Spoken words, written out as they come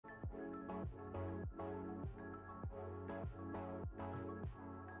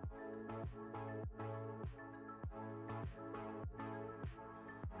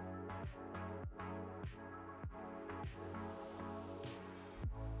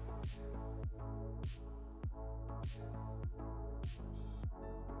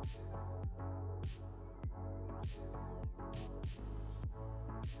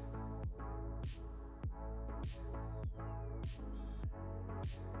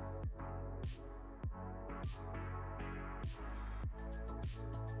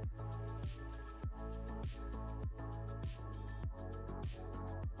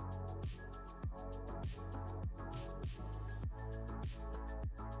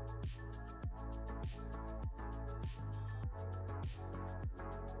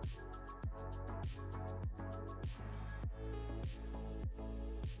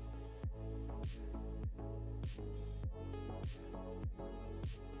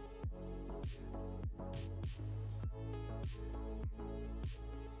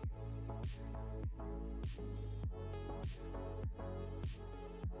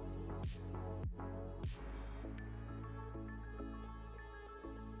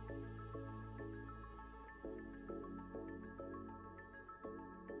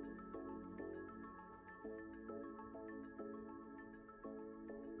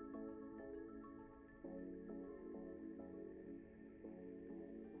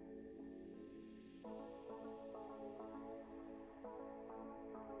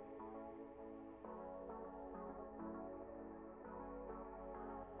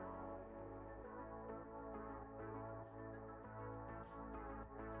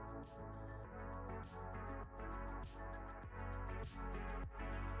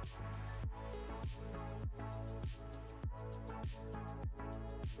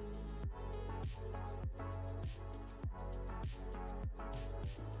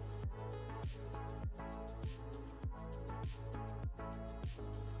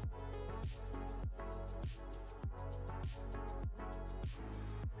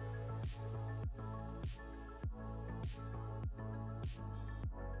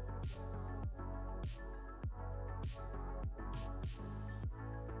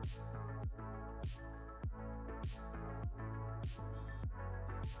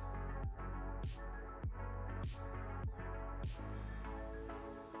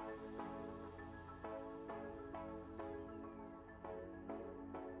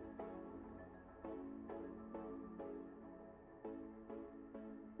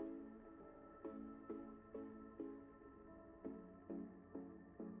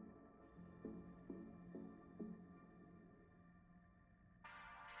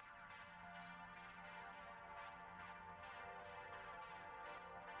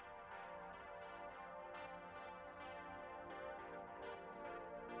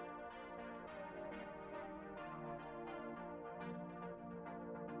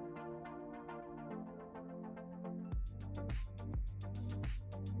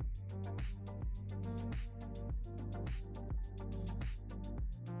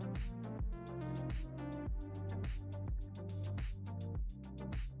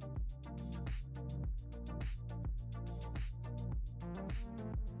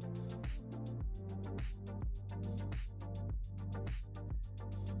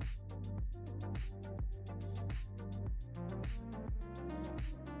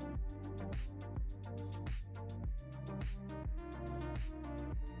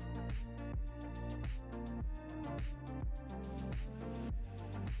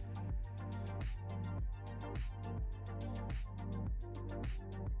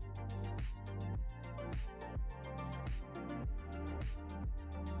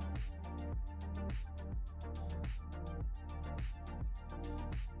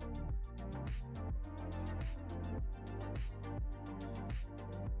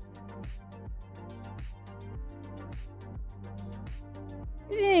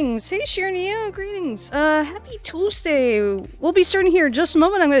Greetings! Hey Shirneo, greetings! Happy Tuesday! We'll be starting here in just a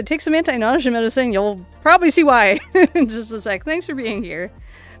moment. I'm gonna take some anti-nausea medicine. You'll probably see why in just a sec. Thanks for being here.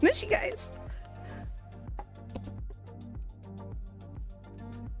 Miss you guys!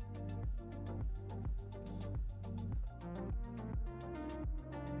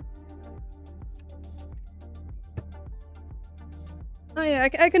 Oh yeah,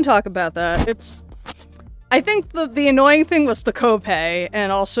 I can talk about that. I think the annoying thing was the copay, and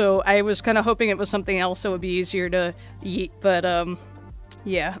also I was kind of hoping it was something else that would be easier to eat, but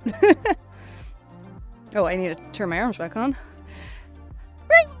yeah. Oh, I need to turn my arms back on.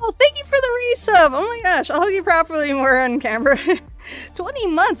 Great, well, thank you for the resub! Oh my gosh, I'll hug you properly more on camera. 20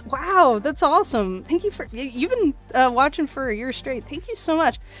 months! Wow, that's awesome. Thank you for- you've been watching for a year straight. Thank you so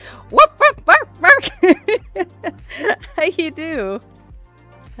much. Woof, woof, bark, bark! How you do?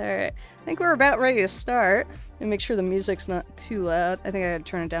 Alright, I think we're about ready to start. And make sure the music's not too loud. I think I gotta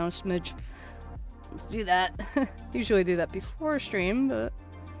turn it down a smidge. Let's do that. Usually do that before stream, but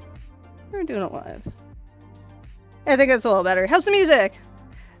we're doing it live. I think that's a little better. How's the music?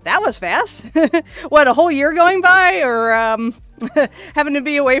 That was fast. What, a whole year going by, or having to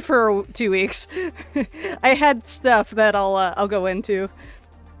be away for 2 weeks? I had stuff that I'll go into.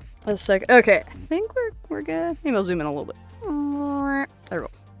 A sec. Okay, I think we're good. Maybe I'll zoom in a little bit. There we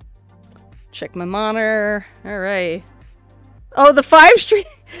go. Check my monitor. All right. Oh, the 5 stream.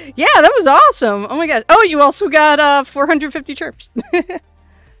 Yeah, that was awesome. Oh my gosh. Oh, you also got 450 chirps.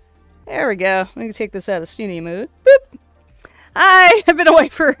 There we go. Let me take this out of studio mode. Boop. I've been away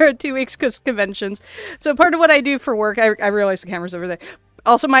for 2 weeks because conventions. So part of what I do for work, I realize the camera's over there.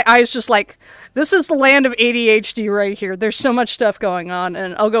 Also, my eyes just like, this is the land of ADHD right here. There's so much stuff going on,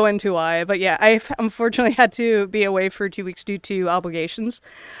 and I'll go into why. But yeah, I've unfortunately had to be away for 2 weeks due to obligations.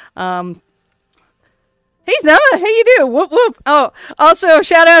 Hey Zama, how you do? Whoop whoop. Oh, also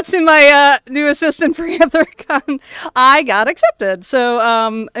shout out to my new assistant for AntherCon. I got accepted. So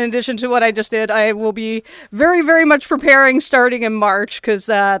in addition to what I just did, I will be very, very much preparing starting in March because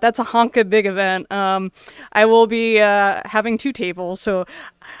that's a honka big event. I will be having 2 tables, so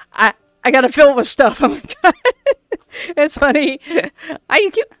I gotta fill it with stuff. Oh my god, it's funny. Are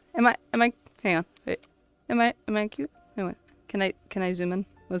you cute? Am I? Hang on. Wait. Am I cute? Anyway, can I zoom in?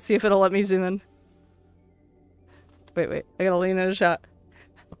 Let's see if it'll let me zoom in. Wait, I gotta lean in a shot.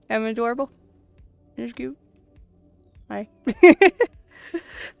 Am I adorable? It's cute. Hi.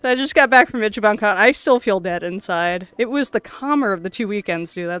 So I just got back from VRChat. I still feel dead inside. It was the calmer of the 2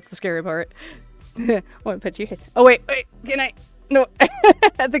 weekends, dude. That's the scary part. I want to pet you. Oh, wait, can I? No.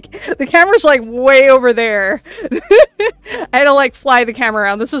 the camera's like way over there. I had to like fly the camera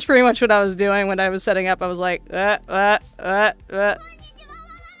around. This is pretty much what I was doing when I was setting up. I was like,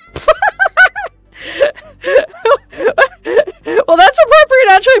 Well, that's appropriate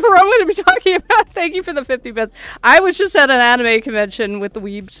actually for what I'm going to be talking about. Thank you for the 50 bits. I was just at an anime convention with the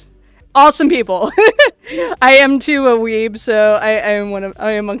weebs. Awesome people. I am too a weeb, so I am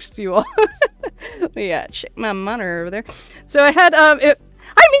amongst you all. Yeah, check my monitor over there. So I had hi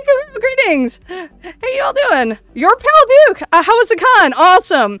Miko, greetings. How you all doing? Your pal Duke. How was the con?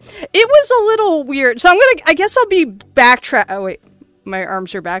 Awesome. It was a little weird. So I guess I'll be backtrack. Oh wait. My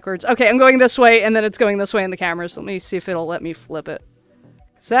arms are backwards. Okay, I'm going this way, and then it's going this way in the camera, so let me see if it'll let me flip it.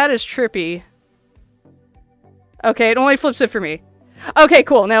 So that is trippy. Okay, it only flips it for me. Okay,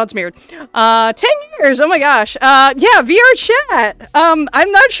 cool, now it's mirrored. 10 years, oh my gosh. Yeah, VRChat.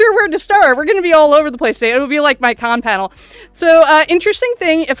 I'm not sure where to start. We're gonna be all over the place today. It'll be like my con panel. So, interesting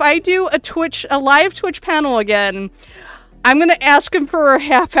thing, if I do a live Twitch panel again, I'm gonna ask him for a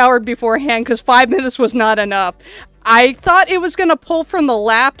half hour beforehand, because 5 minutes was not enough. I thought it was going to pull from the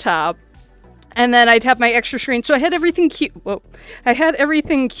laptop, and then I'd have my extra screen. So I had everything queued. Whoa. I had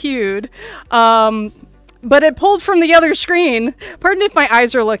everything queued, but it pulled from the other screen. Pardon if my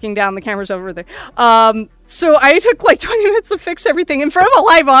eyes are looking down. The camera's over there. So I took like 20 minutes to fix everything in front of a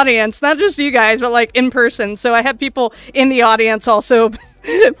live audience. Not just you guys, but like in person. So I had people in the audience also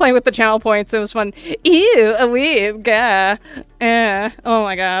playing with the channel points. It was fun. Ew, a weeb, gah. Oh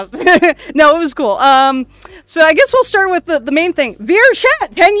my gosh. No, it was cool. So I guess we'll start with the main thing. VRChat,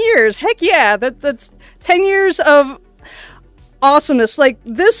 10 years. Heck yeah, that's 10 years of awesomeness. Like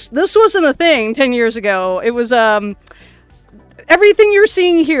this wasn't a thing 10 years ago. It was everything you're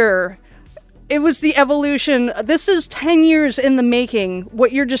seeing here. It was the evolution. This is 10 years in the making,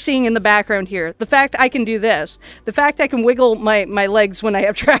 what you're just seeing in the background here. The fact I can do this. The fact I can wiggle my legs when I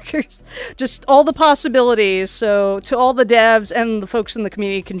have trackers. Just all the possibilities. So to all the devs and the folks in the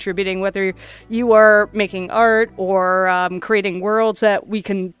community contributing, whether you are making art or creating worlds that we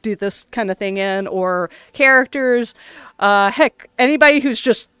can do this kind of thing in, or characters. Heck, anybody who's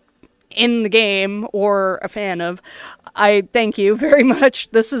just in the game or a fan of, I thank you very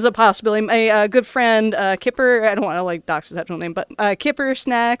much. This is a possibility. My good friend Kipper, I don't want to like dox his actual name, but Kipper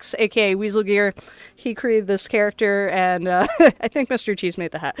Snacks, aka Weasel Gear, he created this character, and I think Mr. Cheese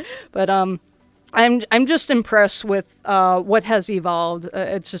made the hat. But I'm just impressed with what has evolved.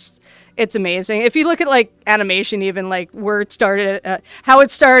 It's amazing. If you look at like animation, even like where it started, how it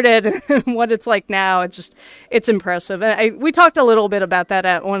started, and what it's like now, it's impressive. And we talked a little bit about that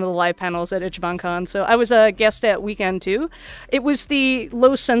at one of the live panels at VRChat. So I was a guest at Weekend 2. It was the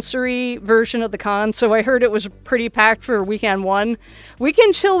low sensory version of the con, so I heard it was pretty packed for Weekend 1.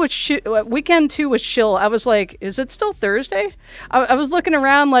 Weekend 2 was chill. I was like, is it still Thursday? I was looking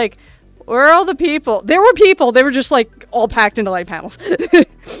around like, where are all the people? There were people. They were just like all packed into light panels.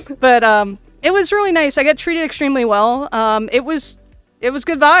 But it was really nice. I got treated extremely well. It was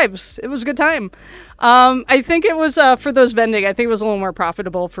good vibes. It was a good time. I think it was for those vending. I think it was a little more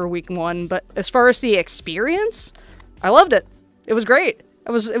profitable for week 1. But as far as the experience, I loved it. It was great.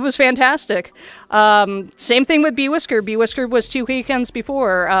 It was fantastic. Same thing with B-Whisker. B-Whisker was 2 weekends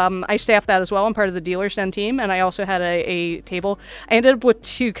before. I staffed that as well. I'm part of the Dealer's Den team, and I also had a table. I ended up with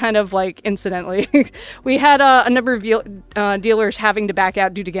 2 kind of like incidentally. We had a number of dealers having to back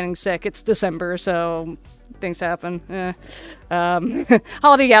out due to getting sick. It's December, so things happen.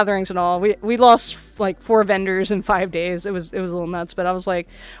 Holiday gatherings and all. We lost like 4 vendors in 5 days. It was a little nuts, but I was like,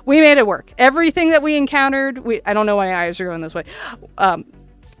 we made it work. Everything that we encountered, I don't know why my eyes are going this way.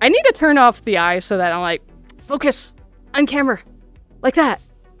 I need to turn off the eyes so that I'm like, focus on camera, like that,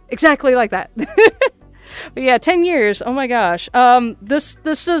 exactly like that. But yeah, 10 years. Oh my gosh. This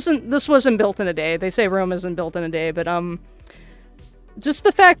wasn't built in a day. They say Rome isn't built in a day, but just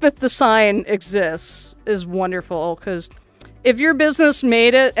the fact that the sign exists is wonderful, because if your business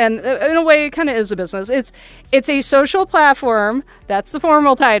made it, and in a way it kind of is a business, it's a social platform, that's the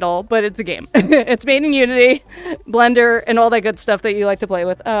formal title, but it's a game. It's made in Unity, Blender, and all that good stuff that you like to play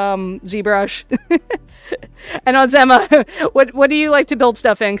with. ZBrush. And on Zemma, what do you like to build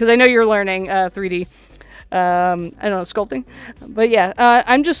stuff in? Because I know you're learning 3D. I don't know, sculpting. But yeah,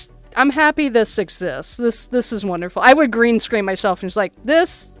 I'm happy this exists. This is wonderful. I would green screen myself and just like,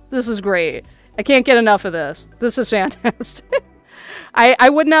 this is great. I can't get enough of this. This is fantastic. I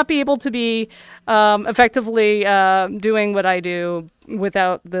would not be able to be effectively doing what I do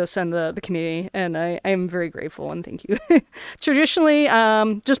without this and the community, and I am very grateful and thank you. Traditionally,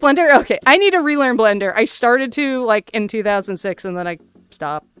 just Blender? Okay, I need to relearn Blender. I started to like in 2006 and then I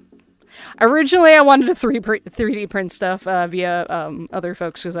stopped. Originally, I wanted to 3D print stuff via other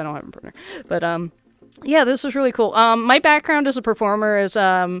folks because I don't have a printer. But yeah, this is really cool. My background as a performer is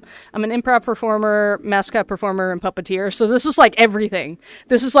I'm an improv performer, mascot performer, and puppeteer. So this is like everything.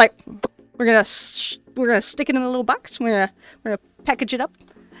 This is like we're gonna stick it in a little box. We're gonna package it up,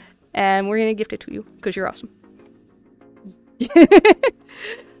 and we're gonna gift it to you because you're awesome.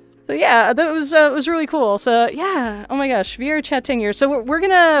 So yeah, that was really cool. So yeah, oh my gosh, VRChat 10 years. So we're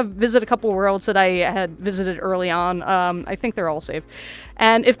gonna visit a couple worlds that I had visited early on. I think they're all safe.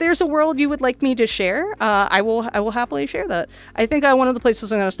 And if there's a world you would like me to share, I will happily share that. I think one of the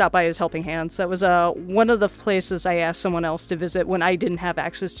places I'm gonna stop by is Helping Hands. That was one of the places I asked someone else to visit when I didn't have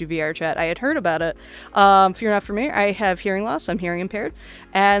access to VRChat. I had heard about it. If you're not familiar, I have hearing loss. I'm hearing impaired,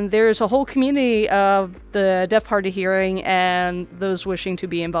 and there's a whole community of the deaf, hard of hearing, and those wishing to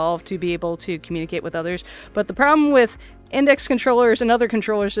be involved to be able to communicate with others. But the problem with index controllers and other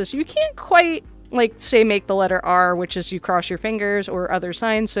controllers is you can't quite, like, say, make the letter R, which is you cross your fingers, or other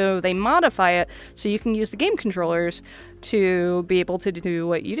signs, so they modify it so you can use the game controllers to be able to do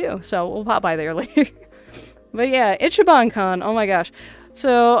what you do. So we'll pop by there later. But yeah, IchibanCon, oh my gosh.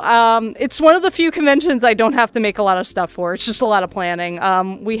 So it's one of the few conventions I don't have to make a lot of stuff for. It's just a lot of planning.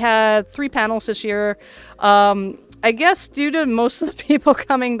 We had 3 panels this year. I guess due to most of the people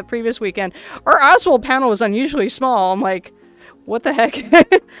coming the previous weekend, our Oswald panel was unusually small. I'm like, what the heck?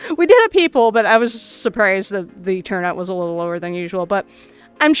 We did have people, but I was surprised that the turnout was a little lower than usual. But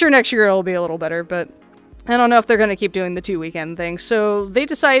I'm sure next year it'll be a little better. But I don't know if they're going to keep doing the 2 weekend thing. So they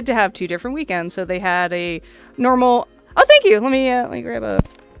decided to have 2 different weekends. So they had a normal... Oh, thank you. Let me grab a...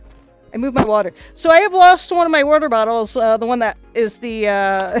 I moved my water. So I have lost one of my water bottles. The one that is the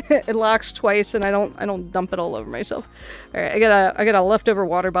it locks twice, and I don't dump it all over myself. All right, I got a leftover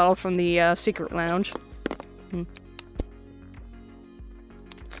water bottle from the secret lounge.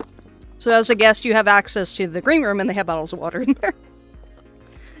 So as a guest, you have access to the green room, and they have bottles of water in there.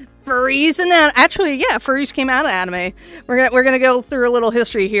 Furries and actually, yeah, furries came out of anime. We're gonna go through a little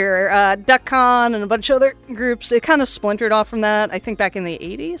history here. DuckCon and a bunch of other groups. It kind of splintered off from that. I think back in the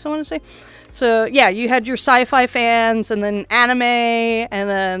 80s, I want to say. So yeah, you had your sci-fi fans, and then anime, and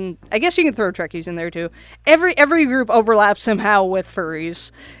then I guess you can throw Trekkies in there too. Every group overlaps somehow with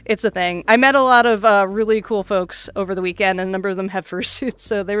furries. It's a thing. I met a lot of really cool folks over the weekend, and a number of them had fursuits.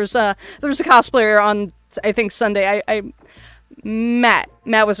 So there was a cosplayer on, I think, Sunday. Matt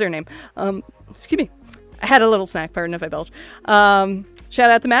was their name. Excuse me. I had a little snack, pardon if I belch. Shout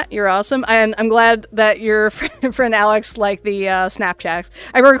out to Matt, you're awesome. And I'm glad that your friend Alex liked the Snapchats.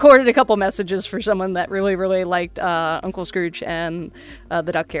 I recorded a couple messages for someone that really, really liked Uncle Scrooge and the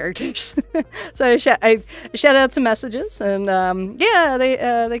duck characters. So I shout out some messages, and yeah,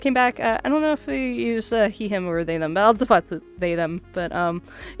 they came back. I don't know if they use he, him, or they, them, but I'll default to they, them. But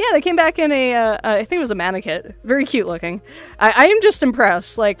yeah, they came back in I think it was a mannequin. Very cute looking. I am just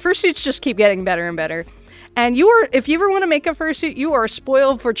impressed. Like, fursuits just keep getting better and better. And if you ever want to make a fursuit, you are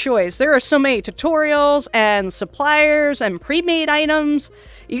spoiled for choice. There are so many tutorials and suppliers and pre-made items.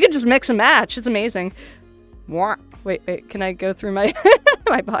 You can just mix and match. It's amazing. wait, can I go through my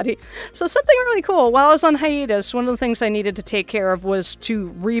my body? So something really cool. While I was on hiatus, one of the things I needed to take care of was to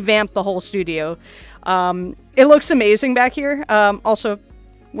revamp the whole studio. It looks amazing back here. Also,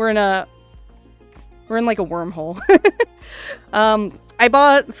 we're in like a wormhole. I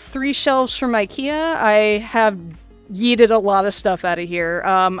bought 3 shelves from IKEA. I have yeeted a lot of stuff out of here.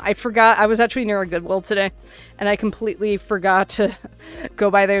 I forgot, I was actually near a Goodwill today, and I completely forgot to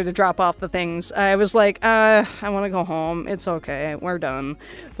go by there to drop off the things. I was like, I want to go home. It's okay, we're done.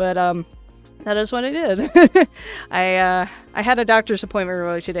 But, that is what I did. I had a doctor's appointment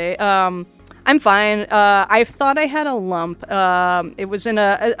earlier today. I'm fine. I thought I had a lump. It was in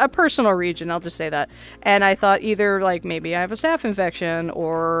a personal region, I'll just say that. And I thought either, like, maybe I have a staph infection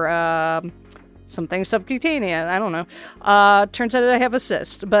or, something subcutaneous. I don't know. Turns out I have a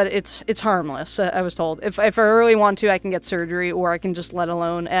cyst, but it's harmless, I was told. If I really want to, I can get surgery, or I can just let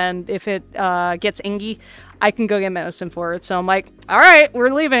alone. And if it gets ingy, I can go get medicine for it. So I'm like, all right, we're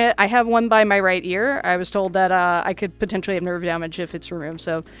leaving it. I have one by my right ear. I was told that I could potentially have nerve damage if it's removed.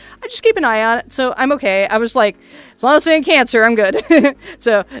 So I just keep an eye on it. So I'm okay. I was like, as long as it ain't cancer, I'm good.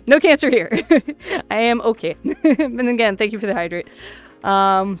 So no cancer here. I am okay. And again, thank you for the hydrate.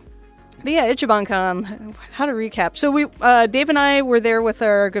 But yeah, IchibanCon, how to recap. So we, Dave and I were there with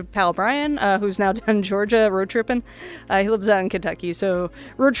our good pal Brian, who's now down in Georgia road tripping. He lives out in Kentucky, so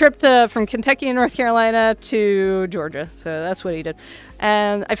road tripped from Kentucky and North Carolina to Georgia. So that's what he did.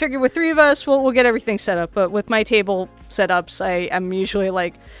 And I figured with 3 of us, we'll get everything set up. But with my table setups, I'm usually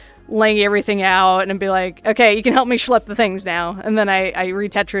like laying everything out and be like, okay, you can help me schlep the things now. And then I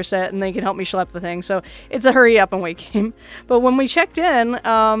re-Tetris it, and then you can help me schlep the things. So it's a hurry up and wait game. But when we checked in,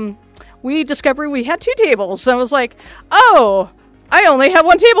 we discovered we had 2 tables. So I was like, oh, I only have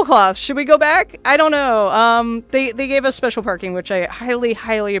 1 tablecloth. Should we go back? I don't know. They gave us special parking, which I highly,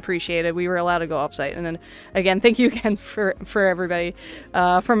 highly appreciated. We were allowed to go offsite. And then, again, thank you again for everybody.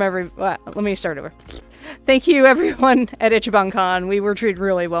 Let me start over. Thank you, everyone at IchibanCon. We were treated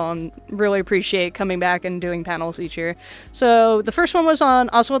really well and really appreciate coming back and doing panels each year. So the first one was on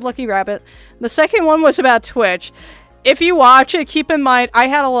Oswald Lucky Rabbit. The second one was about Twitch. If you watch it, keep in mind, I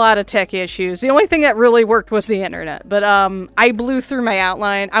had a lot of tech issues. The only thing that really worked was the internet. But I blew through my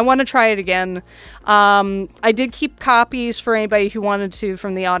outline. I want to try it again. I did keep copies for anybody who wanted to,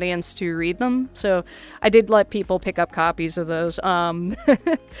 from the audience, to read them. So I did let people pick up copies of those.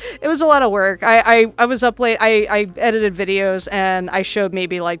 It was a lot of work. I was up late. I edited videos, and I showed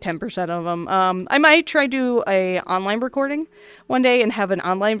maybe like 10% of them. I might try to do a online recording one day and have an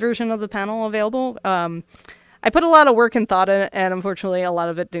online version of the panel available. I put a lot of work and thought in it, and unfortunately a lot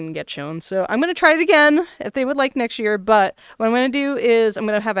of it didn't get shown. So I'm going to try it again if they would like next year, but what I'm going to do is I'm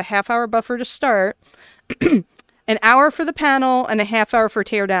going to have a half-hour buffer to start, an hour for the panel, and a half-hour for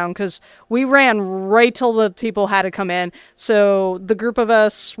teardown, because we ran right till the people had to come in. So the group of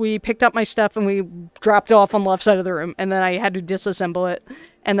us, we picked up my stuff and we dropped it off on the left side of the room, and then I had to disassemble it,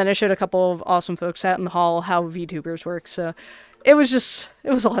 and then I showed a couple of awesome folks out in the hall how VTubers work. So it was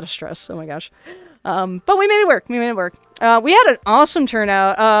a lot of stress. Oh my gosh. But we made it work. We had an awesome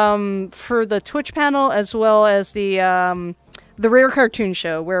turnout, for the Twitch panel, as well as the Rare Cartoon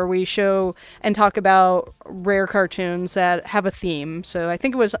Show, where we show and talk about rare cartoons that have a theme. So I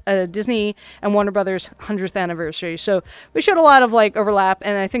think it was Disney and Warner Brothers 100th anniversary. So we showed a lot of like overlap,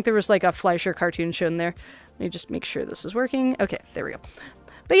 and I think there was like a Fleischer cartoon show in there. Let me just make sure this is working. Okay, there we go.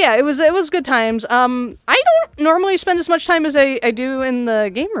 But yeah, it was good times. I don't normally spend as much time as I do in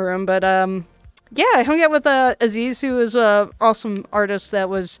the gamer room, but yeah, I hung out with Aziz, who is an awesome artist that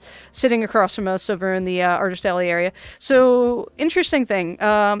was sitting across from us over in the Artist Alley area. So, interesting thing.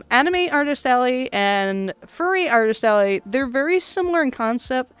 Anime Artist Alley and Furry Artist Alley, they're very similar in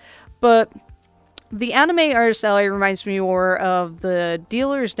concept, but the Anime Artist Alley reminds me more of the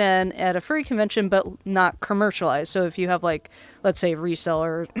Dealer's Den at a furry convention, but not commercialized. So if you have, like, let's say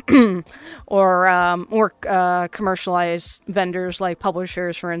reseller or commercialized vendors like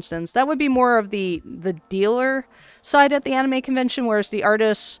publishers, for instance, that would be more of the dealer side at the anime convention, whereas the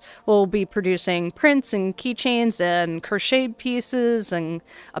artists will be producing prints and keychains and crocheted pieces and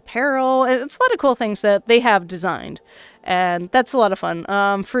apparel. It's a lot of cool things that they have designed. And that's a lot of fun.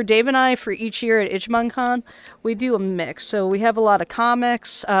 For Dave and I, for each year at IchibanCon, we do a mix. So we have a lot of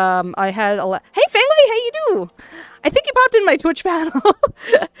comics. I had a lot. Hey, Fangley, how you do? I think you popped in my Twitch panel.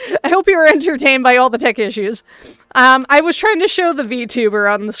 I hope you were entertained by all the tech issues. I was trying to show the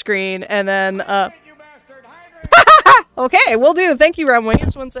VTuber on the screen, and then okay, will do. Thank you, Ron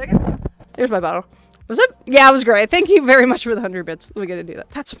Williams. 1 second. Here's my bottle. Was it? Yeah, it was great. Thank you very much for the 100 bits. We gotta do that.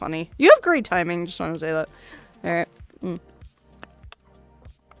 That's funny. You have great timing. Just want to say that. All right.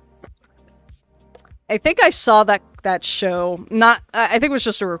 I think I saw that that show. Not, I think it was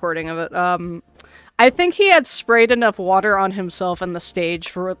just a recording of it. I think he had sprayed enough water on himself on the stage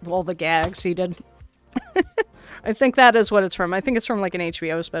for all the gags he did. I think that is what it's from. I think it's from like an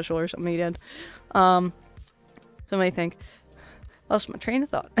HBO special or something he did. Somebody think. Lost my train of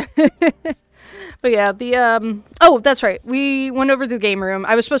thought. But yeah, oh, that's right. We went over to the game room.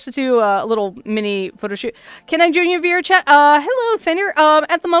 I was supposed to do a little mini photo shoot. Can I join you via chat? Hello, Fenrir.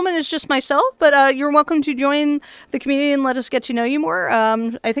 At the moment, it's just myself, but you're welcome to join the community and let us get to know you more.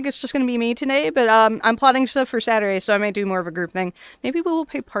 I think it's just going to be me today, but I'm plotting stuff for Saturday, so I might do more of a group thing. Maybe we will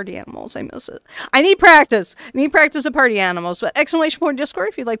play party animals. I miss it. I need practice. I need practice of party animals, but exclamation point Discord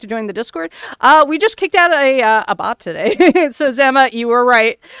if you'd like to join the Discord. We just kicked out a bot today. So, Zema, you were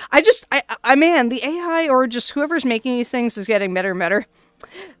right. Man, the AI or just whoever's making these things is getting better and better.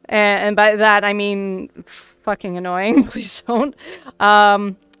 And by that, I mean fucking annoying. Please don't.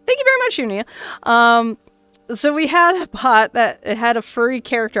 Thank you very much, Unia. So we had a bot that it had a furry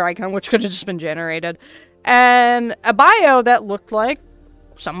character icon, which could have just been generated, and a bio that looked like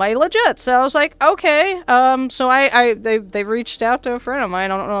somebody legit. So I was like, okay. So they reached out to a friend of mine.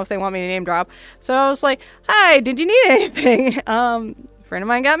 I don't know if they want me to name drop. So I was like, hi, did you need anything? Friend of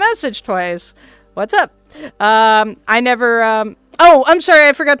mine got messaged twice. What's up? I never, oh, I'm sorry,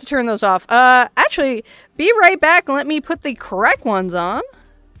 I forgot to turn those off. Actually, be right back and let me put the correct ones on.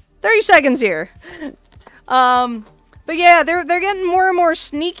 30 seconds here. But yeah, they're getting more and more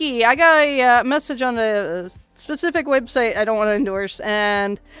sneaky. I got a message on a specific website I don't want to endorse,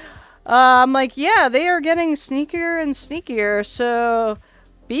 and I'm like, yeah, they are getting sneakier and sneakier, so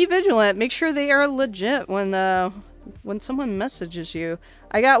be vigilant. Make sure they are legit when someone messages you.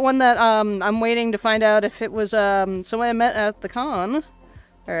 I got one that I'm waiting to find out if it was someone I met at the con.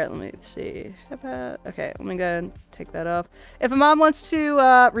 Alright, let me see. Okay, let me go ahead and take that off. If a mom wants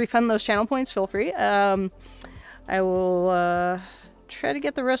to refund those channel points, feel free. I will try to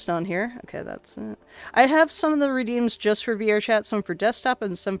get the rest on here. Okay, that's it. I have some of the redeems just for VRChat, some for desktop,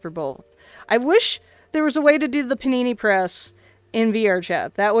 and some for both. I wish there was a way to do the Panini Press in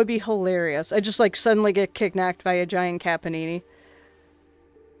VRChat. That would be hilarious. I just like suddenly get kidnapped by a giant cat panini.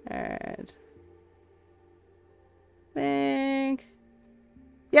 Alright. Think.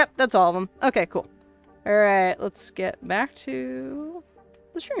 Yep, that's all of them. Okay, cool. Alright, let's get back to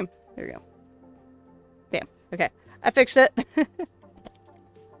the stream. There we go. Bam. Okay. I fixed it.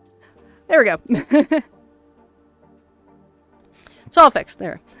 There we go. It's all fixed.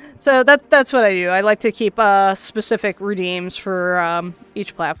 There. So that's what I do. I like to keep specific redeems for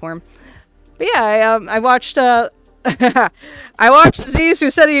each platform. But yeah, I watched I watched Z's who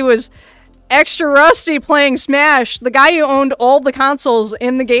said he was extra rusty playing Smash. The guy who owned all the consoles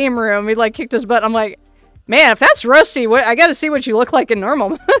in the game room, he like kicked his butt. I'm like, man, if that's rusty, I gotta see what you look like in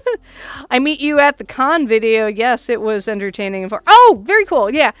normal. I meet you at the con video. Yes, it was entertaining. Oh, very cool.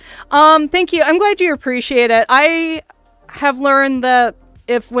 Yeah. Thank you. I'm glad you appreciate it. I have learned that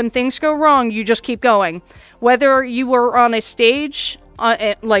when things go wrong, you just keep going. Whether you were on a stage,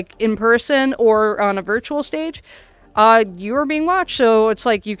 like in person, or on a virtual stage, you are being watched. So it's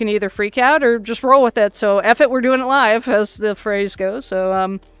like you can either freak out or just roll with it. So F it, we're doing it live, as the phrase goes.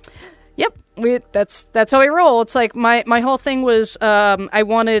 So yep, that's how we roll. It's like my whole thing was I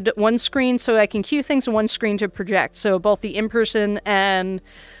wanted one screen so I can cue things and one screen to project. So both the in-person and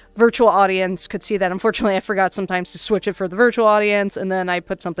virtual audience could see that. Unfortunately, I forgot sometimes to switch it for the virtual audience, and then I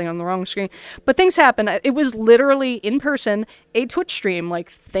put something on the wrong screen. But things happen. It was literally in person, a Twitch stream.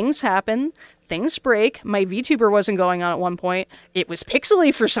 Like, things happen. Things break. My VTuber wasn't going on at one point. It was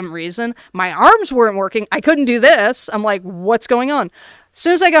pixely for some reason. My arms weren't working. I couldn't do this. I'm like, what's going on? As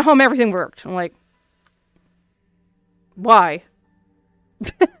soon as I got home, everything worked. I'm like, why?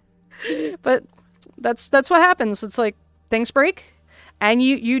 But that's what happens. It's like, things break. And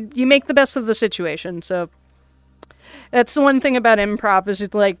you make the best of the situation. So that's the one thing about improv is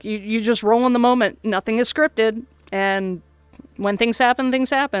it's like you just roll in the moment. Nothing is scripted, and when things happen,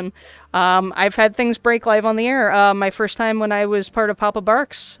 things happen. I've had things break live on the air. My first time when I was part of Papa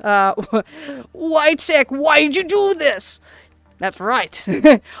Barks. Whitesick, why did you do this? That's right.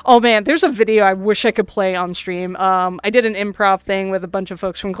 Oh man, there's a video I wish I could play on stream. I did an improv thing with a bunch of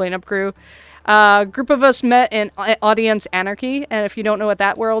folks from Cleanup Crew. Group of us met in Audience Anarchy, and if you don't know what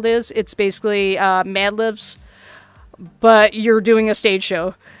that world is, it's basically Mad Libs, but you're doing a stage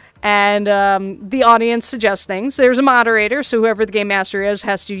show, and the audience suggests things. There's a moderator, so whoever the game master is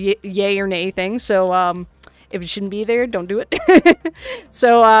has to yay or nay things, so if it shouldn't be there, don't do it.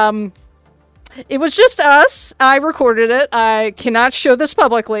 So it was just us. I recorded it. I cannot show this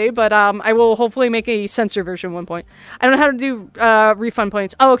publicly, but I will hopefully make a censor version at one point. I don't know how to do refund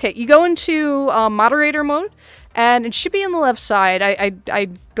points. Oh, okay. You go into moderator mode, and it should be on the left side. I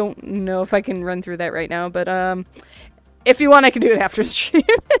don't know if I can run through that right now, but if you want, I can do it after the stream.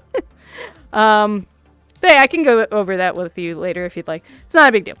 But yeah, I can go over that with you later if you'd like. It's not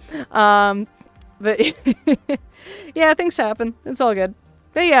a big deal. But yeah, things happen. It's all good.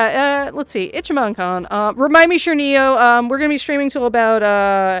 But yeah, let's see. Ichiban-con. Remind me, sure, Neo. We're going to be streaming till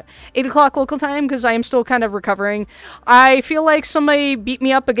about 8 o'clock local time because I am still kind of recovering. I feel like somebody beat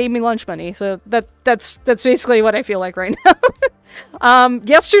me up and gave me lunch money. So that's basically what I feel like right now.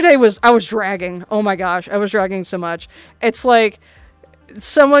 Yesterday I was dragging. Oh my gosh, I was dragging so much. It's like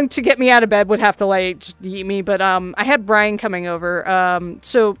someone to get me out of bed would have to like just eat me, but I had Brian coming over.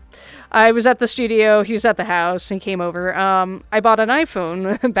 So I was at the studio, he was at the house, and he came over. I bought an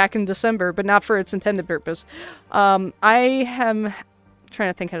iPhone back in December, but not for its intended purpose. I am trying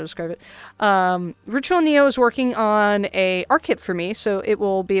to think how to describe it. Ritual Neo is working on a art kit for me, so it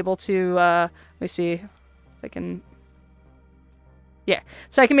will be able to, let me see if I can, yeah.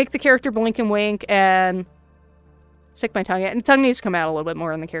 So I can make the character blink and wink and stick my tongue out. And tongue needs to come out a little bit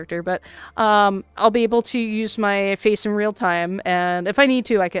more on the character, but I'll be able to use my face in real time, and if I need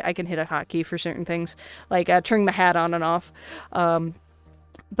to, I can hit a hotkey for certain things, like turning the hat on and off.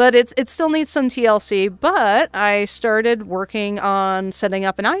 But it still needs some TLC, but I started working on setting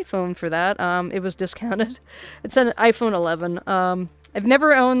up an iPhone for that. It was discounted. It's an iPhone 11. I've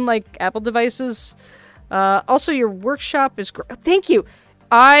never owned, like, Apple devices. Also, your workshop is great. Thank you!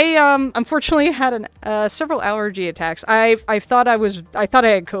 I unfortunately had several allergy attacks. I thought I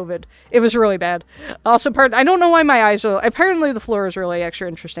had COVID. It was really bad. Also, I don't know why my eyes are. Apparently, the floor is really extra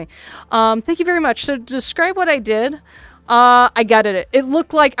interesting. Thank you very much. So, to describe what I did, I gutted it. It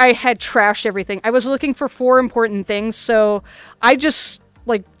looked like I had trashed everything. I was looking for 4 important things, so I just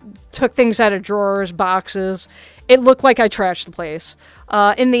like took things out of drawers, boxes. It looked like I trashed the place.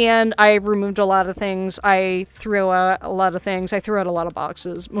 In the end, I removed a lot of things. I threw out a lot of things. I threw out a lot of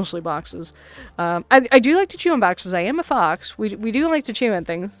boxes, mostly boxes. I do like to chew on boxes. I am a fox. We do like to chew on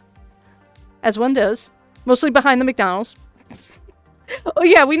things, as one does. Mostly behind the McDonald's. Oh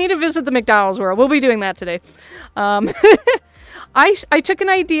yeah, we need to visit the McDonald's world. We'll be doing that today. I took an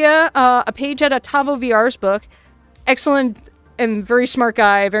idea, a page out of Tavo VR's book. Excellent and very smart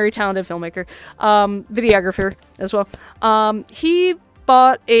guy, very talented filmmaker, videographer as well. He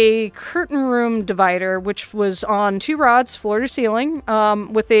bought a curtain room divider, which was on 2 rods, floor to ceiling,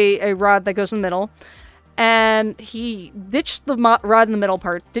 with a rod that goes in the middle. And he ditched the rod in the middle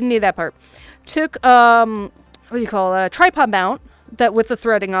part. Didn't need that part. Took, what do you call it, a tripod mount that with the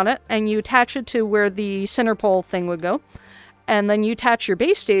threading on it, and you attach it to where the center pole thing would go. And then you attach your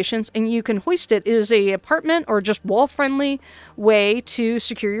base stations, and you can hoist it. It is a apartment or just wall-friendly way to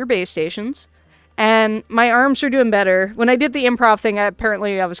secure your base stations. And my arms are doing better. When I did the improv thing,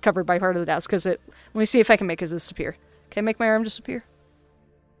 apparently I was covered by part of the desk, because let me see if I can make it disappear. Can I make my arm disappear?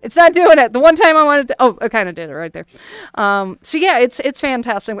 It's not doing it. The one time I wanted to... Oh, I kind of did it right there. So yeah, it's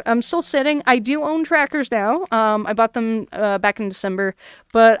fantastic. I'm still sitting. I do own trackers now. I bought them back in December,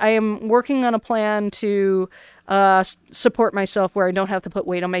 but I am working on a plan to support myself where I don't have to put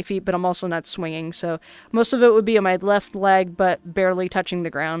weight on my feet, but I'm also not swinging. So most of it would be on my left leg, but barely touching the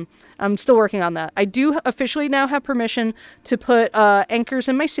ground. I'm still working on that. I do officially now have permission to put anchors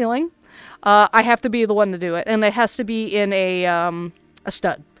in my ceiling. I have to be the one to do it, and it has to be in a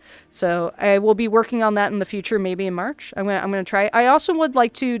stud. So I will be working on that in the future, maybe in March. I'm gonna try. I also would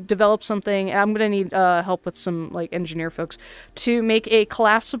like to develop something, and I'm gonna need help with some like engineer folks to make a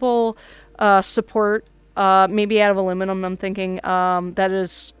collapsible support, maybe out of aluminum. I'm thinking that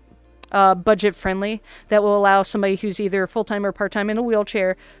is budget friendly, that will allow somebody who's either full time or part time in a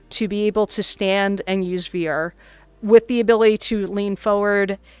wheelchair to be able to stand and use VR, with the ability to lean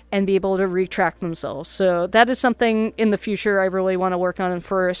forward and be able to retract themselves. So that is something in the future I really want to work on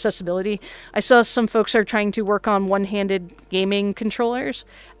for accessibility. I saw some folks are trying to work on one-handed gaming controllers,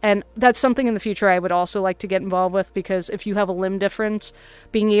 and that's something in the future I would also like to get involved with, because if you have a limb difference,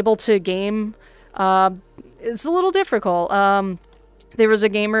 being able to game is a little difficult. There was a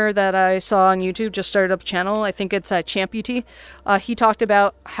gamer that I saw on YouTube, just started up a channel. I think it's ChampUT. He talked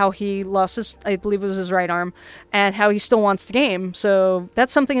about how he lost his, I believe it was his right arm, and how he still wants to game. So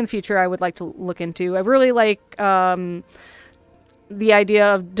that's something in the future I would like to look into. I really like the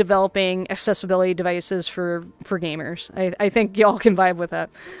idea of developing accessibility devices for gamers. I think y'all can vibe with that.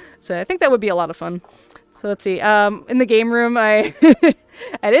 So I think that would be a lot of fun. So let's see. In the game room, at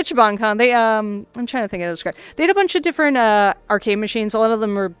Ichiban-con, they I'm trying to think how to describe. They had a bunch of different arcade machines. A lot of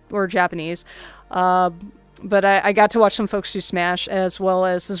them were Japanese, but I got to watch some folks do Smash, as well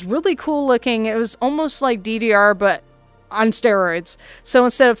as this really cool looking. It was almost like DDR, but on steroids. So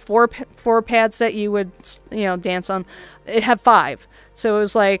instead of four pads that you would, you know, dance on, it had 5. So it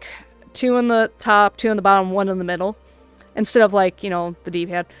was like 2 on the top, 2 on the bottom, 1 in the middle, instead of like, you know, the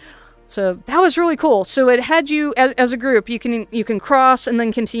D-pad. So that was really cool. So it had you, as a group, you can cross and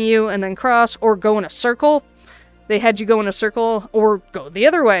then continue and then cross, or go in a circle. They had you go in a circle or go the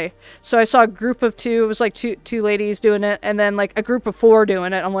other way. So I saw a group of 2. It was like two ladies doing it, and then like a group of 4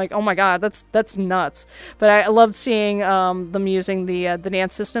 doing it. I'm like, oh my god, that's nuts. But I loved seeing them using the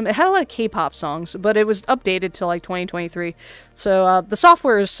dance system. It had a lot of K-pop songs, but it was updated to like 2023. So the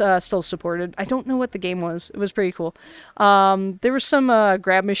software is still supported. I don't know what the game was. It was pretty cool. There were some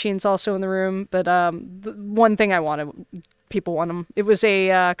grab machines also in the room, but the one thing I wanted, people want them. It was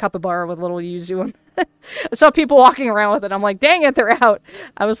a capybara with a little yuzu on. I saw people walking around with it. I'm like, dang it, they're out.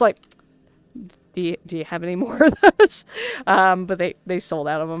 I was like, do you have any more of those? But they sold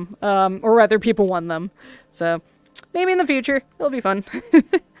out of them. Or rather, people won them. So maybe in the future it'll be fun.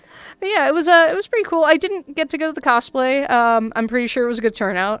 But yeah, it was pretty cool. I didn't get to go to the cosplay. I'm pretty sure it was a good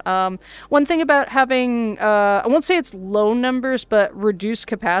turnout. One thing about having, I won't say it's low numbers, but reduced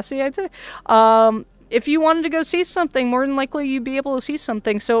capacity, I'd say. If you wanted to go see something, more than likely you'd be able to see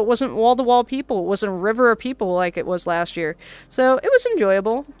something. So it wasn't wall-to-wall people. It wasn't a river of people like it was last year. So it was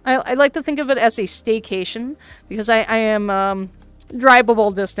enjoyable. I like to think of it as a staycation, because I am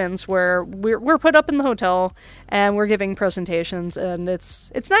drivable distance where we're put up in the hotel and we're giving presentations, and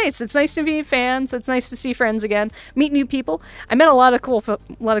it's nice. It's nice to meet fans. It's nice to see friends again, meet new people. I met a lot of cool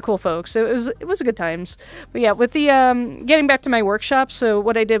folks. So it was a good times. But yeah, with the getting back to my workshop. So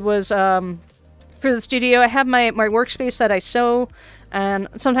what I did was for the studio, I have my workspace that I sew, and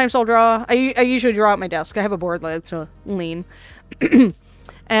sometimes I'll draw. I usually draw at my desk. I have a board that's lean.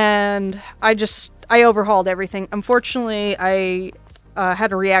 And I overhauled everything. Unfortunately, I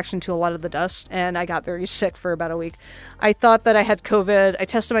had a reaction to a lot of the dust, and I got very sick for about a week. I thought that I had COVID. I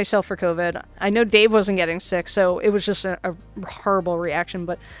tested myself for COVID. I know Dave wasn't getting sick, so it was just a horrible reaction,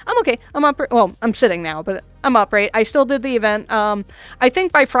 but I'm okay. I'm up. Well, I'm sitting now, but I'm upright. I still did the event. I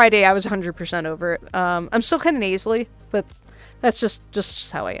think by Friday I was 100% over it. I'm still kind of nasally, but that's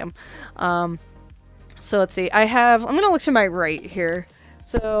just how I am. So let's see. I'm going to look to my right here.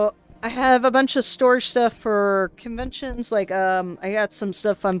 So I have a bunch of storage stuff for conventions. Like, I got some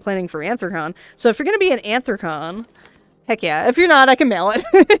stuff I'm planning for Anthrocon. So if you're going to be an Anthrocon, heck yeah. If you're not, I can mail it.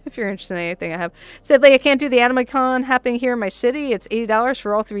 If you're interested in anything I have. Sadly, I can't do the AnimeCon happening here in my city. It's $80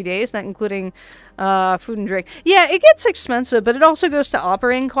 for all 3 days, not including food and drink. Yeah, it gets expensive, but it also goes to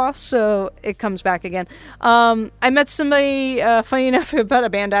operating costs, so it comes back again. I met somebody, funny enough, about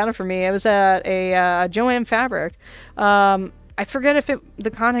a bandana for me. I was at a Joanne Fabric. I forget if the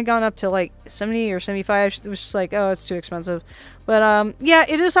con had gone up to like 70 or 75. It was just like, oh, it's too expensive. But yeah,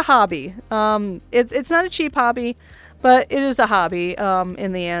 it is a hobby. It's not a cheap hobby, but it is a hobby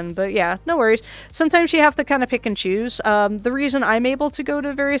in the end. But yeah, no worries. Sometimes you have to kind of pick and choose. The reason I'm able to go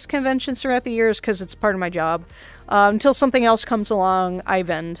to various conventions throughout the year is because it's part of my job. Until something else comes along, I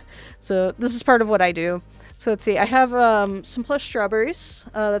vend. So this is part of what I do. So let's see. I have some plush strawberries.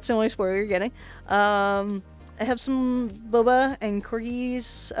 That's the only spoiler you're getting. I have some boba and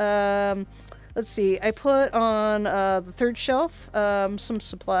corgis. Let's see. I put on the third shelf some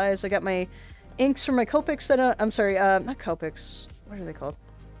supplies. I got my inks from my Copics that I'm sorry, not Copics. What are they called?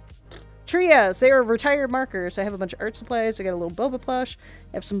 Trias. They are retired markers. I have a bunch of art supplies. I got a little boba plush.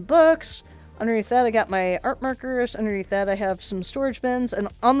 I have some books. Underneath that, I got my art markers. Underneath that, I have some storage bins. And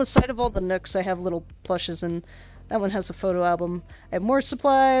on the side of all the nooks, I have little plushes, and that one has a photo album. I have more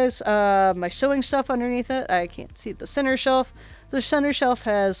supplies, my sewing stuff underneath it. I can't see the center shelf. The center shelf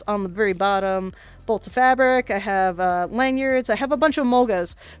has, on the very bottom, bolts of fabric. I have lanyards. I have a bunch of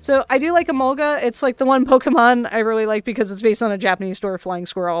emolgas. So I do like emolga. It's like the one Pokemon I really like because it's based on a Japanese store, Flying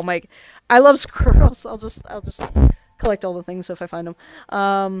Squirrel. I'm like, I love squirrels. I'll just collect all the things if I find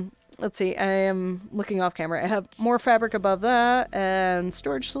them. Let's see, I am looking off camera. I have more fabric above that and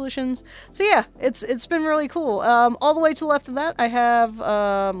storage solutions. So yeah, it's been really cool. All the way to the left of that, I have,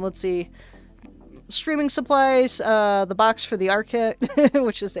 let's see, streaming supplies, the box for the art kit,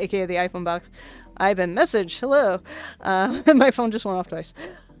 which is aka the iPhone box. I've been messaged, hello. My phone just went off twice.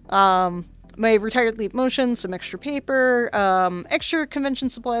 My retired Leap Motion, some extra paper, extra convention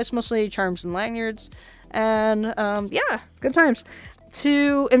supplies, mostly charms and lanyards, and yeah, good times.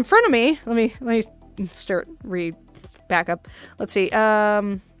 In front of me, let me back up. Let's see.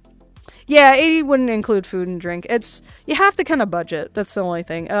 Yeah, 80 wouldn't include food and drink. You have to kind of budget. That's the only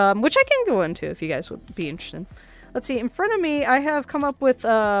thing. Which I can go into if you guys would be interested. Let's see. In front of me, I have come up with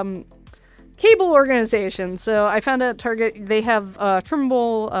cable organization. So I found out Target, they have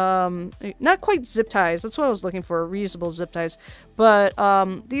trimmable, not quite zip ties. That's what I was looking for, reusable zip ties. But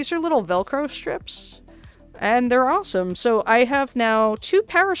these are little Velcro strips, and they're awesome. So I have now 2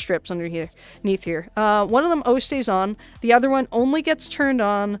 power strips underneath here. One of them always stays on. The other one only gets turned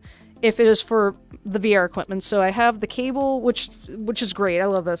on if it is for the VR equipment. So I have the cable, which is great. I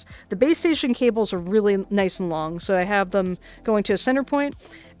love this. The base station cables are really nice and long, so I have them going to a center point.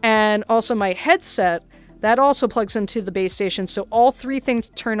 And also my headset, that also plugs into the base station, so all 3 things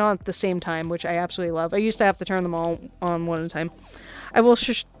turn on at the same time, which I absolutely love. I used to have to turn them all on one at a time. I will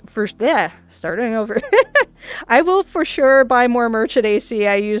starting over. I will for sure buy more merch at AC.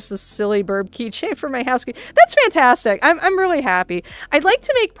 I use the silly burb keychain for my house key. That's fantastic. I'm really happy. I'd like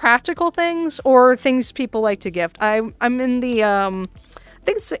to make practical things or things people like to gift. I'm in the I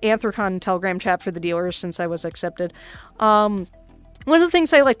think it's the Anthrocon Telegram chat for the dealers since I was accepted. One of the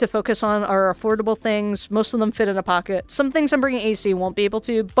things I like to focus on are affordable things. Most of them fit in a pocket. Some things I'm bringing AC won't be able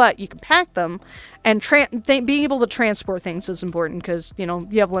to, but you can pack them. And being able to transport things is important because, you know,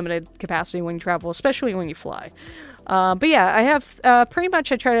 you have limited capacity when you travel, especially when you fly. But yeah, I have pretty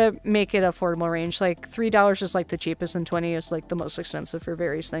much I try to make it affordable range. Like $3 is like the cheapest and $20 is like the most expensive for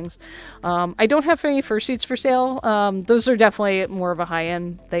various things. I don't have any fursuits for sale. Those are definitely more of a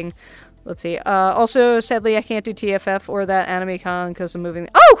high-end thing. Let's see. Also, sadly, I can't do TFF or that Anime Con because I'm moving.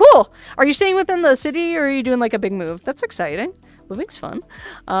 Oh, cool! Are you staying within the city or are you doing like a big move? That's exciting. Moving's fun.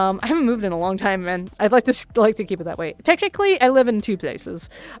 I haven't moved in a long time, and I'd like to keep it that way. Technically, I live in 2 places.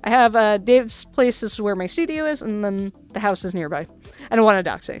 I have Dave's place is where my studio is, and then the house is nearby. I don't want to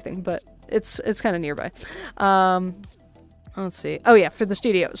dox anything, but it's kind of nearby. Let's see. Oh yeah, for the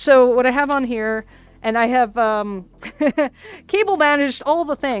studio. So what I have on here. And I have cable managed all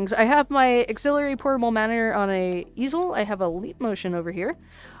the things. I have my auxiliary portable monitor on a easel. I have a Leap Motion over here.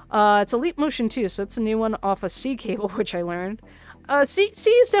 It's a Leap Motion too, so it's a new one off a C cable, which I learned. C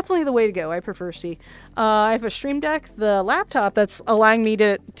is definitely the way to go. I prefer C. I have a Stream Deck, the laptop that's allowing me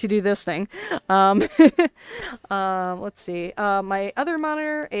to do this thing. Let's see. My other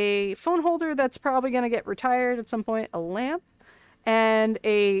monitor, a phone holder that's probably going to get retired at some point, a lamp, and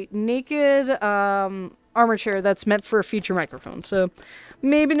a naked armor chair that's meant for a feature microphone. So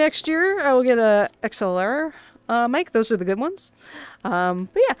maybe next year I will get a XLR mic. Those are the good ones. But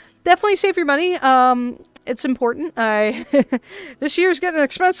yeah, definitely save your money. It's important. This year's getting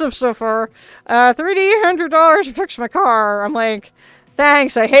expensive so far. $300 to fix my car. I'm like,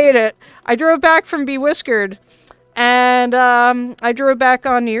 thanks, I hate it. I drove back from Bewhiskered. And I drove back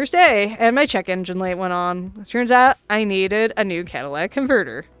on New Year's Day, and my check engine light went on. It turns out I needed a new Cadillac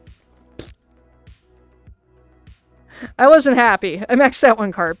converter. I wasn't happy. I maxed out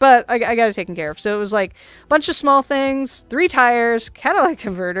one car, but I got it taken care of. So it was like a bunch of small things, 3 tires, Cadillac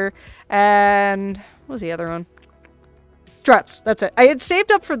converter, and what was the other one? Struts. That's it. I had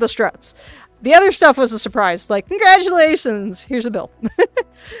saved up for the struts. The other stuff was a surprise. Like, congratulations! Here's a bill.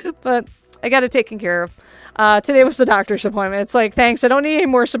 But I got it taken care of. Today was the doctor's appointment. It's like, thanks, I don't need any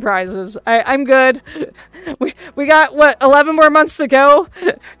more surprises. I'm good. We got, what, 11 more months to go?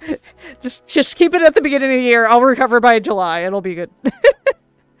 Just keep it at the beginning of the year. I'll recover by July. It'll be good.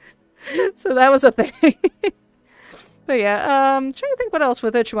 So that was a thing. But yeah, trying to think what else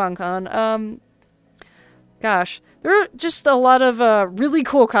with Ichiban-con. Gosh, there are just a lot of really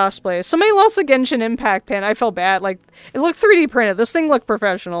cool cosplays. Somebody lost a Genshin Impact pin. I felt bad. Like, it looked 3D printed. This thing looked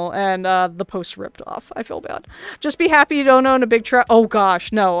professional, and the post ripped off. I feel bad. Just be happy you don't own a big truck. Oh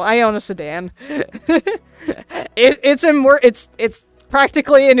gosh, no, I own a sedan. It's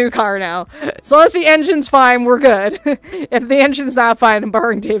practically a new car now. As long as the engine's fine, we're good. If the engine's not fine, I'm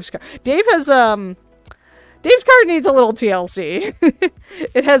borrowing Dave's car. Dave's car needs a little TLC.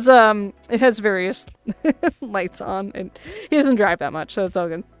 It has various lights on, and he doesn't drive that much, so it's all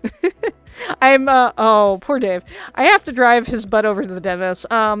good. Oh, poor Dave. I have to drive his butt over to the dentist.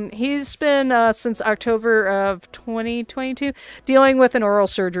 He's been, since October of 2022, dealing with an oral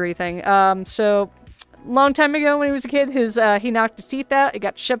surgery thing. So, long time ago when he was a kid, he knocked his teeth out, it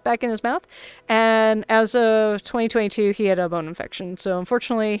got shoved back in his mouth, and as of 2022, he had a bone infection. So,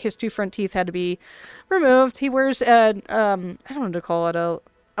 unfortunately, his 2 front teeth had to be removed. He wears I don't know what to call it,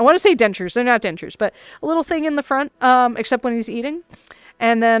 I want to say dentures. They're not dentures, but a little thing in the front, except when he's eating.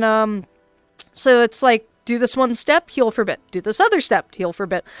 And then, so it's like, do this one step, heal for a bit. Do this other step, heal for a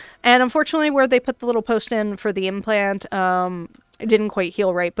bit. And unfortunately, where they put the little post in for the implant, it didn't quite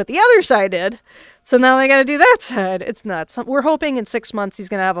heal right, but the other side did. So now they gotta do that side. It's nuts. We're hoping in 6 months he's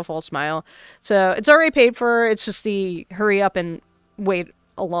gonna have a full smile. So it's already paid for. It's just the hurry up and wait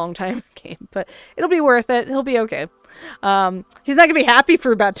a long time game, but it'll be worth it. He'll be okay. He's not gonna be happy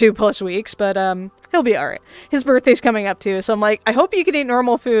for about 2+ weeks, but he'll be alright. His birthday's coming up too, so I'm like, I hope you can eat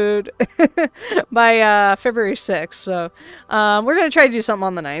normal food by February 6th. So we're gonna try to do something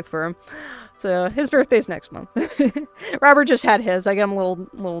on the 9th for him. So his birthday's next month. Robert just had his. I got him a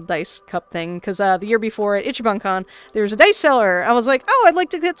little dice cup thing because the year before at IchibanCon, there was a dice seller. I was like, oh, I'd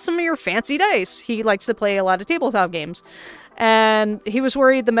like to get some of your fancy dice. He likes to play a lot of tabletop games. And he was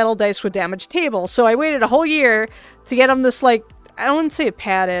worried the metal dice would damage table. So I waited a whole year to get him this, like, I don't want to say it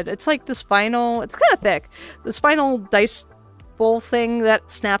padded. It's like this final, it's kind of thick. This final dice bowl thing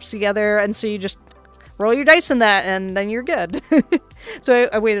that snaps together. And so you just roll your dice in that and then you're good. So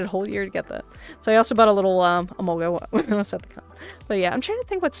I waited a whole year to get that. So I also bought a little Emolga when I was at the con. But yeah, I'm trying to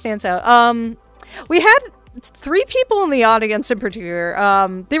think what stands out. We had 3 people in the audience in particular.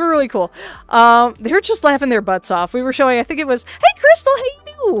 They were really cool. They were just laughing their butts off. We were showing, I think it was, hey Crystal, how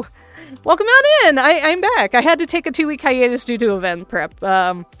you do? Welcome on in. I'm back. I had to take a 2-week hiatus due to event prep.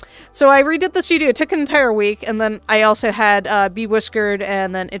 So I redid the studio. It took an entire week, and then I also had Be Whiskered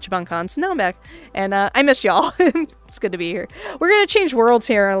and then IchibanCon. So now I'm back, and I missed y'all. It's good to be here. We're gonna change worlds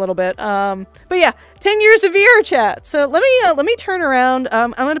here in a little bit. But yeah, 10 years of VRChat. So let me turn around.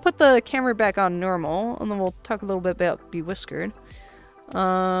 I'm gonna put the camera back on normal, and then we'll talk a little bit about Be Whiskered.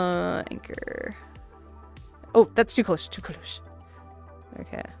 Anchor. Oh, that's too close. Too close.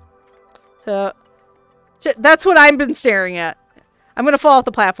 Okay. So, that's what I've been staring at. I'm gonna fall off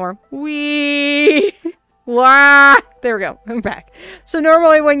the platform. Whee! Wah! There we go. I'm back. So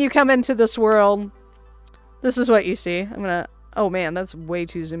normally when you come into this world, this is what you see. I'm gonna... Oh man, that's way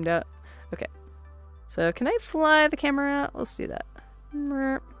too zoomed out. Okay. So can I fly the camera out? Let's do that.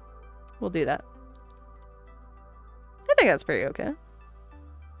 We'll do that. I think that's pretty okay.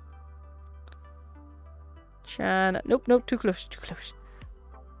 China. Nope, nope, too close, too close.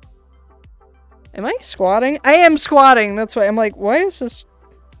 Am I squatting? I am squatting. That's why I'm like, why is this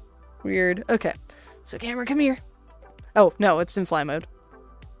weird? Okay. So camera, come here. Oh, no, it's in fly mode.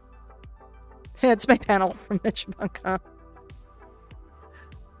 It's my panel from IchibanCon.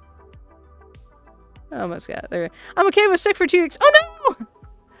 Almost got it. There. I'm okay with sick for 2 weeks. Oh no!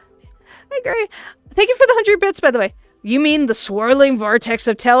 Hey, Gray. Thank you for the 100 bits, by the way. You mean the swirling vortex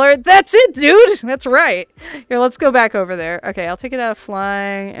of Teller? That's it, dude! That's right. Here, let's go back over there. Okay, I'll take it out of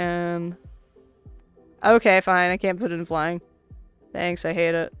flying and... Okay, fine. I can't put it in flying. Thanks, I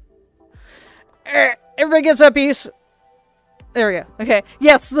hate it. Everybody gets up, piece. There we go. Okay.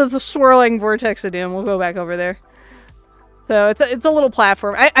 Yes, there's a swirling vortex of doom. We'll go back over there. So it's a little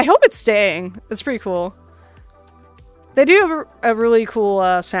platform. I hope it's staying. It's pretty cool. They do have a really cool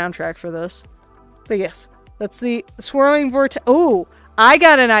soundtrack for this. But yes, that's the swirling vortex. Oh, I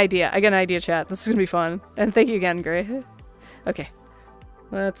got an idea. I got an idea, chat. This is gonna be fun. And thank you again, Gray. Okay.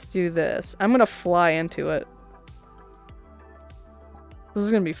 Let's do this. I'm gonna fly into it. This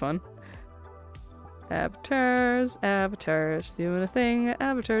is gonna be fun. Avatars, avatars, doing a thing that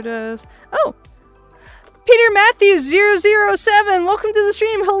Avatar does. Oh! Peter Matthews 007, welcome to the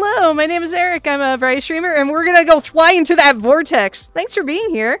stream. Hello, my name is Eric. I'm a variety streamer, and we're gonna go fly into that vortex. Thanks for being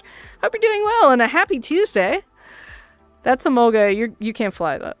here. Hope you're doing well, and a happy Tuesday. That's a Mulga. You can't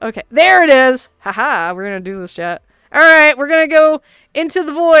fly though. Okay, there it is. Haha, we're gonna do this, chat. Alright, we're gonna go into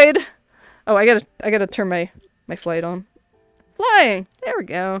the void. Oh, I gotta turn my flight on. Flying! There we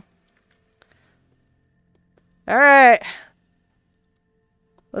go. Alright.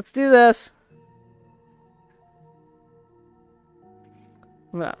 Let's do this.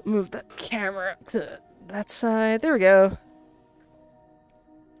 I'm gonna move the camera to that side. There we go.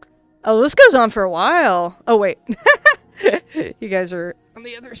 Oh, this goes on for a while. Oh, wait. You guys are on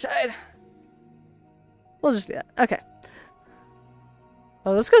the other side. We'll just do that. Okay.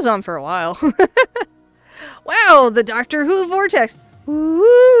 Oh, this goes on for a while. Wow, the Doctor Who vortex. Woo!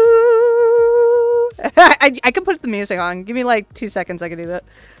 I can put the music on. Give me like 2 seconds. I can do that.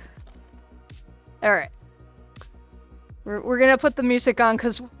 All right. We're gonna put the music on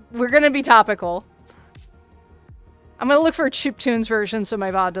because we're gonna be topical. I'm gonna look for a chiptunes version so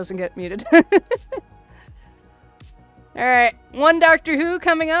my VOD doesn't get muted. All right, one Doctor Who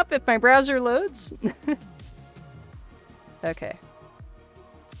coming up if my browser loads. Okay.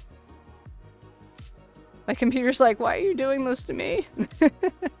 My computer's like, why are you doing this to me?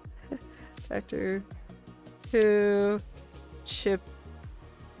 Doctor Who chip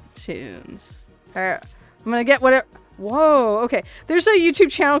tunes. Alright, I'm gonna get whatever. Whoa, okay. There's a YouTube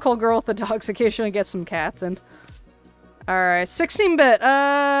channel called Girl with the Dogs. Occasionally gets some cats and. Alright, 16-bit.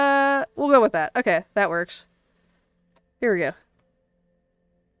 We'll go with that. Okay, that works. Here we go.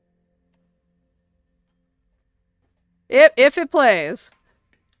 If it plays.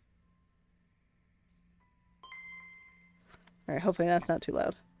 Alright, hopefully that's not too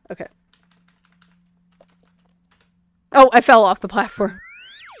loud. Okay. Oh, I fell off the platform.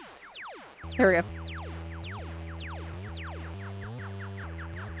 There we go.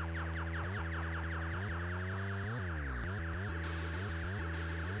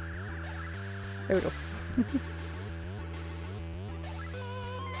 There we go.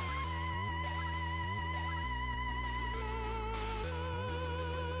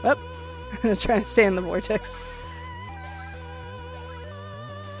 Oh, I'm trying to stay in the vortex.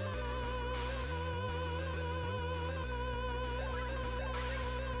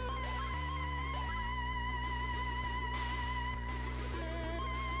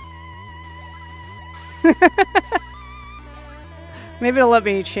 Maybe it'll let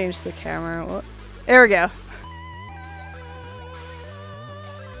me change the camera. Well, there we go.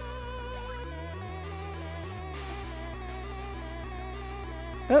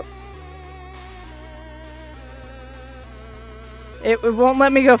 Oh. It won't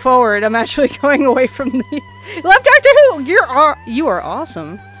let me go forward. I'm actually going away from the left. Doctor Who, you are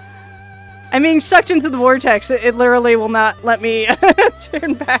awesome. I'm being sucked into the vortex. It literally will not let me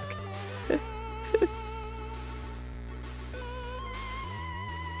turn back.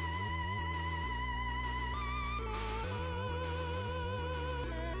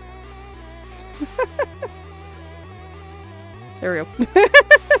 There we go.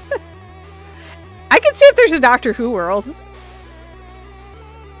 I can see if there's a Doctor Who world.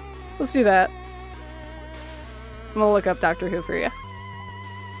 Let's do that. I'm gonna look up Doctor Who for you.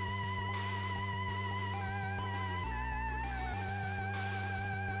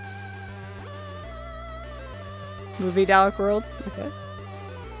 Movie Dalek world? Okay.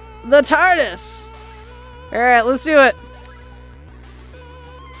 The TARDIS! Alright, let's do it.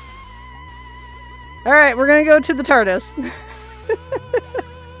 Alright, we're gonna go to the TARDIS.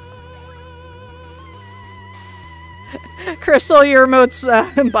 Crystal, your remote's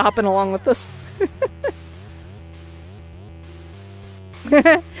bopping along with us.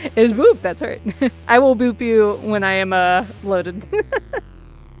 Is boop, that's right. I will boop you when I am loaded.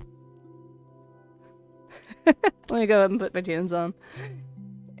 Let me go ahead and put my tunes on.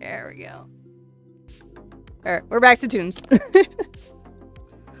 There we go. Alright, we're back to tunes.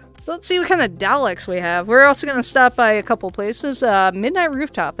 Let's see what kind of Daleks we have. We're also going to stop by a couple places. Midnight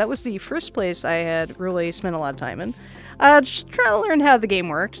Rooftop. That was the first place I had really spent a lot of time in. Just trying to learn how the game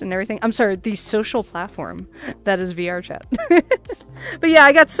worked and everything. I'm sorry, the social platform that is VRChat. But yeah,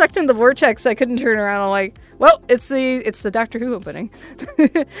 I got sucked in the vortex. I couldn't turn around. I'm like, well, it's the Doctor Who opening.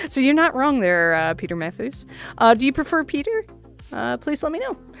 So you're not wrong there, Peter Matthews. Do you prefer Peter? Please let me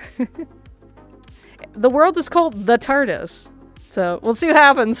know. The world is called the TARDIS. So we'll see what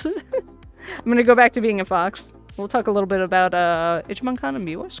happens. I'm gonna go back to being a fox. We'll talk a little bit about Ichimonkan and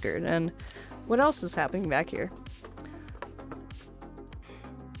Bewhiskered and what else is happening back here.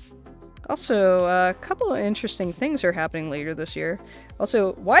 Also, a couple of interesting things are happening later this year.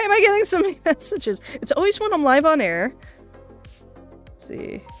 Also, why am I getting so many messages? It's always when I'm live on air. Let's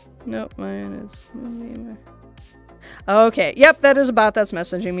see. Nope, mine is... Okay, yep, that is a bot that's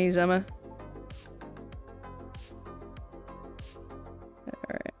messaging me, Zemma.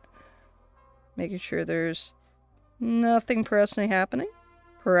 Alright. Making sure there's nothing pressing happening.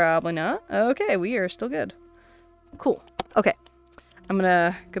 Probably not. Okay, we are still good. Cool. Okay. I'm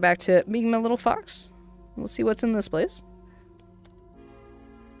gonna go back to being my little fox. We'll see what's in this place.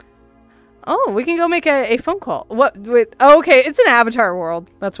 Oh, we can go make a phone call. What? Wait. Oh, okay, it's an avatar world.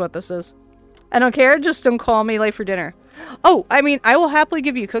 That's what this is. I don't care. Just don't call me late for dinner. Oh, I mean, I will happily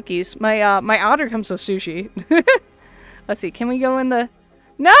give you cookies. My my otter comes with sushi. Let's see. Can we go in the?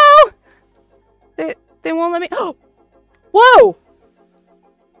 No. They won't let me. Oh. Whoa.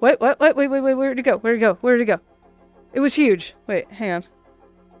 Wait. Where'd it go? Where'd it go? Where'd it go? It was huge. Wait, hang on.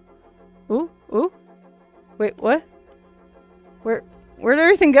 Ooh. Wait, what? Where'd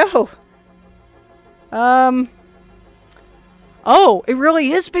everything go? Oh, it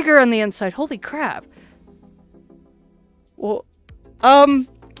really is bigger on the inside. Holy crap. Well,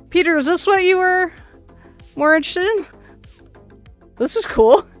 Peter, is this what you were more interested in? This is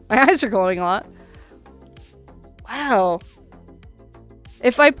cool. My eyes are glowing a lot. Wow.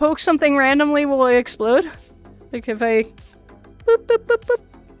 If I poke something randomly, will it explode? Like if I... Boop, boop, boop, boop.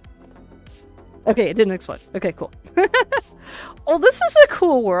 Okay, it didn't explode. Okay, cool. Oh, this is a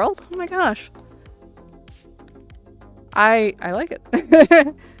cool world. Oh my gosh. I like it.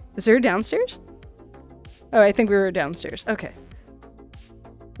 Is there a downstairs? Oh, I think we were downstairs. Okay.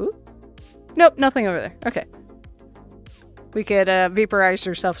 Ooh. Nope, nothing over there. Okay. We could vaporize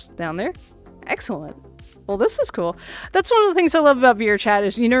ourselves down there. Excellent. Well, this is cool. That's one of the things I love about VRChat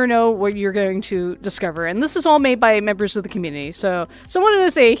is you never know what you're going to discover. And this is all made by members of the community. So someone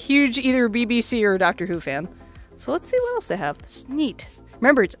is a huge either BBC or Doctor Who fan. So let's see what else they have. This is neat.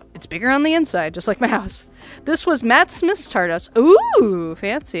 Remember, it's bigger on the inside, just like my house. This was Matt Smith's TARDIS. Ooh,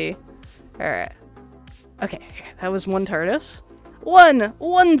 fancy. All right. Okay, that was one TARDIS.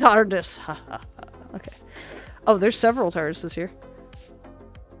 One TARDIS. Okay. Oh, there's several TARDISes here.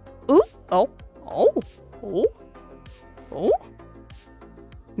 Ooh. Oh.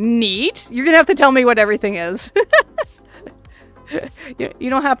 Neat. You're gonna have to tell me what everything is. You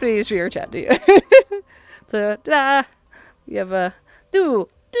don't happen to use VRChat, do you? Ta-da! You have a two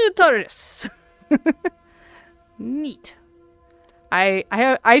TARDIS. Neat.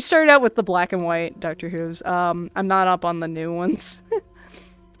 I started out with the black and white Doctor Who's. I'm not up on the new ones.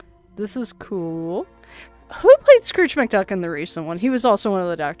 This is cool. Who played Scrooge McDuck in the recent one? He was also one of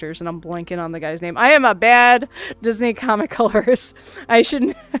the doctors, and I'm blanking on the guy's name. I am a bad Disney comic colorist. I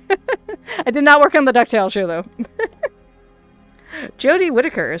shouldn't. I did not work on the DuckTales show, though. Jodie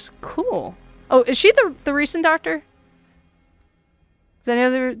Whittaker is cool. Oh, is she the recent doctor? Because I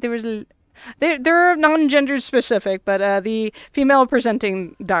know there was a... They're non-gendered specific, but the female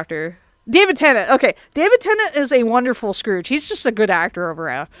presenting doctor. David Tennant. Okay, David Tennant is a wonderful Scrooge. He's just a good actor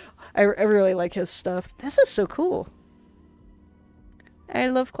overall. I really like his stuff. This is so cool. I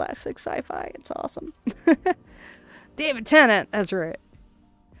love classic sci-fi. It's awesome. David Tennant. That's right.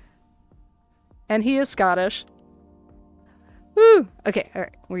 And he is Scottish. Woo! Okay, all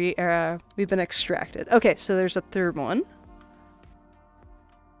right. We've been extracted. Okay, so there's a third one.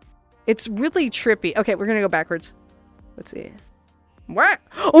 It's really trippy. Okay, we're gonna go backwards. Let's see. What?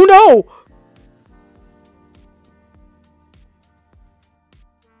 Oh no!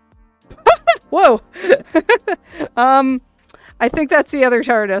 Whoa! I think that's the other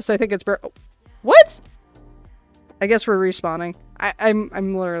TARDIS. I think it's what? I guess we're respawning.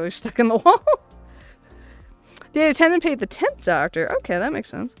 I'm literally stuck in the wall. David Tennant paid the 10th Doctor. Okay, that makes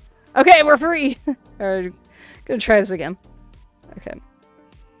sense. Okay, we're free. Alright, gonna try this again. Okay.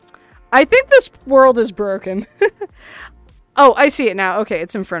 I think this world is broken. Oh, I see it now. Okay,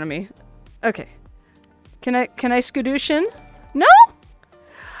 it's in front of me. Okay. Can I skadoosh in? No?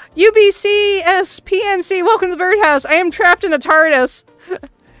 UBCSPMC, welcome to the birdhouse. I am trapped in a TARDIS.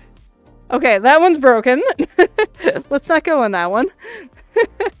 Okay, that one's broken. Let's not go on that one.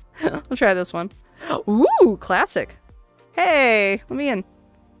 I'll try this one. Ooh, classic. Hey, let me in.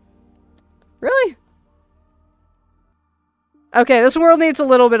 Really? Okay, this world needs a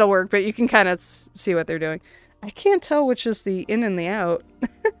little bit of work, but you can kind of see what they're doing. I can't tell which is the in and the out.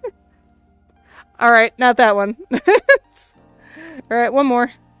 Alright, not that one. Alright, one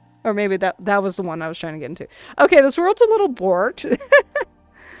more. Or maybe that was the one I was trying to get into. Okay, this world's a little borked.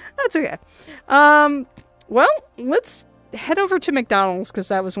 That's okay. Well, let's head over to McDonald's, because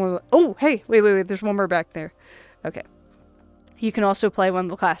that was one of the... Oh, hey, wait, there's one more back there. Okay. You can also play one of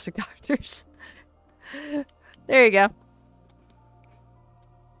the classic doctors. There you go.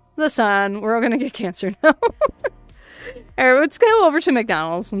 The sun. We're all gonna get cancer now. Alright, let's go over to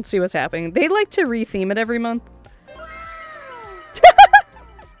McDonald's and see what's happening. They like to retheme it every month.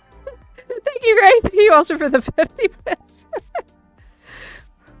 Thank you, Gray. Thank you also for the 50 bits.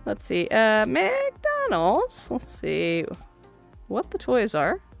 Let's see. McDonald's. Let's see what the toys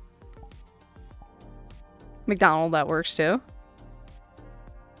are. McDonald, that works too.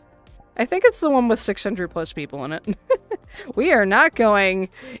 I think it's the one with 600 plus people in it. We are not going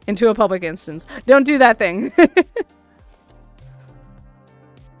into a public instance. Don't do that thing.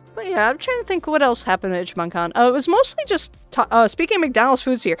 But yeah, I'm trying to think what else happened at IchmonCon. Oh, it was mostly just... speaking of McDonald's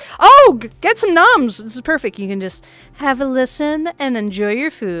foods here. Oh, get some nums! This is perfect. You can just have a listen and enjoy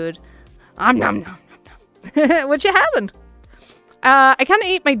your food. Nom nom nom nom. What you having? I kind of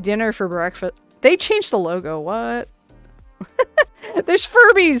ate my dinner for breakfast. They changed the logo. What? There's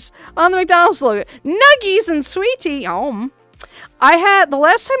Furbies on the McDonald's logo. Nuggies and Sweetie. I had... The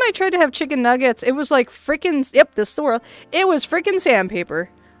last time I tried to have chicken nuggets, it was like freaking... Yep, this is the world. It was freaking sandpaper.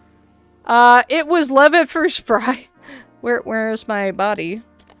 It was love at first fry. Where's my body?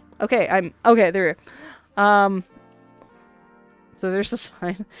 Okay, okay, there. So there's the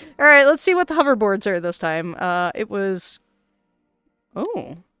sign. Alright, let's see what the hoverboards are this time. It was...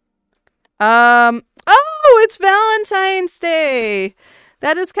 Oh, it's Valentine's Day!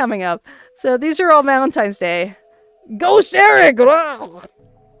 That is coming up. So these are all Valentine's Day. Ghost Eric!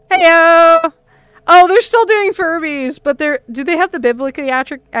 Heyo! Oh, they're still doing Furbies, but do they have the biblically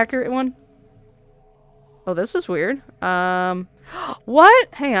accurate one? Oh, this is weird. What?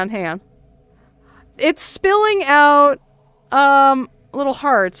 Hang on. It's spilling out, little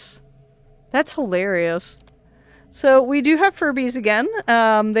hearts. That's hilarious. So we do have Furbies again.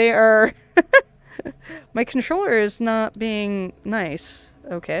 They are... My controller is not being nice.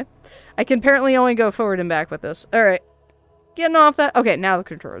 Okay. I can apparently only go forward and back with this. Alright. Getting off that. Okay, now the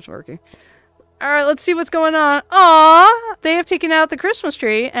controller's working. Alright, let's see what's going on. Aww! They have taken out the Christmas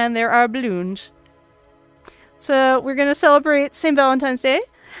tree, and there are balloons. So, we're gonna celebrate St. Valentine's Day.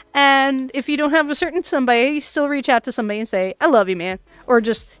 And if you don't have a certain somebody, still reach out to somebody and say, I love you, man. Or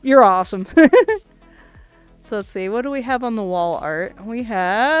just, you're awesome. So, let's see. What do we have on the wall art? We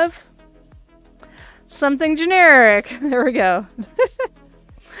have... something generic. There we go.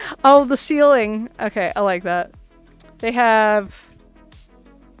 Oh, the ceiling. Okay, I like that. They have...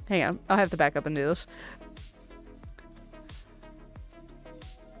 Hang on. I'll have to back up and do this.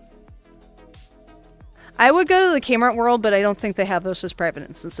 I would go to the Kmart world, but I don't think they have those as private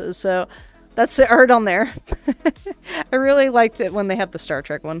instances, so that's the art on there. I really liked it when they had the Star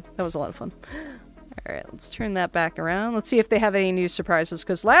Trek one. That was a lot of fun. Alright, let's turn that back around. Let's see if they have any new surprises,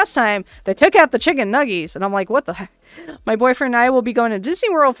 because last time they took out the chicken nuggies, and I'm like, what the heck? My boyfriend and I will be going to Disney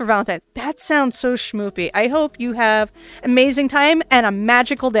World for Valentine's. That sounds so schmoopy. I hope you have amazing time and a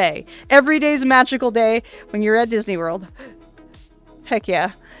magical day. Every day's a magical day when you're at Disney World. Heck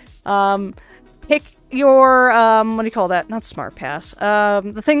yeah. Pick your, what do you call that? Not Smart Pass.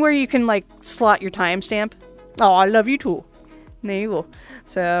 The thing where you can, like, slot your timestamp. Oh, I love you too. There you go.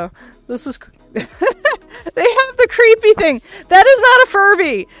 So, this is... They have the creepy thing. That is not a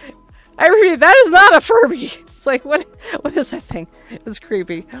Furby. I repeat, that is not a Furby. It's like, what is that thing? It's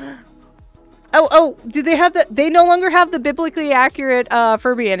creepy. Oh, do they have that? They no longer have the biblically accurate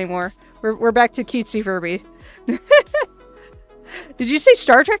Furby anymore. We're back to cutesy Furby. Did you say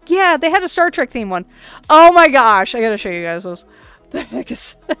Star Trek? Yeah, they had a Star Trek theme one. Oh my gosh, I gotta show you guys this. The heck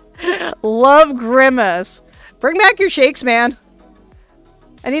is... Love Grimace. Bring back your shakes, man.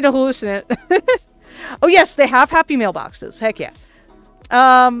 I need to hallucinate. Oh yes, they have happy mailboxes. Heck yeah.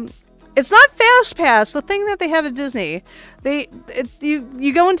 It's not Fast Pass, the thing that they have at Disney.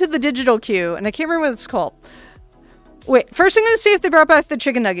 You go into the digital queue, and I can't remember what it's called. Wait, first I'm going to see if they brought back the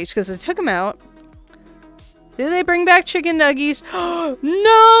chicken nuggies, because they took them out. Did they bring back chicken nuggies?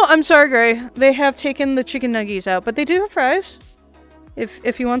 No! I'm sorry, Gray. They have taken the chicken nuggies out, but they do have fries.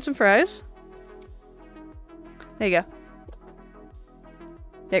 If you want some fries. There you go.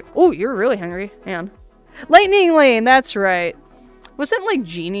 Hey, oh, you're really hungry. Hang on. Lightning Lane, that's right. Wasn't like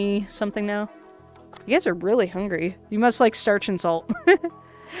Genie something now? You guys are really hungry. You must like starch and salt.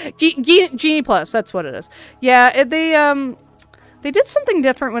 Genie Plus, that's what it is. Yeah, they did something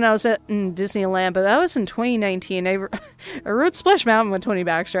different when I was in Disneyland, but that was in 2019. I rode Splash Mountain with Tony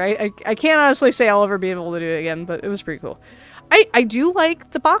Baxter. I can't honestly say I'll ever be able to do it again, but it was pretty cool. I do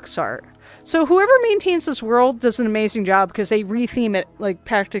like the box art. So whoever maintains this world does an amazing job because they retheme it like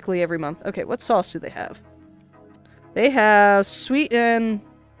practically every month. Okay, what sauce do they have? They have sweet and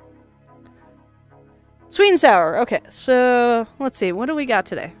sour. Okay, so let's see. What do we got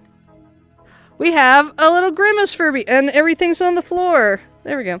today? We have a little Grimace Furby and everything's on the floor.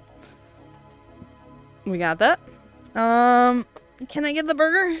 There we go. We got that. Can I get the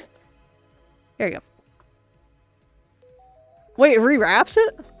burger? There you go. Wait, it rewraps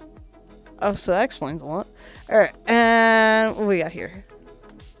it? Oh, so that explains a lot. Alright, and what we got here?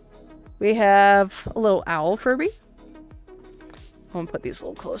 We have a little owl Furby. I'm gonna put these a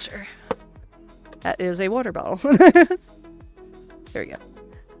little closer. That is a water bottle. There we go.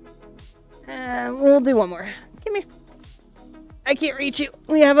 And we'll do one more. Come here. I can't reach you.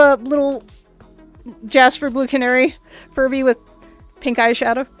 We have a little Jasper Blue Canary Furby with pink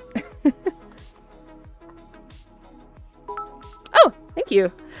eyeshadow. Oh, thank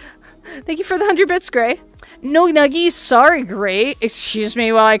you. Thank you for the 100 bits, Gray. No nuggies. Sorry, Gray. Excuse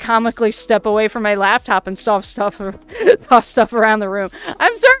me while I comically step away from my laptop and toss stuff around the room.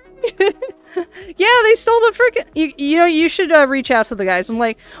 I'm sorry. Yeah, they stole the frickin'... You know, you should reach out to the guys. I'm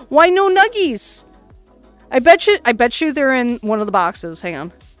like, why no nuggies? I bet you they're in one of the boxes. Hang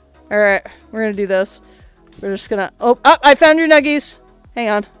on. Alright, we're gonna do this. We're just gonna... Oh, I found your nuggies. Hang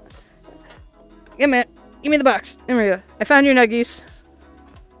on. Give me the box. There we go. I found your nuggies.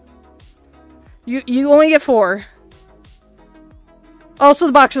 You only get 4. Also,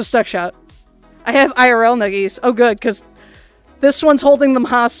 the box is stuck shut. I have IRL nuggies. Oh, good, because this one's holding them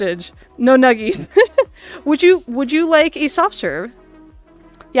hostage. No nuggies. Would you like a soft serve?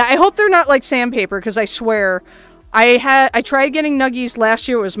 Yeah, I hope they're not like sandpaper, because I swear, I tried getting nuggies last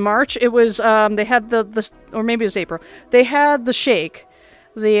year. It was March. It was they had the or maybe it was April. They had the shake,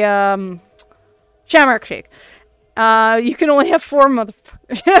 the Shamrock shake. You can only have 4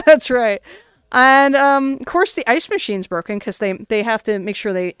 motherfuckers. Yeah, that's right. And, of course, the ice machine's broken because they have to make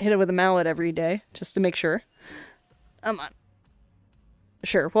sure they hit it with a mallet every day, just to make sure. Come on.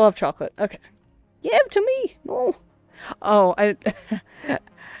 Sure, we'll have chocolate. Okay. Give to me. No. Oh, I...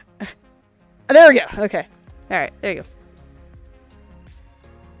 There we go. Okay. Alright, there you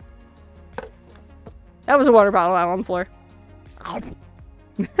go. That was a water bottle out on the floor.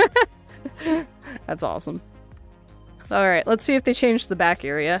 That's awesome. Alright, let's see if they change the back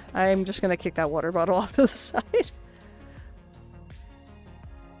area. I'm just gonna kick that water bottle off to the side.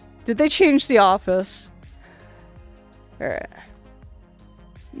 Did they change the office? Alright.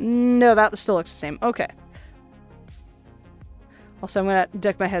 No, that still looks the same. Okay. Also, I'm gonna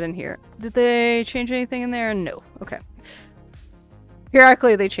duck my head in here. Did they change anything in there? No. Okay.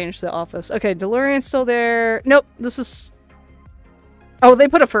 Periodically, they changed the office. Okay, DeLorean's still there. Nope, this is... Oh, they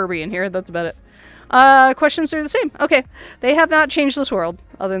put a Furby in here. That's about it. Questions are the same. Okay. They have not changed this world.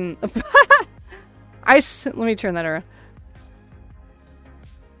 Other than... Let me turn that around.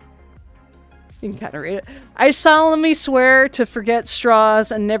 You can kind of read it. I solemnly swear to forget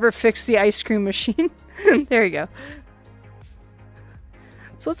straws and never fix the ice cream machine. There you go.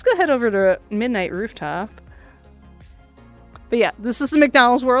 So let's go head over to Midnight Rooftop. But yeah, this is the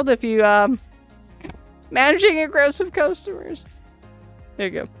McDonald's world if you, managing aggressive customers. There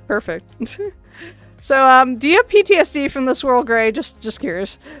you go. Perfect. So, do you have PTSD from this world, Gray? Just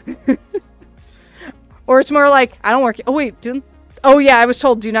curious. Or it's more like, I don't work... Oh, wait. Oh, yeah, I was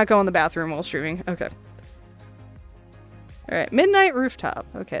told do not go in the bathroom while streaming. Okay. Alright, Midnight Rooftop.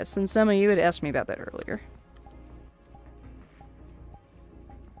 Okay, since some of you had asked me about that earlier.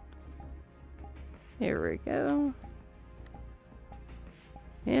 Here we go.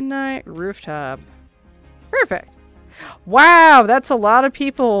 Midnight Rooftop. Perfect. Wow, that's a lot of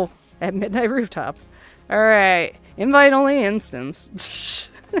people at Midnight Rooftop. Alright. Invite only instance.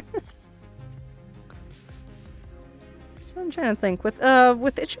 So I'm trying to think. With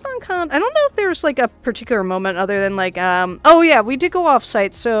Ichiban Con, I don't know if there's like a particular moment other than like, oh yeah, we did go off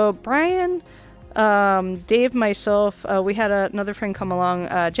site. So Brian, Dave, myself, we had another friend come along,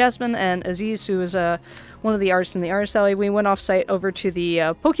 Jasmine and Aziz, who was one of the artists in the artist alley. We went off site over to the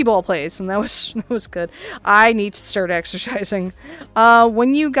Pokeball place, and that was good. I need to start exercising.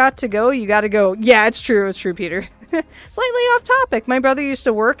 When you got to go, you got to go. Yeah, it's true, Peter. Slightly off topic. My brother used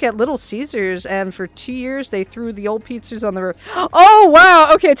to work at Little Caesars, and for 2 years they threw the old pizzas on the roof. Oh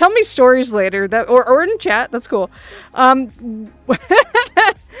wow! Okay, tell me stories later. Or in chat. That's cool. Were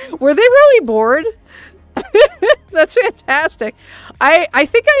they really bored? That's fantastic. I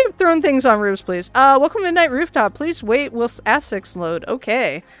think I have thrown things on roofs, please. Welcome to Midnight Rooftop. Please wait while ASICs load.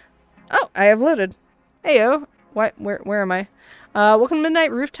 Okay. Oh, I have loaded. Heyo. What? Where am I? Welcome to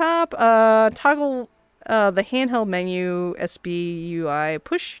Midnight Rooftop. Toggle the handheld menu SBUI.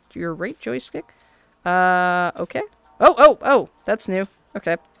 Push your right joystick. Okay. Oh, that's new.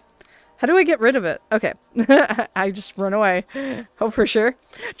 Okay. How do I get rid of it? Okay. I just run away. Oh, for sure.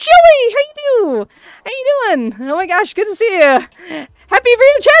 Joey, how you doing? Oh my gosh, good to see you. Happy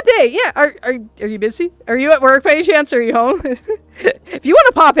VRChat Day! Yeah, are you busy? Are you at work by any chance? Are you home? If you want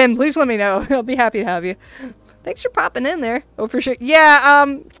to pop in, please let me know. I'll be happy to have you. Thanks for popping in there. Oh, for sure. Yeah,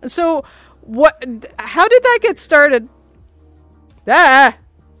 so, how did that get started? Ah!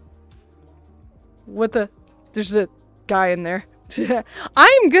 There's a guy in there.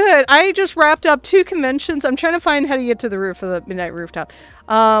 I'm good. I just wrapped up 2 conventions. I'm trying to find how to get to the roof of the Midnight Rooftop.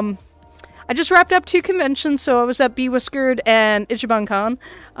 I just wrapped up 2 conventions, so I was at Bewhiskered and Ichiban Con.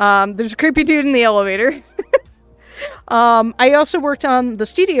 There's a creepy dude in the elevator. I also worked on the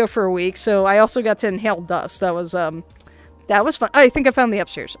studio for a week, so I also got to inhale dust. That was fun. I think I found the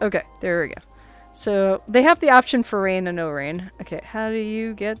upstairs. Okay, there we go. So, they have the option for rain and no rain. Okay, how do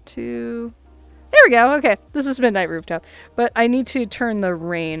you get to... There we go. Okay, this is Midnight Rooftop. But I need to turn the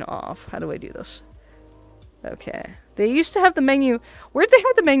rain off. How do I do this? Okay. They used to have the menu. Where'd they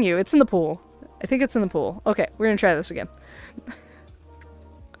have the menu? It's in the pool. I think it's in the pool. Okay, we're gonna try this again.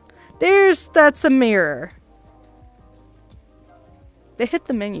 That's a mirror. They hit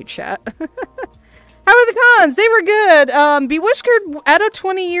the menu, chat. How are the cons? They were good. Bewhiskered, out of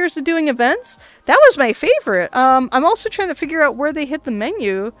 20 years of doing events, that was my favorite. I'm also trying to figure out where they hit the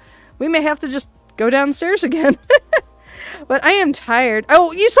menu. We may have to just go downstairs again. But I am tired.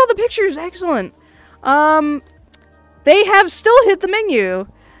 Oh, you saw the pictures. Excellent. They have still hit the menu.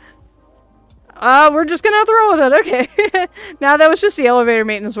 We're just gonna have to roll with it. Okay. Now that was just the elevator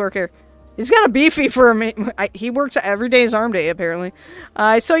maintenance worker. He's got a beefy for me. He works every day is arm day, apparently.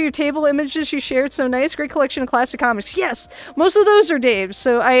 I saw your table images you shared. So nice. Great collection of classic comics. Yes! Most of those are Dave's.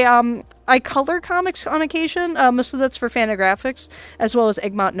 So I I color comics on occasion. Most of that's for Fantagraphics, as well as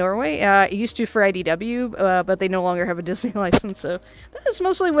Egmont, Norway. It used to for IDW, but they no longer have a Disney license, so that is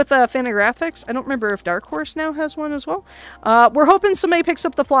mostly with Fantagraphics. I don't remember if Dark Horse now has one as well. We're hoping somebody picks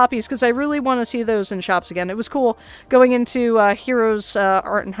up the floppies, because I really want to see those in shops again. It was cool going into Heroes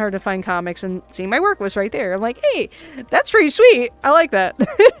Art and Hard to Find Comics and seeing my work was right there. I'm like, hey, that's pretty sweet. I like that.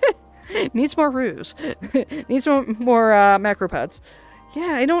 Needs more ruse. Needs more macropods.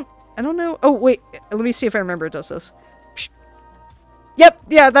 Yeah, I don't know. Oh, wait. Let me see if I remember it does this. Yep,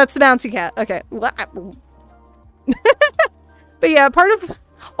 yeah, that's the bouncy cat. Okay. But yeah, part of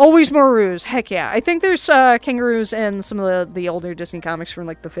always more ruse. Heck yeah. I think there's kangaroos in some of the older Disney comics from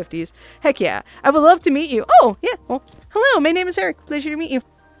like the 50s. Heck yeah. I would love to meet you. Oh, yeah. Well, hello. My name is Eric. Pleasure to meet you.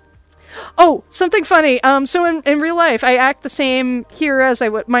 Oh, something funny. So in real life, I act the same here as I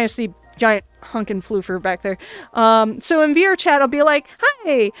would, minus the giant hunkin' floofer back there. So in VRChat, I'll be like,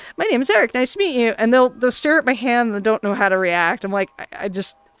 "Hi, my name is Eric. Nice to meet you." And they'll stare at my hand and they don't know how to react. I'm like, you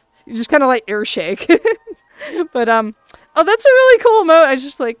just kind of like air shake. But oh, that's a really cool emote. I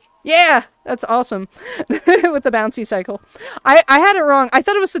just like, yeah, that's awesome. With the bouncy cycle. I had it wrong. I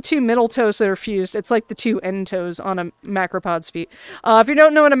thought it was the 2 middle toes that are fused. It's like the 2 end toes on a macropod's feet. If you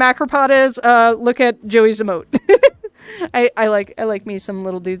don't know what a macropod is, look at Joey's emote. I like me some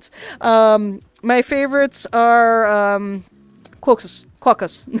little dudes. My favorites are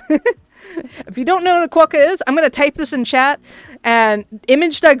quokkas. If you don't know what a quokka is, I'm gonna type this in chat and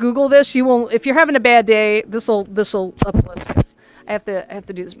image.google this. You will, if you're having a bad day, this'll uplift. I have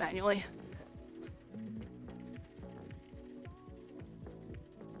to do this manually.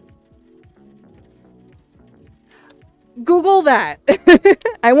 Google that.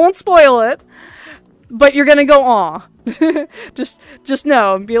 I won't spoil it, but you're gonna go aw. just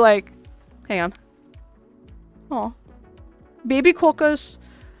know and be like, hang on. Aw. Baby quokkas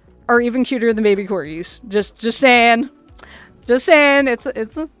are even cuter than baby corgis. Just saying. Just saying. It's a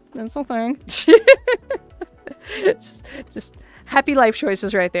thing. just happy life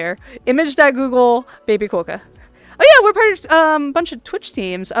choices right there. Image.google baby quokka. Oh yeah, we're part of a bunch of Twitch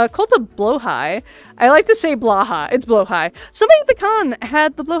teams. Cult of Blowhigh. I like to say Blaha. It's Blowhigh. Somebody at the con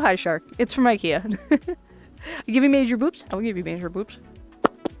had the Blowhigh shark. It's from IKEA. You give me major boobs? I will give you major boobs.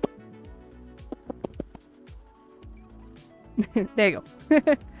 There you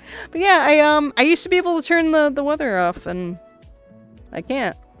go. But yeah, I used to be able to turn the weather off, and I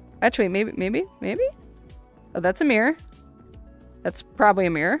can't. Actually, maybe? Oh, that's a mirror. That's probably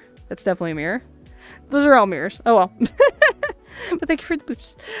a mirror. That's definitely a mirror. Those are all mirrors. Oh well. But thank you for the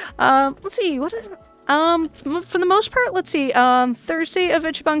boots. Let's see. For the most part, let's see. Thursday of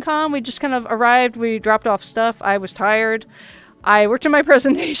Ichiban Con, we just kind of arrived. We dropped off stuff. I was tired. I worked on my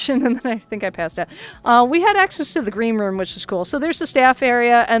presentation, and then I think I passed out. We had access to the green room, which is cool. So there's the staff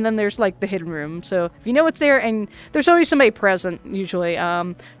area, and then there's like the hidden room. So if you know what's there, and there's always somebody present, usually.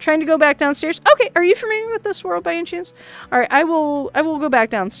 Trying to go back downstairs. Okay, are you familiar with this world by any chance? All right, I will go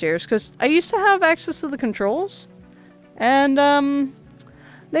back downstairs because I used to have access to the controls, and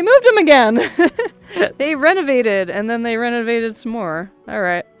they moved them again. They renovated, and then they renovated some more. All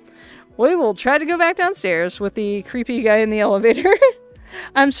right. We will try to go back downstairs with the creepy guy in the elevator.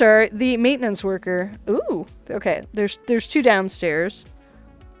 I'm sorry, the maintenance worker. Ooh, okay. There's 2 downstairs.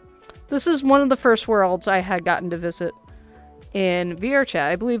 This is one of the first worlds I had gotten to visit in VRChat.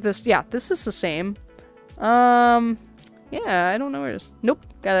 I believe this. Yeah, this is the same. Yeah, I don't know where it is. Nope,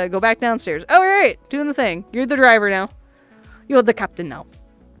 gotta go back downstairs. Oh, right, doing the thing. You're the driver now. You're the captain now.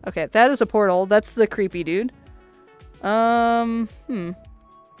 Okay, that is a portal. That's the creepy dude.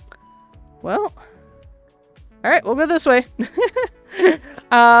 Well, alright, we'll go this way.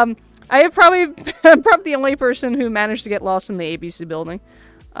 I'm probably the only person who managed to get lost in the ABC building.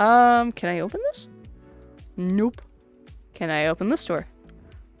 Can I open this? Nope. Can I open this door?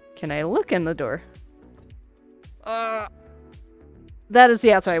 Can I look in the door? That is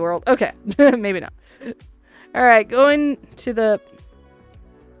the outside world. Okay, maybe not. Alright, going to the...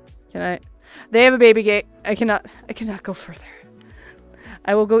 Can I... They have a baby gate. I cannot go further.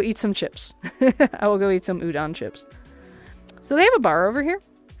 I will go eat some chips. I will go eat some udon chips. So they have a bar over here.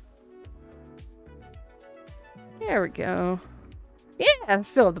 There we go. Yeah,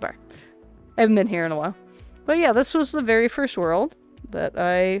 still have the bar. I haven't been here in a while. But yeah, this was the very first world that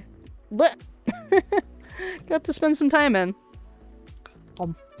I got to spend some time in.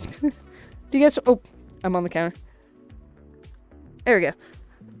 Do you guys... Oh, I'm on the counter. There we go.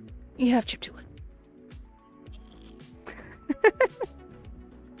 You can have chip to it.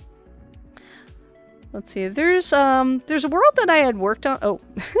 Let's see. There's a world that I had worked on. Oh,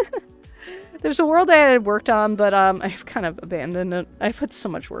 There's a world I had worked on, but I've kind of abandoned it. I put so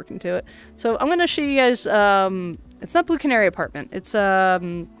much work into it. So I'm gonna show you guys. It's not Blue Canary Apartment. It's let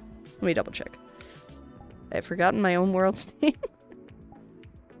me double check. I've forgotten my own world's name.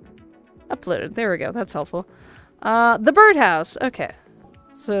 Uploaded. There we go. That's helpful. The birdhouse. Okay.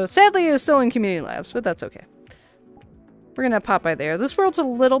 So sadly, it's still in community labs, but that's okay. We're gonna pop by there. This world's a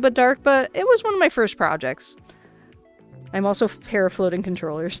little bit dark, but it was one of my first projects. I'm also a pair of floating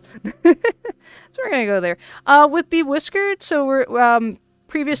controllers. So we're gonna go there. With Be Whiskered, so we're,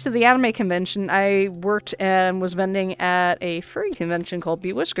 previous to the anime convention, I worked and was vending at a furry convention called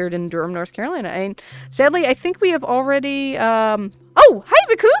Be Whiskered in Durham, North Carolina. And sadly, I think we have already, oh, hi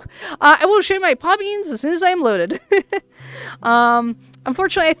Viku! I will show you my paw beans as soon as I am loaded.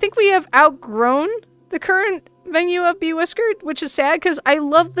 Unfortunately, I think we have outgrown the current venue of Be Whiskered, which is sad because I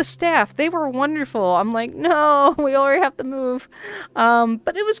love the staff. They were wonderful. I'm like, no, we already have to move.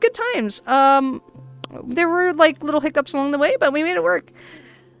 But it was good times. There were like little hiccups along the way, but we made it work.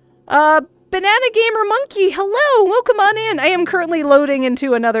 Banana Gamer Monkey, hello, welcome on in. I am currently loading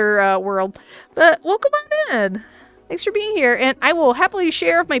into another world, but welcome on in. Thanks for being here, and I will happily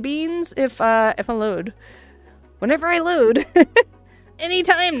share my beans if I load. Whenever I load.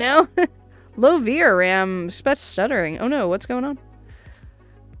 Anytime now. Low VRAM, stuttering. Oh no, what's going on?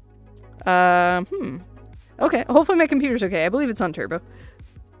 Okay, hopefully my computer's okay. I believe it's on turbo.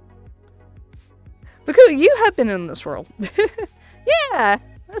 Baku, you have been in this world. Yeah,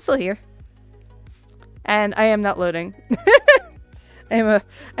 I'm still here. And I am not loading. I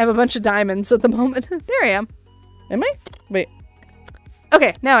have a bunch of diamonds at the moment. There I am. Am I? Wait.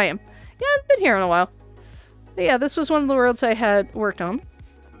 Okay, now I am. Yeah, I've been here in a while. But yeah, this was one of the worlds I had worked on.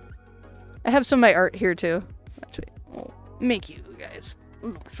 I have some of my art here too. Actually, I'll make you guys a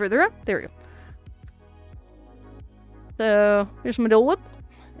little bit further up. There we go. So, here's my Dole Whip.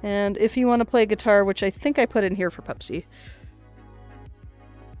 And if you want to play guitar, which I think I put in here for Pupsy.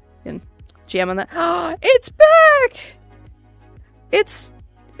 And jam on that. Oh, it's back! It's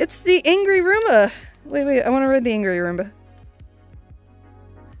the Angry Roomba. Wait, I want to ride the Angry Roomba.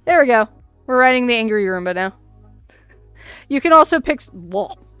 There we go. We're riding the Angry Roomba now. You can also pick...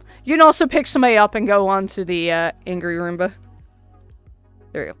 Whoa. You can also pick somebody up and go on to the Angry Roomba.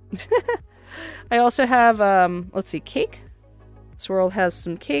 There we go. I also have, let's see, cake. This world has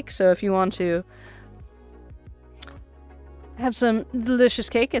some cake, so if you want to have some delicious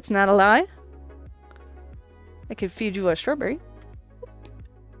cake, it's not a lie. I could feed you a strawberry.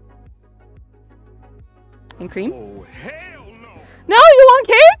 And cream. Oh, hell no! No, you want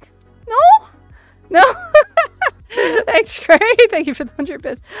cake? No? No? Thanks, Craig. Thank you for the 100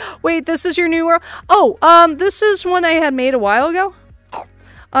 bits. Wait, this is your new world? Oh, this is one I had made a while ago.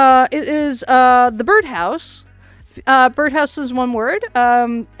 It is, the birdhouse. Birdhouse is one word.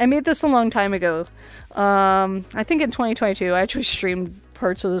 I made this a long time ago. I think in 2022. I actually streamed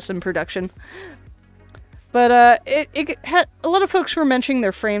parts of this in production. But, it had, a lot of folks were mentioning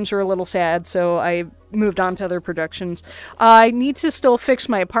their frames were a little sad, so I moved on to other productions. I need to still fix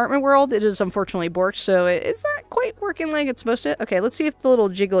my apartment world. It is unfortunately borked, so it's not quite working like it's supposed to. Okay, let's see if the little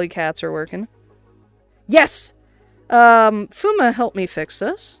jiggly cats are working. Yes! Fuma helped me fix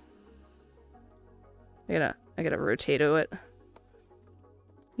this. I gotta rotato it.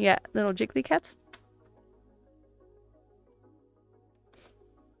 Yeah, little jiggly cats.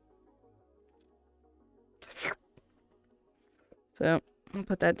 So, I'll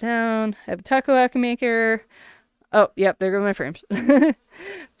put that down. I have a taco whack maker. Oh, yep, there go my frames.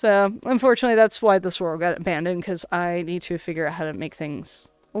 So, unfortunately, that's why this world got abandoned, because I need to figure out how to make things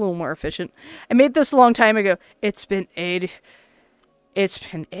a little more efficient. I made this a long time ago. It's been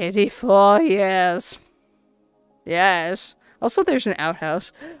 84 years. Yes. Also, there's an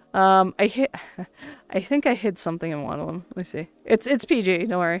outhouse. I think I hid something in one of them. Let me see. It's PG,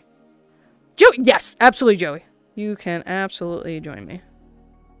 don't worry. Joey! Yes! Absolutely, Joey. You can absolutely join me.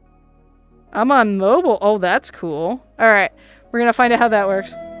 I'm on mobile. Oh, that's cool. Alright. We're gonna find out how that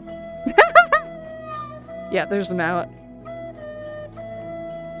works. Yeah, there's the mallet.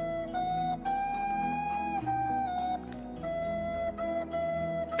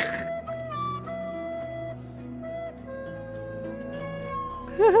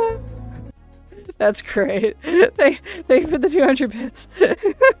 That's great. Thank you for the 200 bits.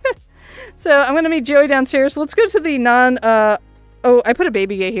 So, I'm gonna meet Joey downstairs. Let's go to the oh, I put a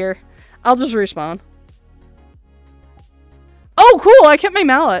baby gate here. I'll just respawn. Oh, cool! I kept my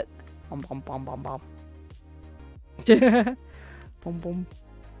mallet. Bum, bum, bum, bum, bum. Boom, boom.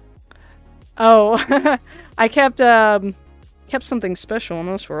 Oh, I kept something special in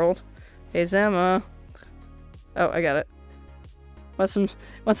this world. Hey, Zama. Oh, I got it.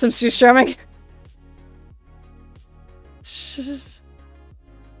 Want some stew strumming?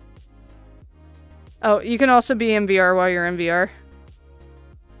 Oh, you can also be in VR while you're in VR.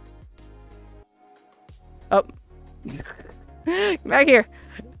 Oh. Back here.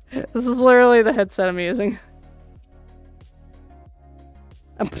 This is literally the headset I'm using.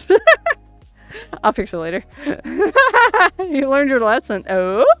 I'll fix it later. You learned your lesson.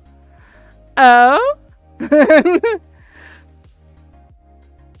 Oh? Oh?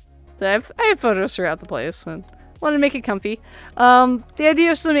 So I have photos throughout the place and wanted to make it comfy. The idea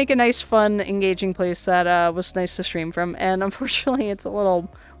was to make a nice, fun, engaging place that was nice to stream from, and unfortunately it's a little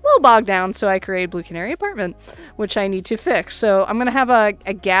bogged down, so I created Blue Canary Apartment, which I need to fix. So I'm gonna have a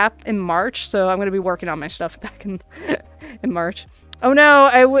gap in March, so I'm gonna be working on my stuff back in in March. Oh no,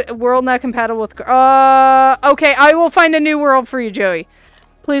 world not compatible with okay, I will find a new world for you, Joey.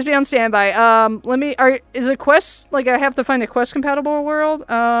 Please be on standby. Is a quest, like I have to find a quest compatible world?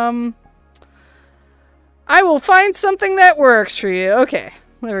 I will find something that works for you. Okay,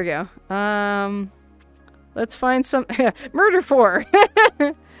 there we go. Let's find some, Murder 4.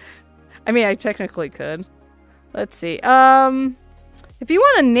 I mean, I technically could. Let's see. If you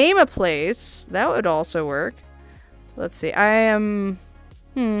want to name a place, that would also work. Let's see. I am,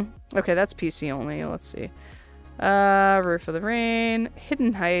 okay, that's PC only. Let's see. Roof of the Rain,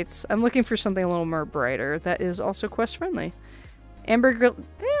 Hidden Heights. I'm looking for something a little more brighter that is also quest friendly. Amber,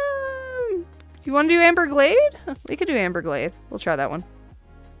 you want to do Amber Glade? We could do Amber Glade. We'll try that one.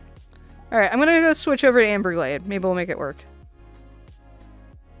 Alright, I'm gonna go switch over to Amber Glade. Maybe we'll make it work.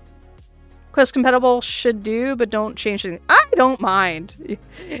 Quest compatible should do, but don't change anything. I don't mind.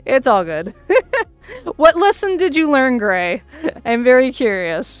 It's all good. What lesson did you learn, Gray? I'm very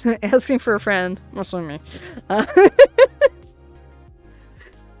curious. Asking for a friend. Mostly me.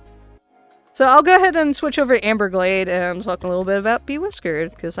 So I'll go ahead and switch over to Amber Glade and talk a little bit about Be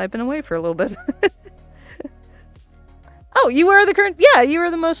Whiskered, because I've been away for a little bit. Oh, you are the current- yeah, you are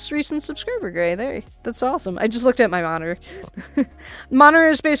the most recent subscriber, Gray. There. That's awesome. I just looked at my monitor. Monitor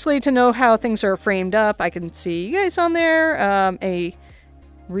is basically to know how things are framed up. I can see you guys on there. A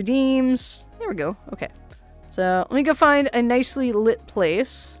redeems. There we go. Okay. So, let me go find a nicely lit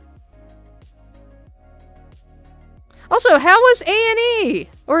place. Also, how was A&E?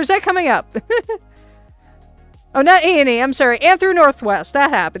 Or is that coming up? Oh, not A&E. I'm sorry. Anthro Northwest.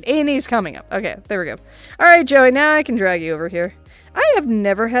 That happened. A&E's coming up. Okay, there we go. Alright, Joey. Now I can drag you over here. I have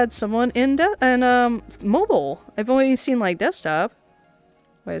never had someone in mobile. I've only seen, like, desktop.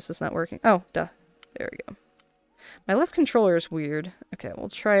 Why is this not working? Oh, duh. There we go. My left controller is weird. Okay, we'll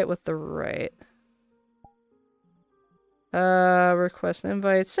try it with the right. Request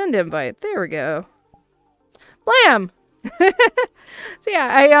invite. Send invite. There we go. Blam! So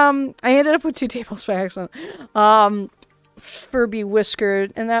yeah, I ended up with 2 tables by accident. For Be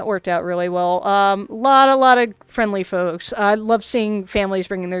Whiskered, and that worked out really well. Lot of friendly folks. I love seeing families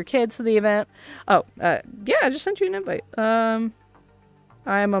bringing their kids to the event. Oh, yeah, I just sent you an invite. I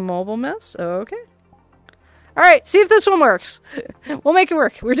am a mobile mess. Okay. Alright, see if this one works. We'll make it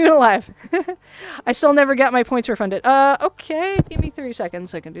work. We're doing it live. I still never got my points refunded. Okay, give me 30 seconds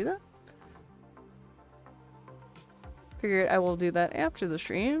so I can do that. Figured I will do that after the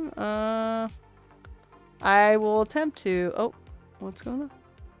stream. I will attempt to... Oh, what's going on?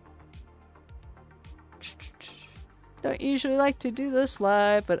 Don't usually like to do this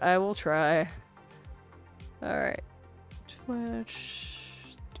live, but I will try. Alright. Twitch...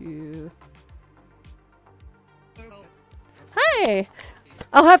 Hi!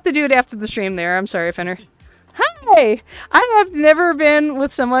 I'll have to do it after the stream there. I'm sorry, Fenner. Hi! I have never been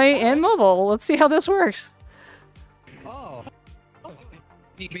with somebody in mobile. Let's see how this works.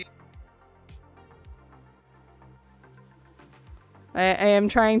 I am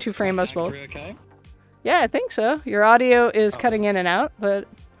trying to frame us both. Okay? Yeah, I think so. Your audio is cutting in and out, but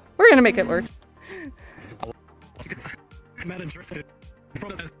we're gonna make it work.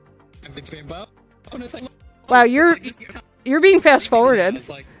 Wow, you're being fast forwarded. It's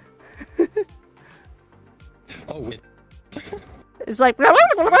like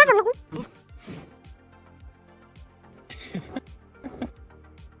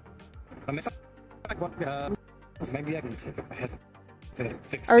maybe I can take it ahead.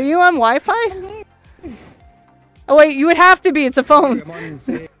 Are you on Wi-Fi? Oh wait, you would have to be. It's a phone.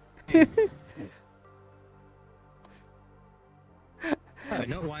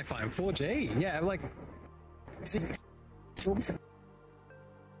 No Wi-Fi. I'm 4G. Yeah, I'm like.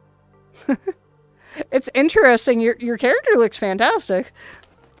 It's interesting. Your character looks fantastic.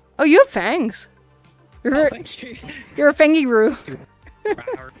 Oh, you have fangs. Thank you. You're a fangy-roo.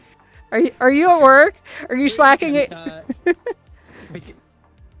 Are you at work? Are you slacking it?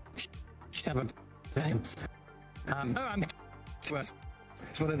 Oh, I'm worse.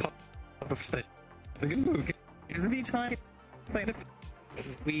 It's one of the state. Is the time this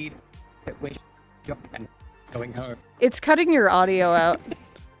is weed when you're going home. It's cutting your audio out.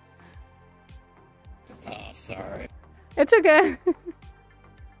 Oh, sorry. It's okay.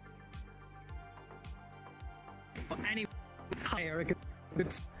 Well, anyway, hi Eric.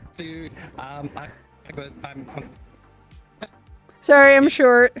 Good dude. But I'm Sorry, I'm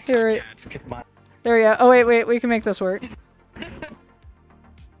short. Here. can't get my There we go. Oh, wait, we can make this work.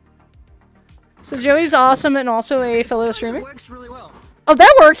 So Joey's awesome and also a fellow streamer. It works really well. Oh,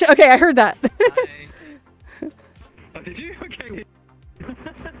 that worked! Okay, I heard that. Oh, did you? Okay.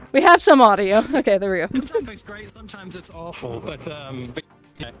 We have some audio. Okay, there we go. Sometimes it's great, sometimes it's awful, but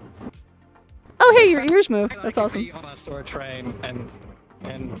yeah. Oh, hey, your ears move. That's Like, awesome. I saw a train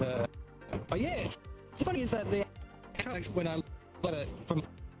and oh yeah, it's funny is that the when I let it from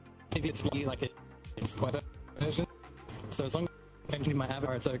maybe it's me like it's the weather version. So as long as I'm in my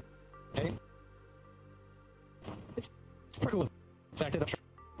avatar, it's okay. It's pretty cool. The fact that I'm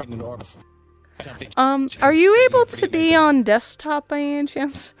trying to enormous. Are you able to be on desktop by any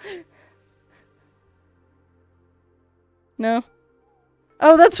chance? No?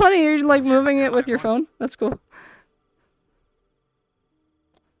 Oh, that's funny. You're like moving it with your phone. That's cool.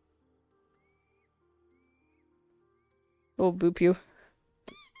 Oh, boop you.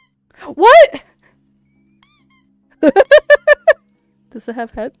 What? Does it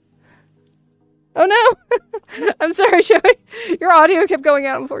have head? Oh no! I'm sorry, Joey. Your audio kept going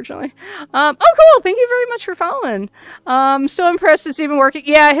out, unfortunately. Oh cool! Thank you very much for following. Still impressed it's even working.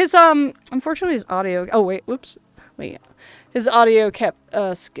 Yeah, his, unfortunately his audio, oh wait, whoops. Wait. His audio kept,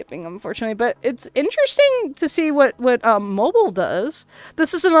 skipping, unfortunately, but it's interesting to see what mobile does.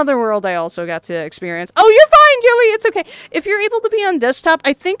 This is another world I also got to experience. Oh, you're fine, Joey! It's okay. If you're able to be on desktop,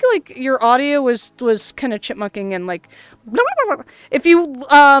 I think, like, your audio was kind of chipmunking and, like, if you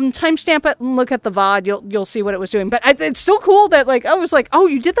timestamp it and look at the VOD, you'll see what it was doing. But it's still cool that like I was like, oh,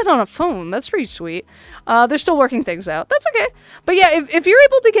 you did that on a phone. That's pretty sweet. They're still working things out. That's okay. But yeah, if you're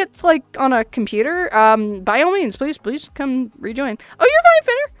able to get like on a computer, by all means, please come rejoin. Oh, you're fine,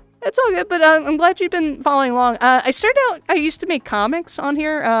 Finner. It's all good. But I'm glad you've been following along. I used to make comics on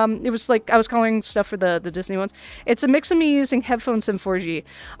here. It was like I was calling stuff for the Disney ones. It's a mix of me using headphones and 4G.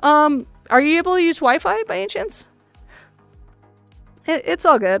 Are you able to use Wi-Fi by any chance? It's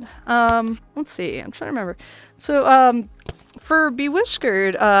all good. Let's see. I'm trying to remember. So, for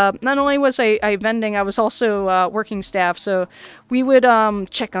Bewhiskered, not only was I vending, I was also working staff. So we would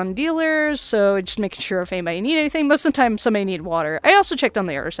check on dealers. So just making sure if anybody need anything. Most of the time, somebody need water. I also checked on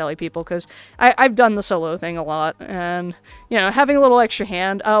the Araceli people because I've done the solo thing a lot, and you know, having a little extra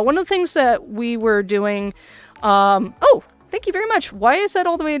hand. One of the things that we were doing. Oh. Thank you very much. Why is that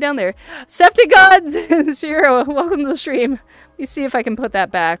all the way down there? Septigod Zero, welcome to the stream. Let me see if I can put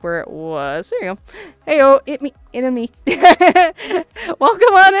that back where it was. There you go. Hey-oh, it me.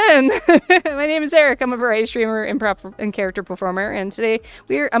 Welcome on in. My name is Eric. I'm a variety streamer, improv, and character performer, and today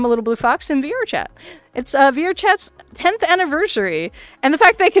I'm a little blue fox in VRChat. It's VRChat's 10th anniversary, and the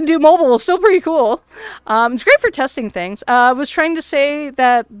fact they can do mobile is still pretty cool. It's great for testing things. I was trying to say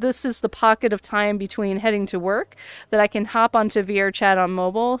that this is the pocket of time between heading to work that I can hop onto VRChat on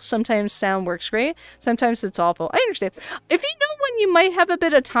mobile. Sometimes sound works great, sometimes it's awful. I understand. If you know when you might have a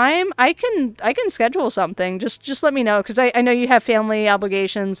bit of time, I can schedule something. Just let me know, because I know you have family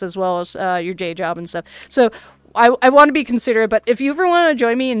obligations as well as your day job and stuff. So I want to be considerate, but if you ever want to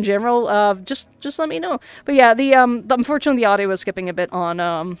join me in general, just let me know. But yeah, unfortunately the audio was skipping a bit on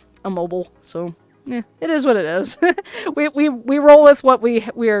a mobile, so yeah, it is what it is. we roll with what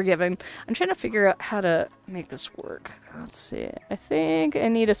we are given. I'm trying to figure out how to make this work. Let's see. I think I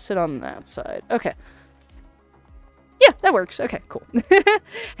need to sit on that side. Okay. Yeah, that works. Okay, cool.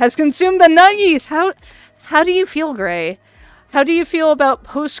 Has consumed the nuggies. How do you feel, Gray? How do you feel about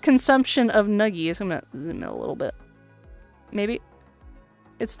post-consumption of nuggies? I'm gonna zoom in a little bit. Maybe?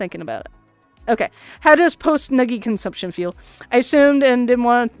 It's thinking about it. Okay. How does post-nuggie consumption feel? I assumed and didn't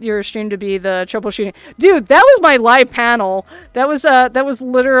want your stream to be the troubleshooting. Dude, that was my live panel. That was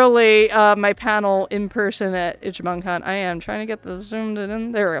literally my panel in person at IchimonCon. I am trying to get the zoomed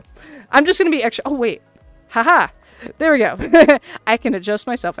in. There we go. I'm just gonna be extra. Oh, wait. Haha. There we go. I can adjust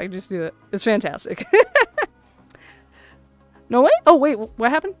myself. I can just do that. It's fantastic. No way? Oh, wait. What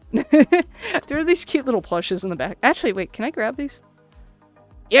happened? There are these cute little plushes in the back. Actually, wait. Can I grab these?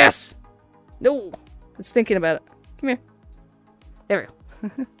 Yes! No! It's thinking about it. Come here. There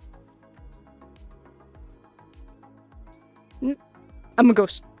we go. I'm a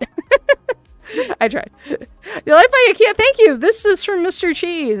ghost. I tried. You like my IKEA? Thank you! This is from Mr.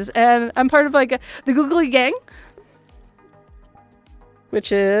 Cheese, and I'm part of, like, the Googly Gang.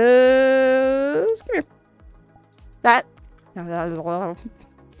 which is, come here. That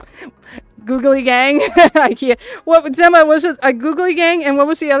Googly Gang. IKEA. What, Emma, was it a Googly Gang? And what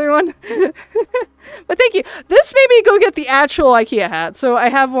was the other one? But thank you. This made me go get the actual IKEA hat. So I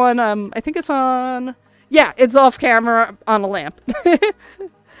have one, I think it's on, yeah, it's off camera on a lamp.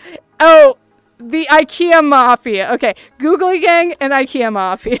 Oh, the IKEA Mafia. Okay, Googly Gang and IKEA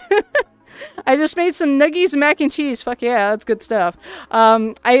Mafia. I just made some nuggies and mac and cheese. Fuck yeah, that's good stuff.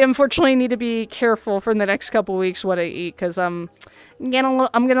 I unfortunately need to be careful for the next couple weeks what I eat, because I'm getting a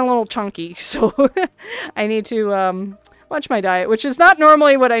little chunky, so I need to watch my diet, which is not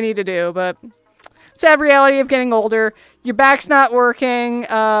normally what I need to do, but sad reality of getting older. Your back's not working.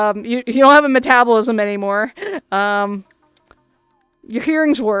 You don't have a metabolism anymore. Your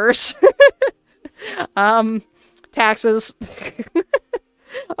hearing's worse. Taxes.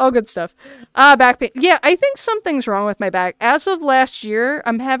 All good stuff. Back pain. Yeah, I think something's wrong with my back. As of last year,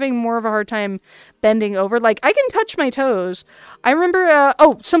 I'm having more of a hard time bending over. Like, I can touch my toes. I remember,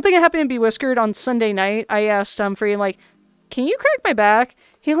 something that happened to Be Whiskered on Sunday night. I asked Humphrey, like, can you crack my back?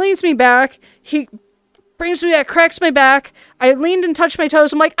 He leans me back. He brings me back, cracks my back. I leaned and touched my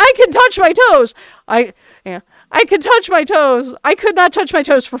toes. I'm like, I can touch my toes! I could touch my toes. I could not touch my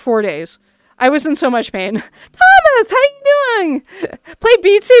toes for 4 days. I was in so much pain. Thomas, how you doing? Play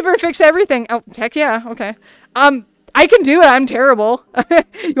Beat Saber, fix everything. Oh, heck yeah, okay. I can do it. I'm terrible.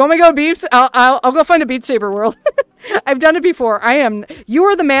 You want me to go Beats? I'll go find a Beat Saber world. I've done it before. You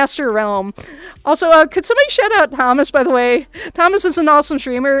are the master realm. Also, could somebody shout out Thomas, by the way? Thomas is an awesome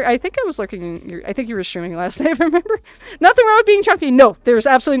streamer. I think I was looking, I think you were streaming last night, remember? Nothing wrong with being chunky. No, there's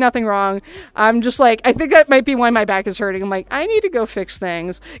absolutely nothing wrong. I'm just like, I think that might be why my back is hurting. I'm like, I need to go fix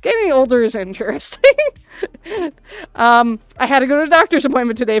things. Getting older is interesting. I had to go to a doctor's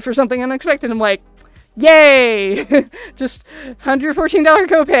appointment today for something unexpected. I'm like, yay! Just $114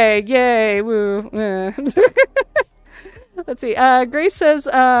 copay. Yay! Woo. Let's see. Grace says,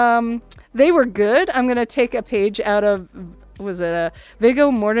 they were good. I'm going to take a page out of,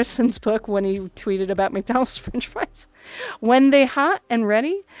 Viggo Mortensen's book when he tweeted about McDonald's french fries. When they hot and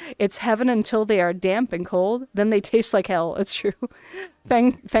ready, it's heaven until they are damp and cold. Then they taste like hell. It's true.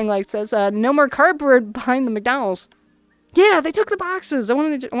 Fanglight says, no more cardboard behind the McDonald's. Yeah, they took the boxes. I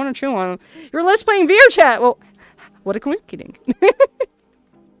want to chew on them. You're Let's Playing VRChat. Well, what a coincidence.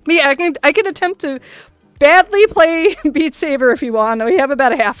 Yeah, I can attempt to badly play Beat Saber if you want. We have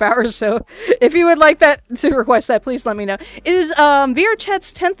about a half hour, so if you would like that to request that, please let me know. It is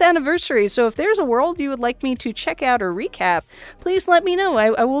VRChat's 10th anniversary, so if there's a world you would like me to check out or recap, please let me know.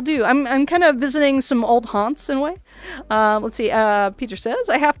 I will do. I'm kind of visiting some old haunts in a way. Let's see. Peter says,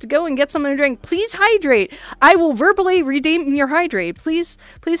 I have to go and get something to drink. Please hydrate. I will verbally redeem your hydrate. Please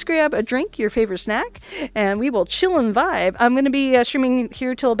grab a drink, your favorite snack, and we will chill and vibe. I'm going to be streaming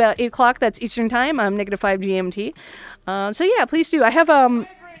here till about 8 o'clock. That's Eastern Time. I'm -5 GMT. So yeah, please do. I have,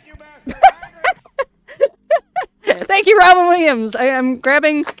 Thank you, Robin Williams. I'm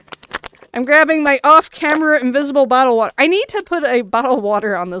grabbing my off-camera invisible bottle of water. I need to put a bottle of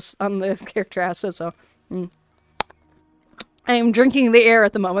water on the character asset, so... I am drinking the air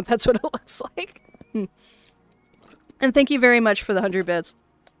at the moment. That's what it looks like. And thank you very much for the 100 bits.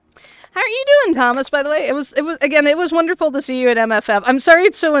 How are you doing, Thomas, by the way? It was wonderful to see you at MFF. I'm sorry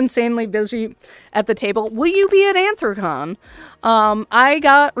it's so insanely busy at the table. Will you be at Anthrocon? I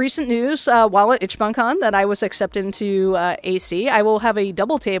got recent news while at IchBonCon that I was accepted into AC. I will have a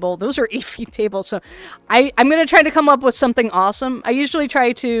double table. Those are 8 feet tables, so I'm going to try to come up with something awesome. I usually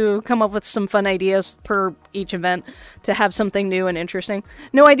try to come up with some fun ideas per each event to have something new and interesting.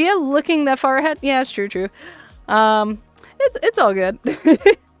 No idea looking that far ahead? Yeah, it's true. It's all good.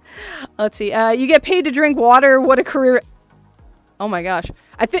 Let's see. You get paid to drink water. What a career. Oh my gosh.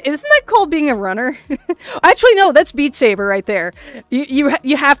 Isn't that called being a runner? Actually, no, that's Beat Saber right there. You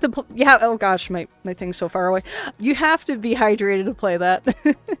have to, oh gosh, my thing's so far away. You have to be hydrated to play that.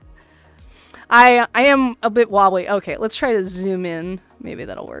 I am a bit wobbly. Okay, let's try to zoom in. Maybe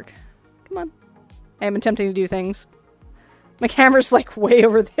that'll work. Come on. I am attempting to do things. My camera's like way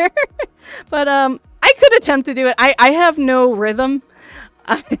over there. But, I could attempt to do it. I have no rhythm.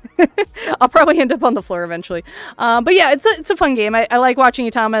 I'll probably end up on the floor eventually. But yeah, it's a fun game. I like watching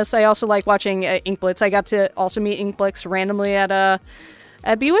you, Thomas. I also like watching Inkblitz. I got to also meet Inkblitz randomly at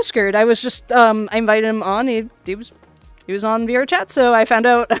Be Whiskered. I was just I invited him on. He was on VRChat, so I found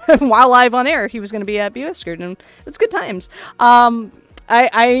out while live on air he was going to be at Be Whiskered, and it's good times.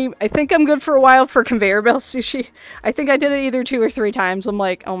 I think I'm good for a while for conveyor belt sushi. I think I did it either 2 or 3 times. I'm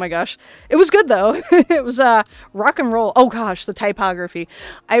like, oh my gosh. It was good though. It was rock and roll. Oh gosh, the typography.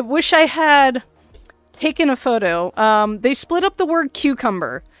 I wish I had taken a photo. They split up the word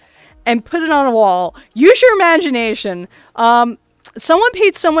cucumber and put it on a wall. Use your imagination. Someone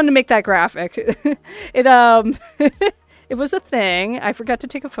paid someone to make that graphic. It was a thing. I forgot to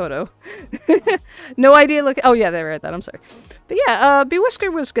take a photo. No idea. Look. Oh yeah, they read that. I'm sorry. But yeah,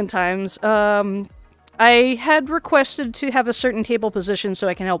 Bewhisker was good times. I had requested to have a certain table position so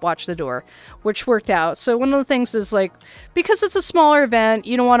I can help watch the door, which worked out. So one of the things is, like, because it's a smaller event,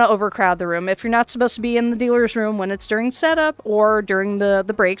 you don't want to overcrowd the room. If you're not supposed to be in the dealer's room when it's during setup or during the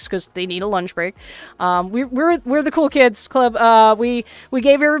breaks, because they need a lunch break. We're the cool kids club. We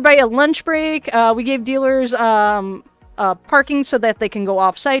gave everybody a lunch break. We gave dealers parking so that they can go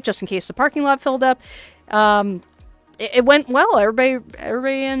off-site just in case the parking lot filled up. It went well.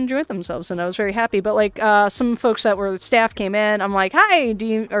 Everybody enjoyed themselves, and I was very happy. But like some folks that were staff came in. I'm like, "Hi,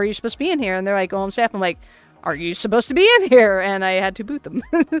 are you supposed to be in here?" And they're like, "Oh, I'm staff." I'm like, "Are you supposed to be in here?" And I had to boot them.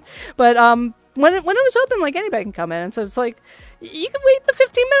 But when it was open, like anybody can come in, and so it's like you can wait the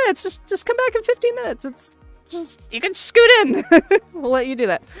 15 minutes. Just come back in 15 minutes. It's just you can scoot in. We'll let you do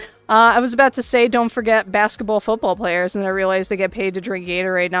that. I was about to say, don't forget basketball, football players, and I realized they get paid to drink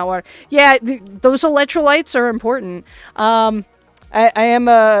Gatorade, not water. Yeah, those electrolytes are important. I am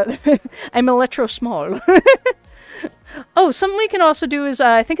I'm electro small. Oh, something we can also do is,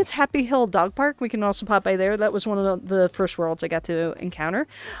 I think it's Happy Hill Dog Park. We can also pop by there. That was one of the first worlds I got to encounter.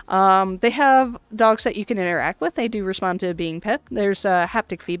 They have dogs that you can interact with. They do respond to being pet. There's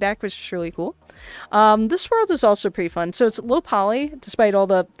haptic feedback, which is really cool. This world is also pretty fun. So it's low poly, despite all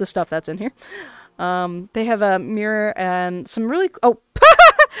the stuff that's in here. They have a mirror and some really... Oh,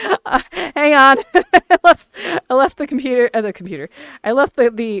 hang on. I left the computer... I left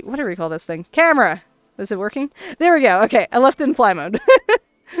the... What do we call this thing? Camera. Is it working? There we go. Okay, I left it in fly mode.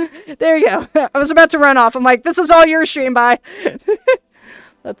 There you go. I was about to run off. I'm like, this is all your stream, bye.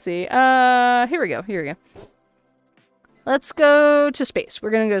 Let's see. Here we go. Let's go to space. We're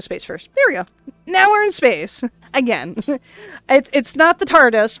gonna go to space first. There we go. Now we're in space. Again. It's not the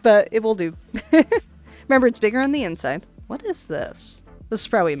TARDIS, but it will do. Remember, it's bigger on the inside. What is this? This is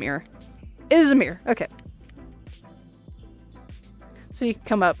probably a mirror. It is a mirror. Okay. So you can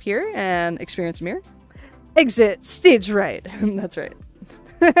come up here and experience a mirror. Exit stage right. That's right.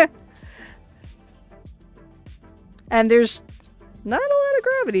 And there's not a lot of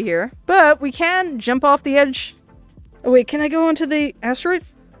gravity here, but we can jump off the edge. Oh wait, can I go onto the asteroid?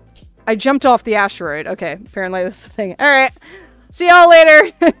 I jumped off the asteroid. Okay, apparently that's the thing. Alright, see y'all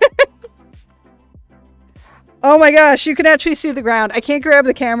later. Oh my gosh, you can actually see the ground. I can't grab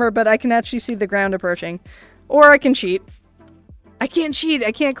the camera, but I can actually see the ground approaching. Or I can cheat. I can't cheat.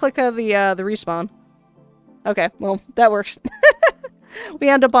 I can't click the respawn. Okay, well, that works. We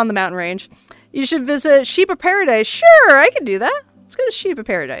end up on the mountain range. You should visit Sheep of Paradise. Sure, I can do that. Let's go to Sheep of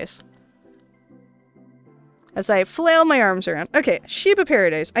Paradise. As I flail my arms around. Okay, Sheep of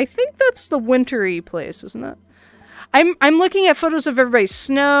Paradise. I think that's the wintry place, isn't it? I'm looking at photos of everybody's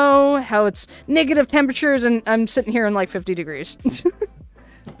snow, how it's negative temperatures, and I'm sitting here in like 50 degrees.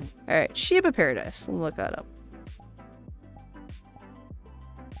 Alright, Sheep of Paradise. Look that up.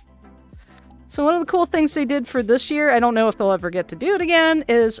 So one of the cool things they did for this year, I don't know if they'll ever get to do it again,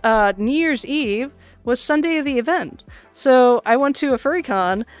 is New Year's Eve was Sunday of the event. So I went to a furry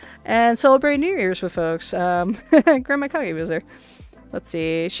con and celebrated New Year's with folks. Grandma Kage was there. Let's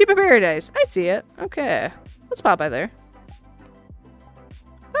see. Sheep of Paradise. I see it. Okay. Let's pop by there.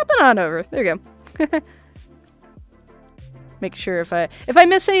 Popping on over. There you go. Make sure if I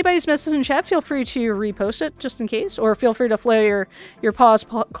miss anybody's message in chat, feel free to repost it just in case, or feel free to flail your paws,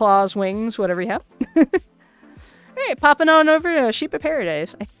 claws, wings, whatever you have. Alright, popping on over to Sheep of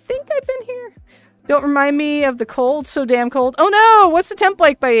Paradise. I think I've been here. Don't remind me of the cold, so damn cold. Oh no! What's the temp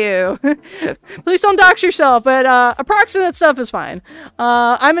like by you? Please don't dox yourself, but approximate stuff is fine.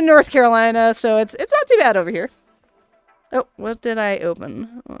 I'm in North Carolina, so it's not too bad over here. Oh, what did I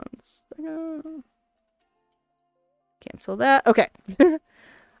open? 1 second. Cancel that. Okay.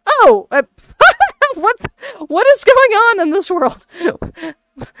 Oh! What is going on in this world?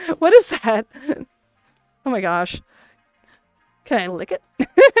 What is that? Oh my gosh. Can I lick it?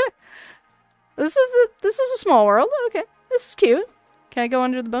 This is a small world. Okay. This is cute. Can I go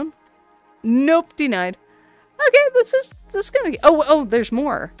under the bone? Nope, denied. Okay, this is gonna... Oh, there's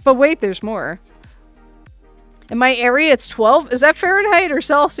more. But wait, there's more. In my area, it's 12. Is that Fahrenheit or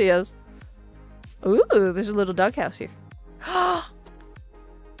Celsius? Ooh, there's a little doghouse here.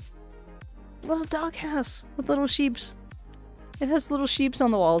 Little doghouse with little sheeps. It has little sheeps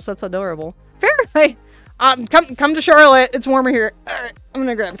on the walls. That's adorable. Fahrenheit. Come to Charlotte. It's warmer here. All right, I'm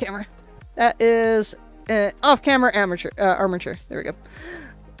gonna grab a camera. That is off-camera armature. There we go.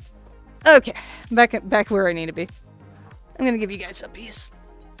 Okay, back where I need to be. I'm gonna give you guys a piece.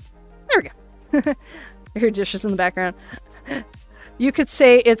 There we go. I hear dishes in the background. You could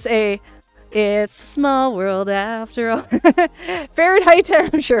say it's a small world after all. Fahrenheit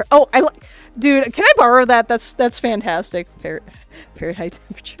temperature. Oh, dude, can I borrow that? That's fantastic. Fahrenheit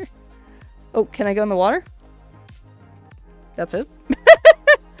temperature. Oh, can I go in the water? That's it?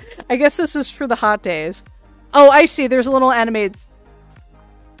 I guess this is for the hot days. Oh, I see. There's a little animated...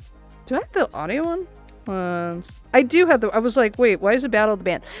 Do I have the audio one? I do have the... I was like, wait, why is it Battle of the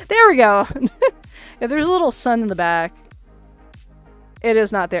Band? There we go! Yeah, there's a little sun in the back. It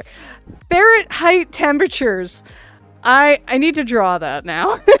is not there. Fahrenheit temperatures. I need to draw that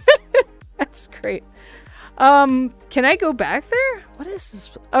now. That's great. Can I go back there? What is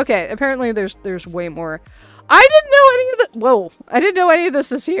this? Okay, apparently there's way more. I didn't know any of the... Whoa. I didn't know any of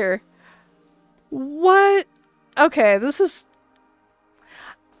this is here. What? Okay, this is...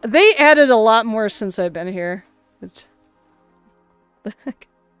 They added a lot more since I've been here.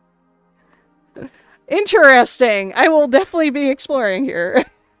 Interesting. I will definitely be exploring here.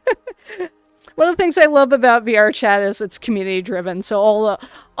 One of the things I love about VRChat is it's community driven. So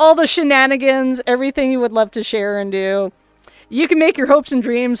all the shenanigans, everything you would love to share and do, you can make your hopes and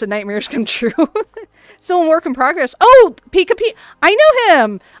dreams and nightmares come true. Still a work in progress. Oh, Pika Pika. I know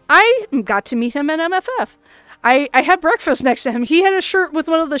him. I got to meet him at MFF. I had breakfast next to him. He had a shirt with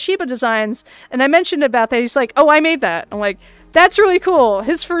one of the Shiba designs, and I mentioned about that. He's like, oh, I made that. I'm like, that's really cool.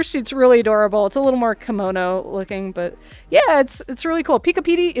 His fursuit's really adorable. It's a little more kimono looking, but yeah, it's really cool. Pika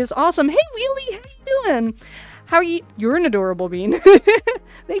Pika is awesome. Hey, Wheelie, how you doing? How are you? You're an adorable bean.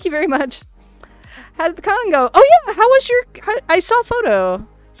 Thank you very much. How did the con go? Oh yeah, how was your... I saw a photo.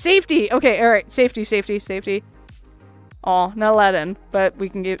 Safety. Okay, all right. Safety. Oh, not allowed in, but we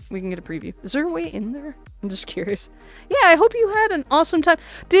can get a preview. Is there a way in there? I'm just curious. Yeah, I hope you had an awesome time.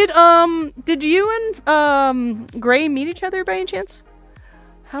 Did you and Gray meet each other by any chance?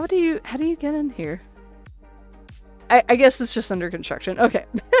 How do you get in here? I guess it's just under construction. Okay.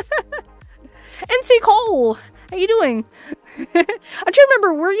 NC Cole, how you doing? I'm trying to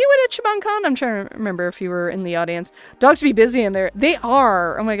remember, were you at Ichiban-con? I'm trying to remember if you were in the audience. Dogs be busy in there. They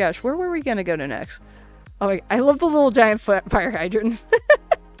are. Oh my gosh, where were we gonna go to next? Oh my, I love the little giant fire hydrant.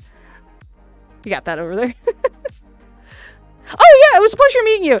 You got that over there. Oh yeah, it was a pleasure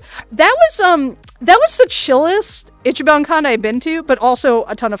meeting you. That was the chillest Ichiban-con I've been to, but also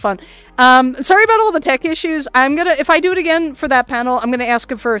a ton of fun. Sorry about all the tech issues. If I do it again for that panel, I'm gonna ask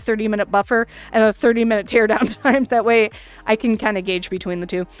him for a 30-minute buffer and a 30-minute teardown time. That way I can kind of gauge between the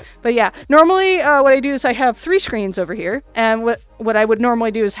two. But yeah, normally what I do is I have 3 screens over here, and what I would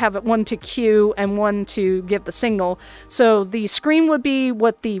normally do is have one to cue and one to give the signal. So the screen would be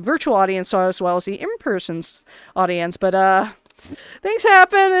what the virtual audience saw as well as the in-person audience. But things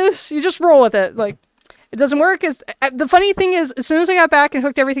happen. You just roll with it. Like, it doesn't work. The funny thing is, as soon as I got back and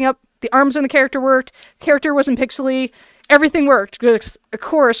hooked everything up, the arms and the character worked. Character wasn't pixely. Everything worked. Because, of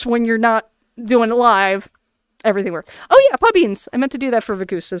course, when you're not doing it live, everything worked. Oh yeah, paw beans. I meant to do that for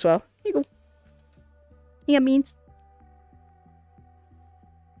Vakus as well. Here you go. Yeah, beans.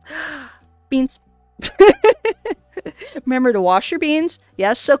 Beans. Remember to wash your beans.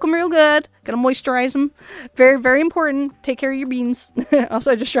 Yes, soak them real good. Gotta moisturize them. Very, very important. Take care of your beans.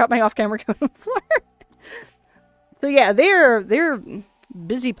 Also, I just dropped my off-camera code on the floor. So yeah, they're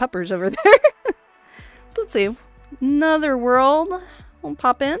busy puppers over there. So let's see. Another world. We'll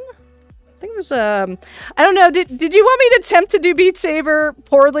pop in. I think it was I don't know. Did you want me to attempt to do Beat Saber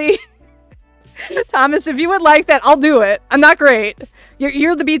poorly? Thomas, if you would like that, I'll do it. I'm not great.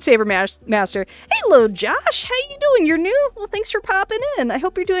 You're the Beat Saber master. Hello, Josh. How you doing? You're new? Well, thanks for popping in. I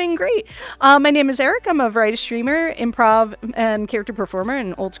hope you're doing great. My name is Eric. I'm a variety streamer, improv, and character performer,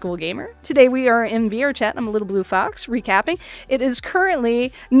 and old school gamer. Today we are in VRChat. I'm a little blue fox, recapping. It is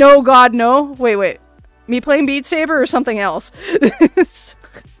currently... No, God, no. Wait. Me playing Beat Saber or something else?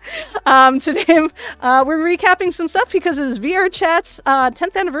 Today we're recapping some stuff because it is VRChat's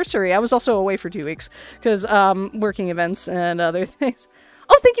 10th anniversary. I was also away for 2 weeks because working events and other things.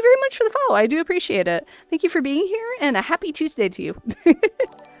 Oh, thank you very much for the follow. I do appreciate it. Thank you for being here, and a happy Tuesday to you. Yeah.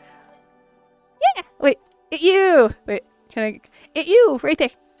 Wait. You. Wait. Can I? You. Right there.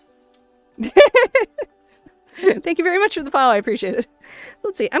 Thank you very much for the follow. I appreciate it.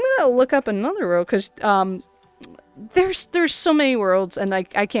 Let's see. I'm gonna look up another row because there's so many worlds, and I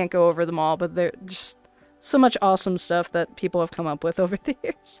can't go over them all, but there's just so much awesome stuff that people have come up with over the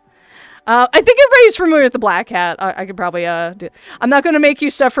years. I think everybody's familiar with the Black Hat. I could probably do. I'm not going to make you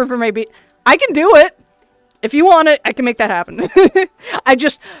suffer for my beat. I can do it. If you want it, I can make that happen.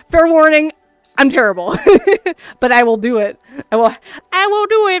 Fair warning, I'm terrible, but I will do it. I will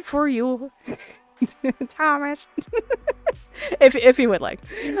do it for you, Thomas. if you would like.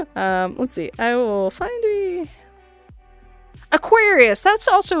 Let's see. I will find a Aquarius. That's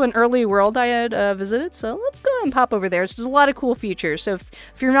also an early world I had visited. So let's go ahead and pop over there. There's a lot of cool features. So if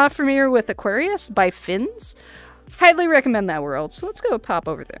you're not familiar with Aquarius by Finns, highly recommend that world. So let's go pop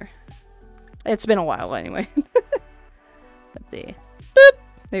over there. It's been a while anyway. Let's see. Boop.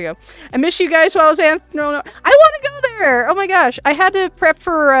 There you go. I miss you guys while I was at... No, I want to go there! Oh my gosh. I had to prep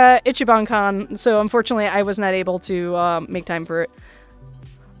for Ichiban Con, so unfortunately I was not able to make time for it.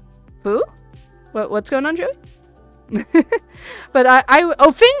 Who? What's going on, Joey? But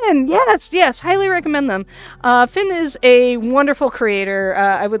oh, Finn! Yes, highly recommend them. Finn is a wonderful creator.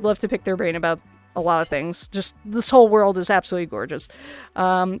 I would love to pick their brain about a lot of things. Just this whole world is absolutely gorgeous. You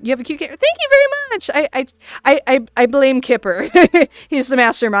have a cute character. Thank you very much. I blame Kipper. He's the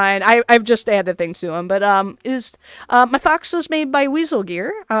mastermind. I've just added things to him. But my fox was made by Weasel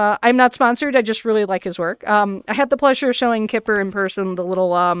Gear. I'm not sponsored. I just really like his work. I had the pleasure of showing Kipper in person the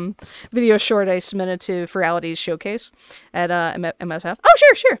little video short I submitted to Ferality's showcase at MFF.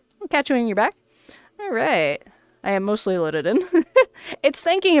 Oh, sure. I'll catch you when you're back. All right. I am mostly loaded in. It's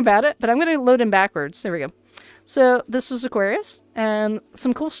thinking about it, but I'm going to load in backwards. There we go. So this is Aquarius, and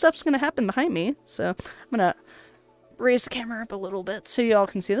some cool stuff's going to happen behind me. So I'm going to raise the camera up a little bit so you all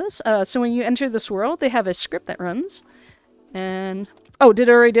can see this. So when you enter this world, they have a script that runs. And... oh, did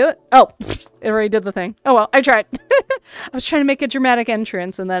it already do it? Oh, it already did the thing. Oh well, I tried. I was trying to make a dramatic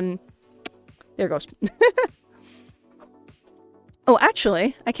entrance, and then... there it goes. Oh,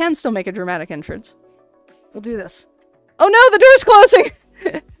 actually, I can still make a dramatic entrance. We'll do this. Oh no, the door's closing!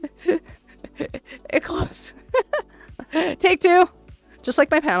 It closed. Take two. Just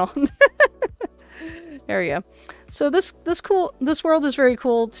like my panel. There we go. So this world is very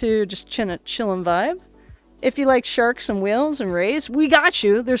cool to just chill and vibe. If you like sharks and whales and rays, we got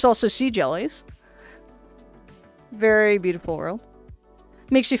you. There's also sea jellies. Very beautiful world.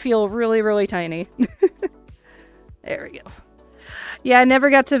 Makes you feel really, really tiny. There we go. Yeah, I never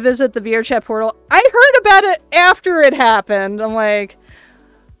got to visit the VRChat portal. I heard about it after it happened. I'm like,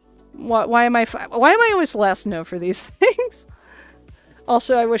 why am I always last to know for these things?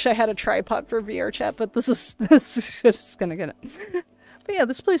 Also, I wish I had a tripod for VRChat, but this is just gonna get it. But yeah,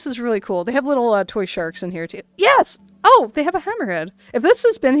 this place is really cool. They have little toy sharks in here too. Yes! Oh, they have a hammerhead. If this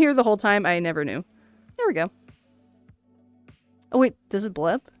has been here the whole time, I never knew. There we go. Oh wait, does it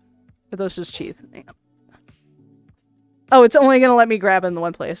blip? Or those just teeth? Hang on. Oh, it's only gonna let me grab in the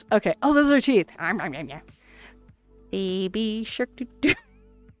one place. Okay. Oh, those are teeth. Baby shark doo doo.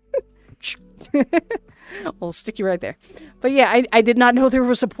 We'll stick you right there. But yeah, I did not know there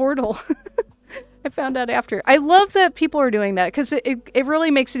was a portal. I found out after. I love that people are doing that because it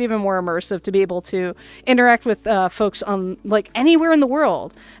really makes it even more immersive to be able to interact with folks on like anywhere in the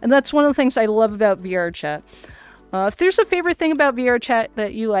world. And that's one of the things I love about VRChat. If there's a favorite thing about VRChat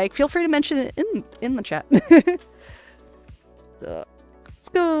that you like, feel free to mention it in the chat. Let's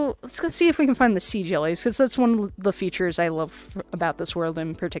go see if we can find the sea jellies, because that's one of the features I love about this world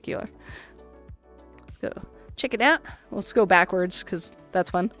in particular. Let's go check it out. Let's go backwards, because that's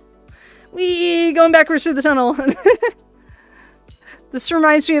fun. Whee! Going backwards through the tunnel. This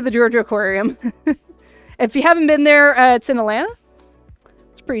reminds me of the Georgia Aquarium. If you haven't been there, it's in Atlanta.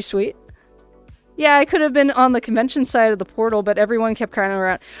 It's pretty sweet. Yeah, I could have been on the convention side of the portal, but everyone kept crying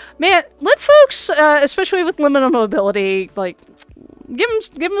around. Man, let folks, especially with limited mobility, like, give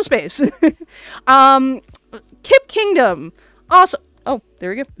them a space. Kip Kingdom. Awesome. Oh, there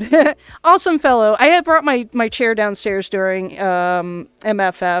we go. Awesome fellow. I had brought my chair downstairs during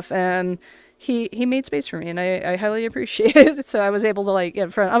MFF, and he made space for me, and I highly appreciate it. So I was able to, like, get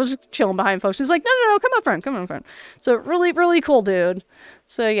in front. I was just chilling behind folks. He's like, no, come up front, come up front. So really, really cool dude.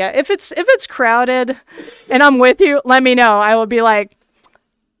 So yeah, if it's crowded and I'm with you, let me know. I will be like,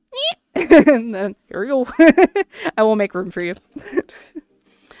 and then here we go. I will make room for you.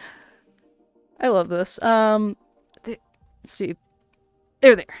 I love this. Let's see.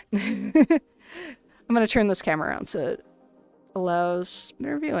 There. I'm gonna turn this camera around so it allows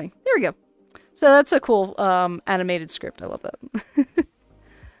better viewing. There we go. So that's a cool animated script. I love that.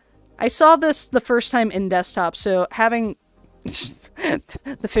 I saw this the first time in desktop, so having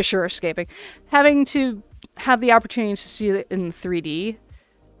the fish are escaping. Having to have the opportunity to see it in 3D,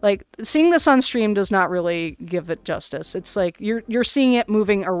 like seeing this on stream does not really give it justice. It's like you're seeing it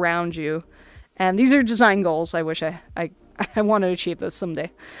moving around you, and these are design goals. I wish I want to achieve this someday.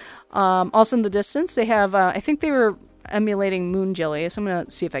 Also in the distance, they have I think they were emulating moon jelly, so I'm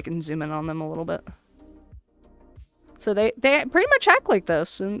gonna see if I can zoom in on them a little bit. So they pretty much act like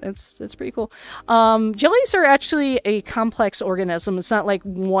this, and it's pretty cool. Jellies are actually a complex organism. It's not like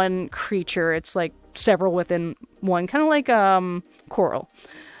one creature. It's like several within one, kind of like coral.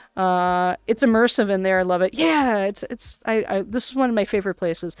 It's immersive in there. I love it. Yeah, it's this is one of my favorite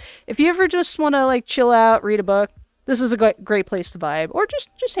places. If you ever just want to like chill out, read a book, this is a great place to vibe, or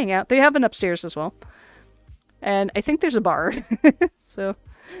just hang out. They have an upstairs as well, and I think there's a bar. So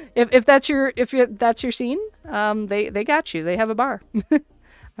if that's your scene, they got you. They have a bar. I'm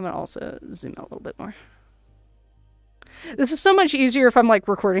gonna also zoom out a little bit more. This is so much easier if I'm like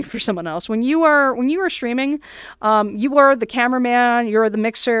recording for someone else. When you are streaming, you are the cameraman, you're the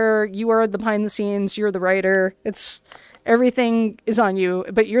mixer, you are the behind the scenes, you're the writer. Everything is on you,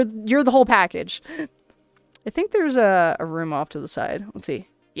 but you're the whole package. I think there's a room off to the side. Let's see.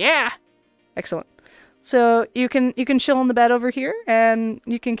 Yeah, excellent. So you can chill on the bed over here, and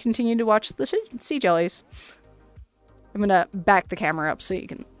you can continue to watch the sea jellies. I'm gonna back the camera up so you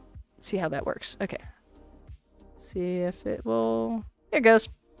can see how that works. Okay. See if it will. There it goes.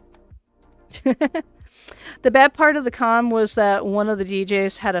 The bad part of the con was that one of the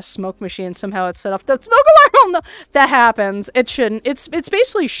DJs had a smoke machine. Somehow it set off the smoke alarm. Oh, no, that happens. It shouldn't. It's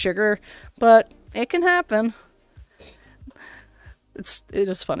basically sugar, but it can happen. It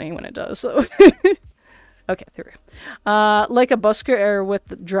is funny when it does. So. Okay, there we go. Like a busker with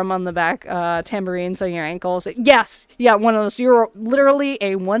the drum on the back, tambourines on your ankles. Yes, yeah, one of those. You're literally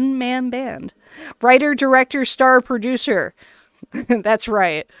a one-man band. Writer, director, star, producer. That's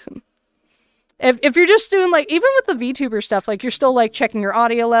right. If you're just doing, like, even with the VTuber stuff, like, you're still, like, checking your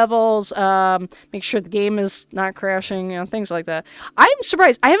audio levels, make sure the game is not crashing, you know, things like that. I'm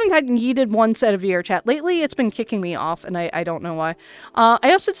surprised. I haven't gotten yeeted once out of VRChat. Lately, it's been kicking me off, and I don't know why.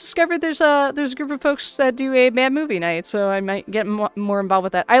 I also discovered there's a group of folks that do a bad movie night, so I might get more involved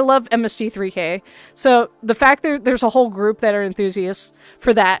with that. I love MST3K, so the fact that there's a whole group that are enthusiasts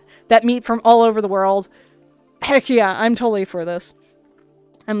for that meet from all over the world, heck yeah, I'm totally for this.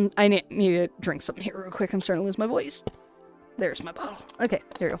 I need to drink something here real quick. I'm starting to lose my voice. There's my bottle. Okay,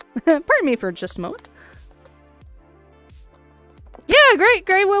 there we go. Pardon me for just a moment. Yeah, great.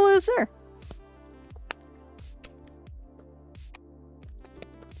 Grey Willow's there.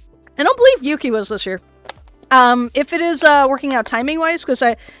 I don't believe Yuki was this year. If it is working out timing-wise, because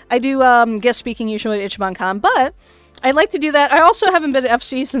I do guest speaking usually at IchibanCon, but I'd like to do that. I also haven't been to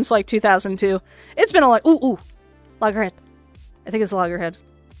FC since, like, 2002. It's been a lot. Ooh, Loggerhead. I think it's Loggerhead.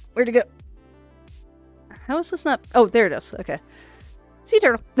 Where'd it go? How is this not? Oh, there it is. Okay. Sea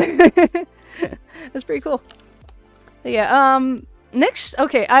turtle. That's pretty cool. But yeah, next,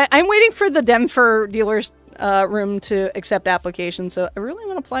 okay, I'm waiting for the Denver dealer's room to accept applications, so I really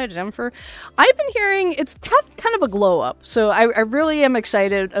want to apply to Denver. I've been hearing it's kind of a glow up, so I really am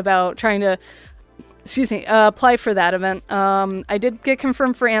excited about trying to, apply for that event. I did get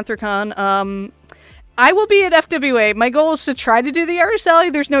confirmed for Anthrocon. I will be at FWA. My goal is to try to do the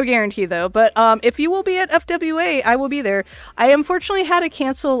RSL. There's no guarantee, though. But if you will be at FWA, I will be there. I unfortunately had to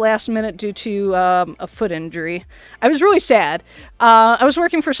cancel last minute due to a foot injury. I was really sad. I was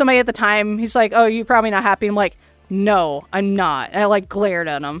working for somebody at the time. He's like, oh, you're probably not happy. I'm like, no, I'm not. And I, like, glared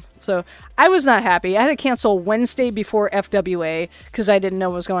at him. So I was not happy. I had to cancel Wednesday before FWA because I didn't know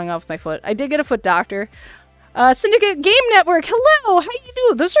what was going on with my foot. I did get a foot doctor. Syndicate Game Network, hello! How you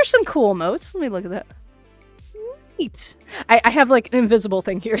doing? Those are some cool emotes. Let me look at that. I have like an invisible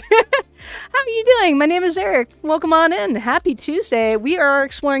thing here. How are you doing? My name is Eric. Welcome on in. Happy Tuesday. We are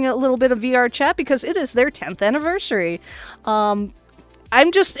exploring a little bit of VRChat because it is their 10th anniversary. I'm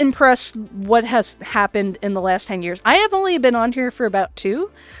just impressed what has happened in the last 10 years. I have only been on here for about 2.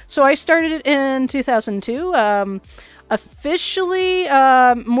 So I started it in 2002. Officially,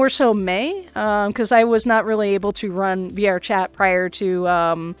 more so May, because I was not really able to run VRChat prior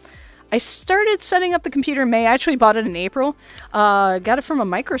to... I started setting up the computer in May. I actually bought it in April. Got it from a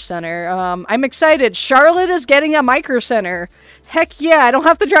Micro Center. I'm excited. Charlotte is getting a Micro Center. Heck yeah, I don't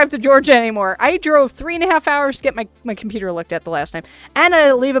have to drive to Georgia anymore. I drove 3.5 hours to get my computer looked at the last time. And I had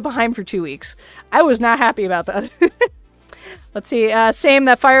to leave it behind for 2 weeks. I was not happy about that. Let's see. Same,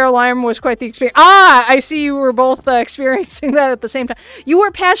 that fire alarm was quite the experience. Ah, I see you were both experiencing that at the same time. You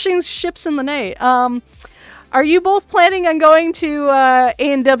were passing ships in the night. Are you both planning on going to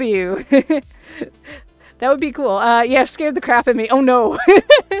A&W? That would be cool. Yeah, scared the crap out of me. Oh no.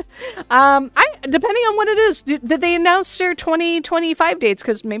 Depending on what it is, did they announce their 2025 dates?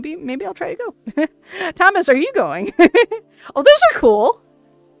 Because maybe I'll try to go. Thomas, are you going? Oh, those are cool.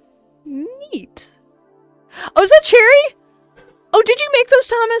 Neat. Oh, is that Cherry? Oh, did you make those,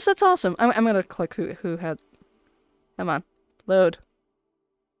 Thomas? That's awesome. I'm gonna click who had. Come on, load.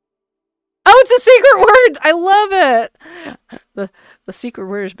 Oh, it's a secret word. I love it. The secret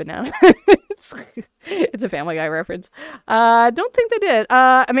word is banana. It's a Family Guy reference. Don't think they did.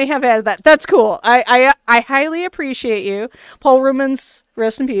 I may have added that. That's cool. I highly appreciate you. Paul Ruman's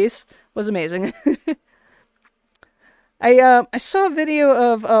rest in peace was amazing. I saw a video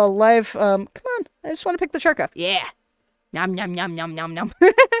of a live. Come on, I just want to pick the shark up. Yeah, nom nom nom nom nom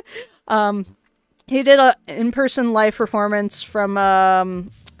nom. He did a in-person live performance from.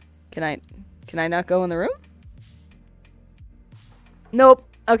 Can I not go in the room? Nope.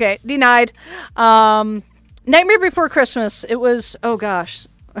 Okay, denied. Nightmare Before Christmas. It was, oh gosh.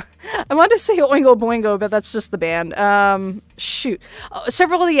 I wanted to say Oingo Boingo, but that's just the band. Shoot.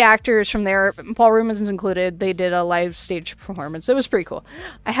 Several of the actors from there, Paul Rumans included, they did a live stage performance. It was pretty cool.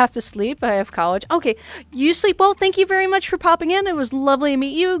 I have to sleep. I have college. Okay, you sleep well. Thank you very much for popping in. It was lovely to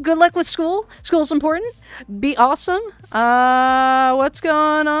meet you. Good luck with school. School's important. Be awesome. What's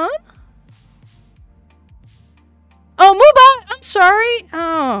going on? Oh, Moobot! I'm sorry.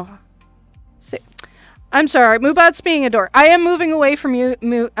 Oh. I'm sorry. Moobot's being a dork. I am moving away from using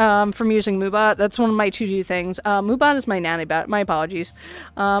Moobot. That's one of my to-do things. Moobot is my nanny bot. My apologies.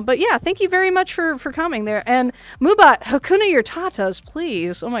 But yeah, thank you very much for coming there. And Moobot, Hakuna your tatas,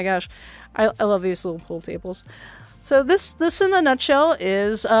 please. Oh my gosh. I love these little pool tables. So this in a nutshell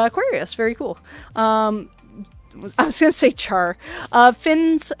is Aquarius. Very cool. I was gonna say Char.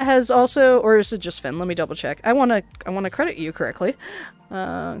 Finn's has also, or is it just Finn? Let me double check. I wanna credit you correctly.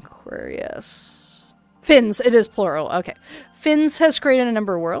 Aquarius. Finn's, it is plural. Okay. Finn's has created a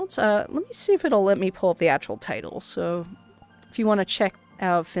number of worlds. Let me see if it'll let me pull up the actual title. So if you want to check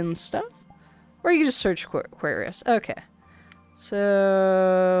out Finn's stuff, or you can just search Aquarius. Okay.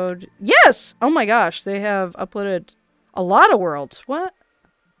 So yes. Oh my gosh, they have uploaded a lot of worlds. What?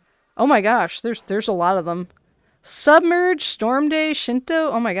 Oh my gosh, there's a lot of them. Submerge, Storm Day, Shinto.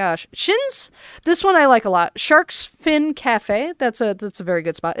 Oh my gosh, Shin's. This one I like a lot. Shark's Fin Cafe. That's a very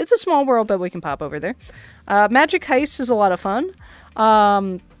good spot. It's a small world, but we can pop over there. Magic Heist is a lot of fun.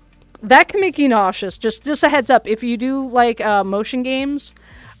 That can make you nauseous. Just a heads up. If you do like motion games,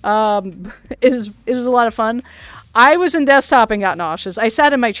 it is a lot of fun. I was in desktop and got nauseous. I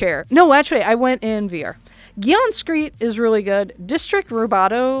sat in my chair. No, actually, I went in VR. Gion Street is really good. District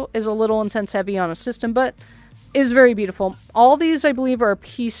Roboto is a little intense heavy on a system, but is very beautiful. All these, I believe, are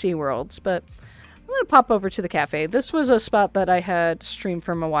PC worlds, but I'm going to pop over to the cafe. This was a spot that I had streamed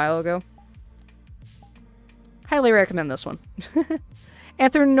from a while ago. Highly recommend this one.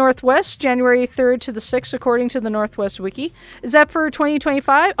 Anthem Northwest, January 3rd to the 6th, according to the Northwest Wiki. Is that for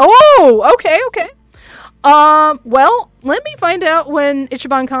 2025? Oh, okay. Well, let me find out when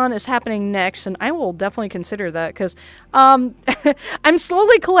IchibanCon is happening next, and I will definitely consider that, because, I'm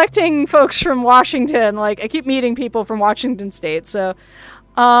slowly collecting folks from Washington. Like, I keep meeting people from Washington State, so,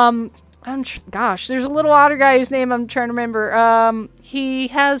 gosh, there's a little otter guy whose name I'm trying to remember. He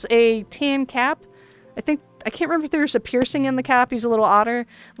has a tan cap. I can't remember if there's a piercing in the cap. He's a little otter.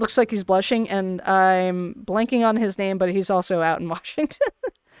 Looks like he's blushing, and I'm blanking on his name, but he's also out in Washington.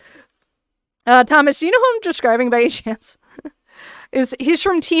 Thomas, do you know who I'm describing by any chance? He's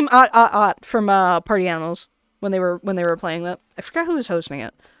from Team Ot from Party Animals when they were playing that. I forgot who was hosting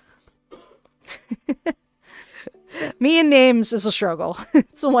it. Me and names is a struggle.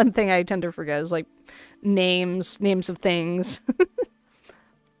 It's the one thing I tend to forget is like names of things.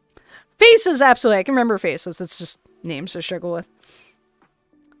 Faces, absolutely. I can remember faces. It's just names I struggle with.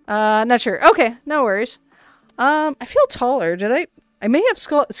 Not sure. Okay, no worries. I feel taller. I may have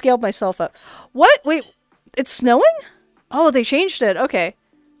scaled myself up. What? Wait, it's snowing? Oh, they changed it. Okay.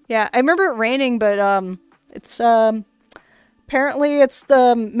 Yeah, I remember it raining, but, it's, apparently it's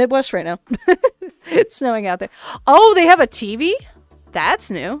the Midwest right now. It's snowing out there. Oh, they have a TV?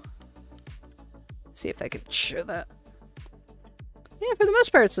 That's new. Let's see if I can show that. Yeah, for the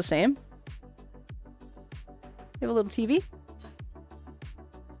most part, it's the same. You have a little TV.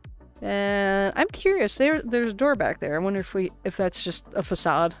 And I'm curious. There's a door back there. I wonder if that's just a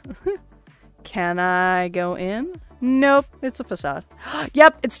facade. Can I go in? Nope, it's a facade.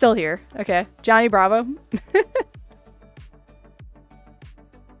 Yep, it's still here. Okay, Johnny Bravo.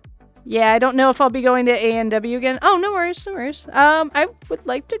 Yeah, I don't know if I'll be going to A&W again. Oh, no worries, no worries. I would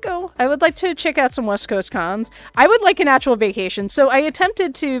like to go. I would like to check out some West Coast cons. I would like an actual vacation. So I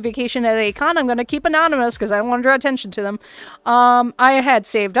attempted to vacation at a con. I'm going to keep anonymous because I don't want to draw attention to them. I had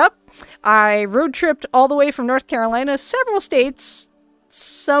saved up. I road tripped all the way from North Carolina, several states,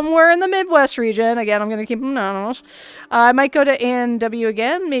 somewhere in the Midwest region. Again, I'm going to keep them anonymous. I might go to A&W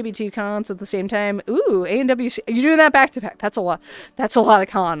again, maybe 2 cons at the same time. Ooh, A&W, you're doing that back to back. That's a lot. That's a lot of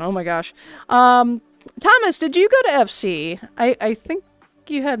con. Oh my gosh. Thomas, did you go to FC? I think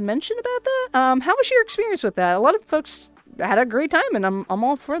you had mentioned about that. How was your experience with that? A lot of folks had a great time, and I'm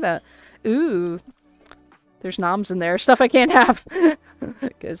all for that. Ooh, there's noms in there, stuff I can't have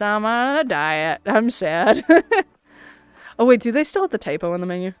because I'm on a diet. I'm sad. Oh wait, do they still have the typo in the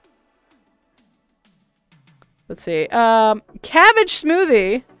menu? Let's see. Cabbage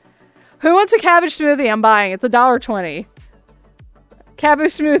smoothie. Who wants a cabbage smoothie? I'm buying. It's $1.20.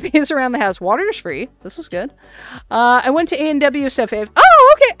 Cabbage smoothies around the house. Water's free. This was good. I went to A&W stuff.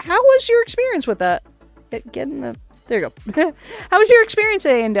 Oh, okay. How was your experience with that? Getting the... There you go. How was your experience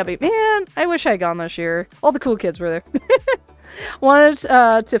at A&W? Man, I wish I had gone this year. All the cool kids were there. Wanted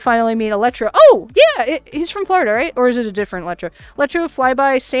to finally meet Electro. Oh, yeah, he's from Florida, right? Or is it a different Electro? Electro,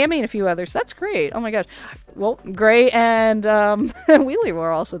 Flyby, Sammy, and a few others. That's great. Oh my gosh. Well, Gray and Wheelie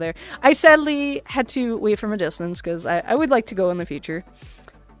were also there. I sadly had to wait from a distance because I would like to go in the future.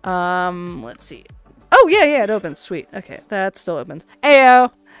 Let's see. Oh, yeah, it opens. Sweet. Okay, that still opens.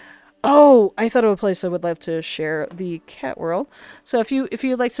 Ayo! Oh, I thought of a place I would love to share the cat world. So if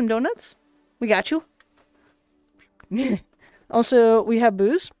you'd like some donuts, we got you. Also, we have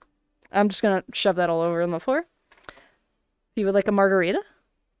booze. I'm just gonna shove that all over on the floor. If you would like a margarita,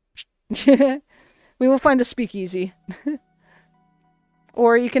 we will find a speakeasy.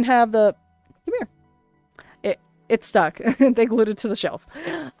 Or you can have the... Come here. It's stuck. They glued it to the shelf.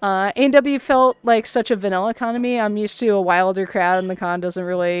 A&W felt like such a vanilla economy. I'm used to a wilder crowd, and the con doesn't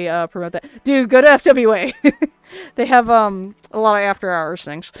really promote that. Dude, go to FWA. They have a lot of after-hours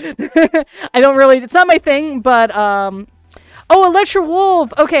things. I don't really... It's not my thing, but... Oh, Electro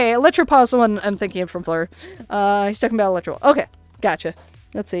Wolf! Okay, Electro Paw's the one I'm thinking of from Fleur. He's talking about Electro Wolf. Okay, gotcha.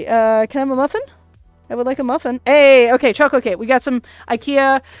 Let's see. Can I have a muffin? I would like a muffin. Hey, okay, chocolate cake. We got some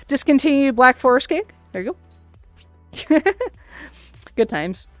IKEA discontinued Black Forest cake. There you go. Good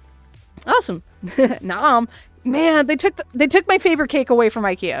times. Awesome. Nom. Man, they took my favorite cake away from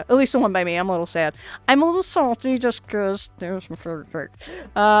IKEA. At least the one by me. I'm a little sad. I'm a little salty just because there's my favorite cake.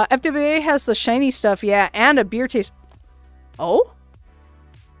 FWA has the shiny stuff, yeah, and a beer taste. Oh?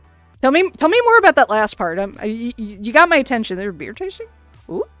 Tell me more about that last part. You got my attention. There's beer tasting?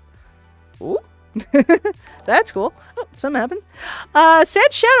 Ooh. Ooh. That's cool. Oh, something happened.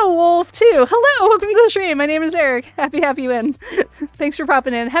 Sad Shadow Wolf, too. Hello, welcome to the stream. My name is Eric. Happy to have you in. Thanks for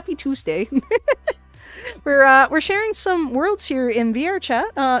popping in. Happy Tuesday. We're sharing some worlds here in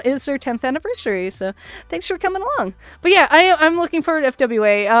VRChat. It's their 10th anniversary, so thanks for coming along. But yeah, I'm looking forward to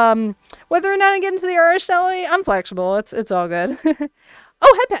FWA. Whether or not I get into the RS Alley, I'm flexible. It's all good.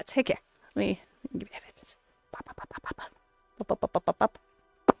 Oh, head pats. Heck yeah. Let me give you head pats.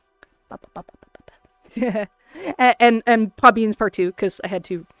 And Paw Beans Part 2, because I had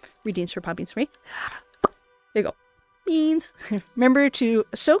to redeem for Paw Beans for me. There you go. Beans. Remember to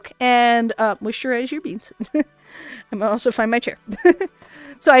soak and moisturize your beans. I'm gonna also find my chair.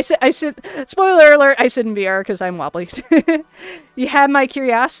 So I sit, spoiler alert, I sit in VR because I'm wobbly. You had my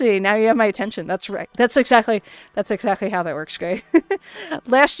curiosity, now you have my attention. That's right. That's exactly how that works, Gray.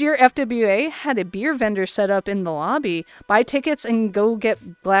 Last year, FWA had a beer vendor set up in the lobby. Buy tickets and go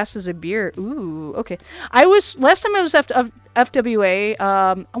get glasses of beer. Ooh, okay. Last time I was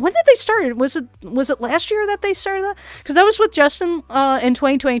FWA, when did they start? Was it last year that they started that? Because that was with Justin in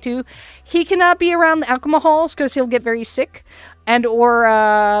 2022. He cannot be around the alcohols because he'll get very sick. And or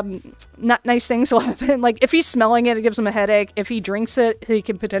not nice things will happen. Like if he's smelling it, it gives him a headache. If he drinks it, he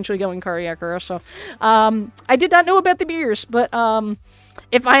can potentially go in cardiac arrest. So I did not know about the beers, but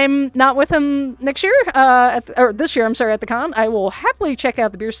if I'm not with him next year, or this year, I'm sorry, at the con, I will happily check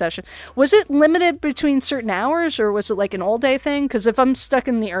out the beer session. Was it limited between certain hours, or was it like an all-day thing? Because if I'm stuck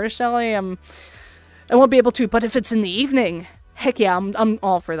in the artist alley, I won't be able to. But if it's in the evening, heck yeah, I'm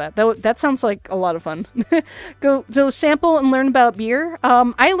all for that. That sounds like a lot of fun. Go sample and learn about beer.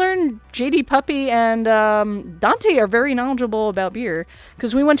 I learned JD Puppy and Dante are very knowledgeable about beer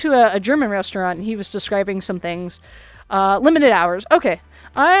because we went to a German restaurant and he was describing some things. Limited hours. Okay,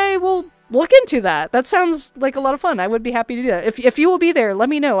 I will look into that. That sounds like a lot of fun. I would be happy to do that. If you will be there, let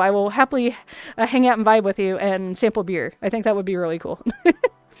me know. I will happily hang out and vibe with you and sample beer. I think that would be really cool.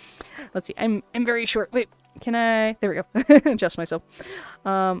 Let's see. I'm very short. Wait. Can I? There we go. Adjust myself.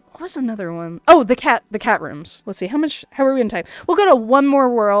 What was another one? Oh, the cat rooms. Let's see. How are we in time? We'll go to one more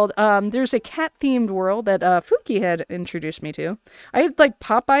world. There's a cat themed world that Fuki had introduced me to. I had like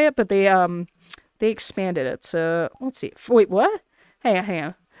popped by it, but they expanded it. So let's see. Wait, what? Hang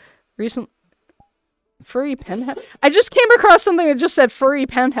on. Recent furry penthouse. I just came across something that just said furry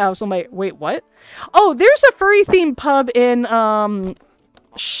penthouse. I'm like, wait, what? Oh, there's a furry themed pub in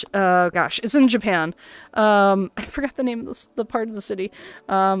gosh, it's in Japan. I forgot the name of the part of the city.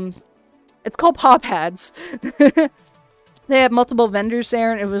 It's called Paw Pads. They had multiple vendors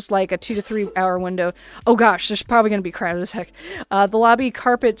there, and it was like a 2 to 3 hour window. Oh gosh, there's probably going to be crowded as heck. The lobby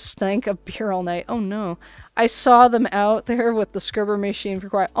carpet stank of beer all night. Oh no. I saw them out there with the scrubber machine for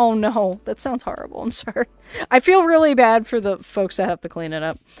quite... Oh no, that sounds horrible. I'm sorry. I feel really bad for the folks that have to clean it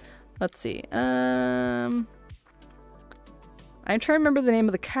up. Let's see. I'm trying to remember the name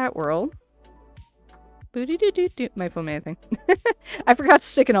of the cat world. Booty doo doo doo. My phone made a thing. I forgot to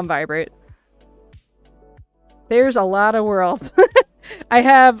stick it on vibrate. There's a lot of worlds. I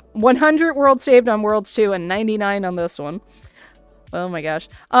have 100 worlds saved on Worlds 2 and 99 on this one. Oh my gosh.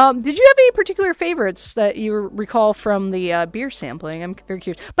 Did you have any particular favorites that you recall from the beer sampling? I'm very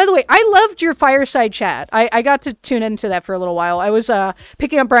curious. By the way, I loved your fireside chat. I got to tune into that for a little while. I was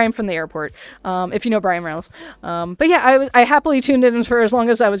picking up Brian from the airport, if you know Brian Reynolds. But yeah, I happily tuned in for as long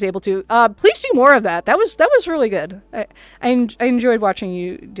as I was able to. Please do more of that. That was really good. I enjoyed watching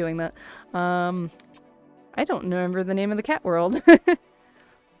you doing that. I don't remember the name of the cat world.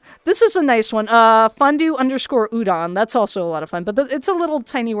 This is a nice one. Fondue _ udon. That's also a lot of fun. But it's a little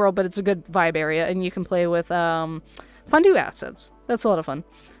tiny world, but it's a good vibe area. And you can play with fondue assets. That's a lot of fun.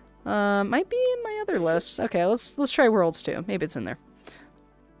 Might be in my other list. Okay, let's try Worlds 2. Maybe it's in there.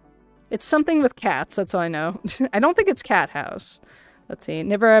 It's something with cats. That's all I know. I don't think it's Cat House. Let's see.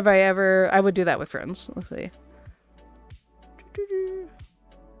 Never have I ever... I would do that with friends. Let's see.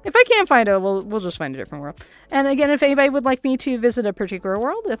 If I can't find it, we'll just find a different world. And again, if anybody would like me to visit a particular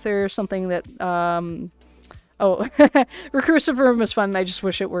world, if there's something that, oh, Recursive Room was fun. I just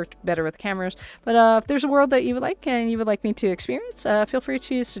wish it worked better with cameras. But if there's a world that you would like and you would like me to experience, feel free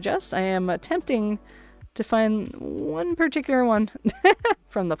to suggest. I am attempting to find one particular one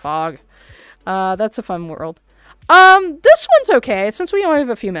from the fog. That's a fun world. This one's okay. Since we only have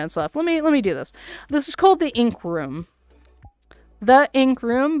a few minutes left, let me do this. This is called the Ink Room. The Ink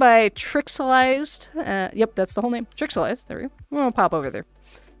Room by Trixelized. Yep, that's the whole name. Trixelized. There we go. We're gonna pop over there.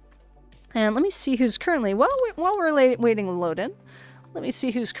 And let me see who's currently... While we're waiting to load in, let me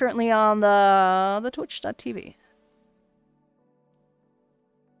see who's currently on the Twitch.tv.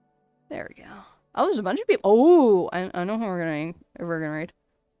 There we go. Oh, there's a bunch of people. Oh, I know who we're gonna raid.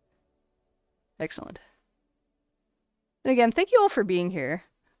 Excellent. And again, thank you all for being here.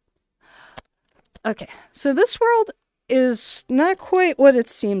 Okay, so this world is not quite what it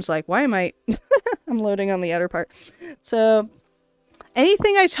seems like. Why am I... I'm loading on the outer part. So,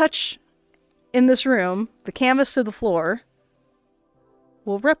 anything I touch in this room, the canvas to the floor,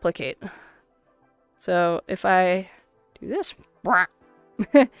 will replicate. So, if I do this,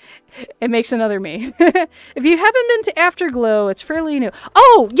 it makes another me. If you haven't been to Afterglow, it's fairly new.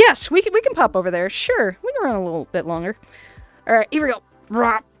 Oh, yes! We can pop over there. Sure. We can run a little bit longer. Alright, here we go.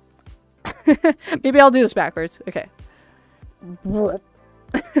 Maybe I'll do this backwards. Okay. Wait.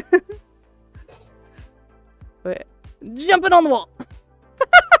 Jumping on the wall.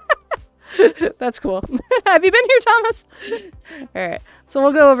 That's cool. Have you been here, Thomas? Alright, so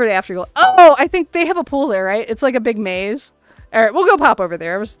we'll go over to Afterglow. Oh, I think they have a pool there, right? It's like a big maze. Alright, we'll go pop over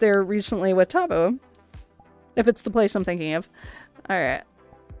there. I was there recently with Tabo. If it's the place I'm thinking of. Alright.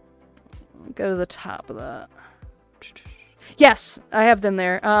 Go to the top of that. Yes, I have been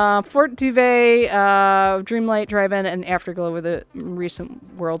there. Fort Duvet, Dreamlight Drive-In, and Afterglow were the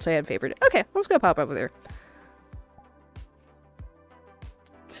recent worlds I had favored. Okay, let's go pop over there.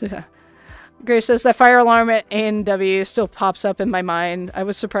 Grace says that fire alarm at A&W still pops up in my mind. I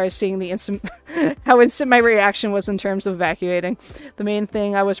was surprised seeing the instant, how instant my reaction was in terms of evacuating. The main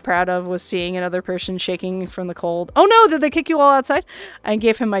thing I was proud of was seeing another person shaking from the cold. Oh no, did they kick you all outside? I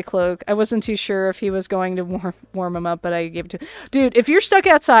gave him my cloak. I wasn't too sure if he was going to warm him up, but I gave it to... Dude, if you're stuck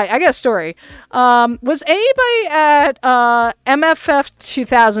outside, I got a story. Was anybody at MFF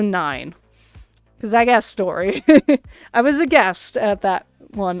 2009? Because I got a story. I was a guest at that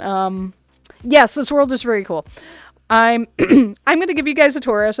one. Yes, this world is very cool. I'm going to give you guys a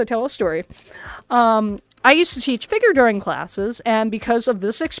tour as I tell a story. I used to teach figure drawing classes, and because of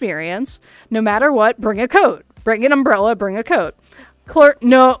this experience, no matter what, bring a coat. Bring an umbrella, bring a coat.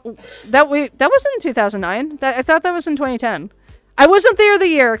 No, that wasn't in 2009. I thought that was in 2010. I wasn't there the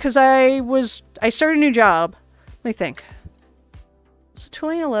year because I started a new job. Let me think. Was it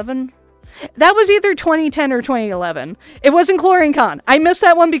 2011? That was either 2010 or 2011. It wasn't Chlorine Con. I missed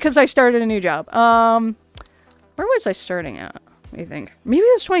that one because I started a new job. Where was I starting at? Let me think. Maybe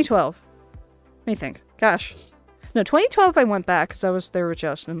it was 2012. Let me think. Gosh. No, 2012 I went back because I was there with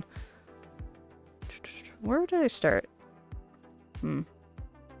Justin. Where did I start? It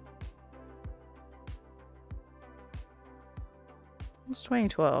was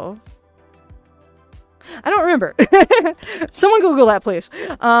 2012. I don't remember. Someone Google that, please.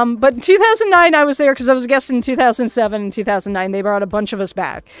 But in 2009, I was there because I was a guest in 2007 and 2009. They brought a bunch of us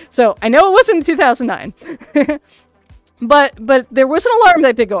back. So I know it wasn't 2009. but there was an alarm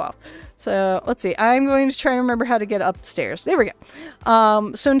that did go off. So let's see. I'm going to try and remember how to get upstairs. There we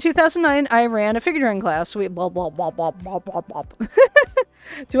go. So in 2009, I ran a figure drawing class. We blah, blah, blah, blah, blah, blah, blah.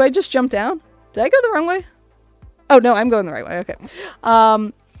 Do I just jump down? Did I go the wrong way? Oh, no, I'm going the right way. Okay.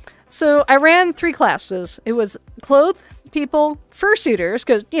 So I ran 3 classes. It was clothed people, fursuiters,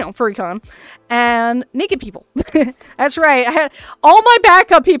 because, you know, furrycon, and naked people. That's right. I had all my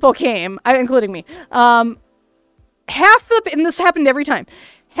backup people came, including me. And this happened every time.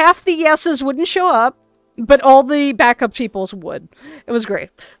 Half the yeses wouldn't show up, but all the backup peoples would. It was great.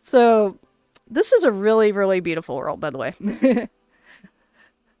 So this is a really, really beautiful world, by the way.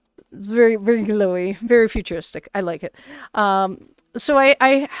 It's very, very glowy, very futuristic. I like it. So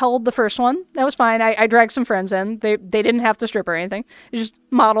I held the first one. That was fine. I dragged some friends in. They didn't have to strip or anything. They just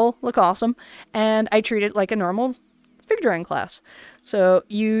model, look awesome. And I treat it like a normal figure drawing class. So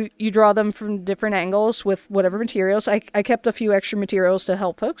you draw them from different angles with whatever materials. I kept a few extra materials to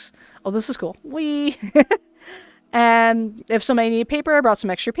help folks. Oh, this is cool. Whee! And if somebody needed paper, I brought some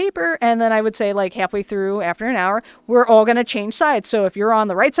extra paper. And then I would say, like, halfway through, after an hour, we're all going to change sides. So if you're on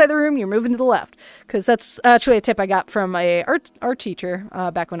the right side of the room, you're moving to the left. Because that's actually a tip I got from a art teacher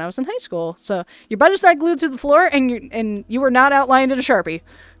back when I was in high school. So your butt is not glued to the floor, and you were not outlined in a Sharpie.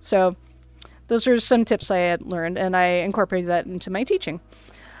 So those are some tips I had learned, and I incorporated that into my teaching.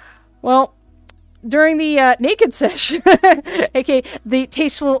 Well, during the naked session, aka the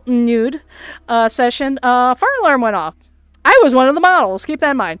tasteful nude session, fire alarm went off. I was one of the models, keep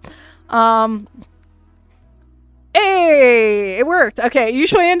that in mind. Hey, it worked. Okay,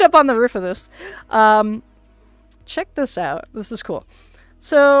 usually I end up on the roof of this. Check this out. This is cool.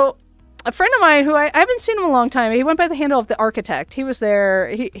 So, a friend of mine who I haven't seen him in a long time, he went by the handle of the architect. He was there.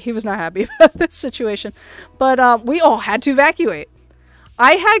 He was not happy about this situation. But we all had to evacuate.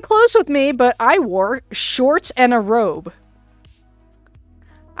 I had clothes with me, but I wore shorts and a robe.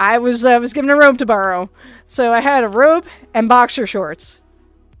 I was given a robe to borrow. So I had a robe and boxer shorts.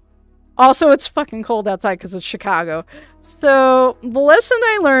 Also, it's fucking cold outside because it's Chicago. So the lesson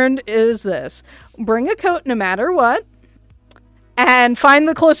I learned is this. Bring a coat no matter what. And find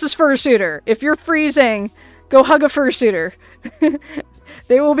the closest fursuiter. If you're freezing, go hug a fursuiter.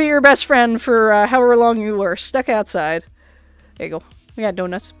 They will be your best friend for however long you were stuck outside. There you go. We got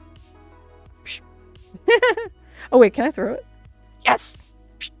donuts. Oh, wait, can I throw it? Yes!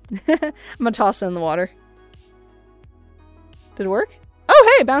 I'm gonna toss it in the water. Did it work?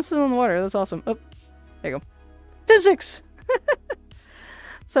 Oh, hey, it bounces in the water. That's awesome. Oh, there you go. Physics!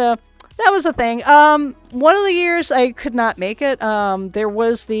 So, that was a thing. One of the years I could not make it, there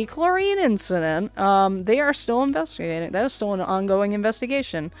was the chlorine incident. They are still investigating. That is still an ongoing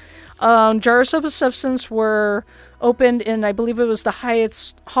investigation. Jars of the substance were opened in, I believe it was the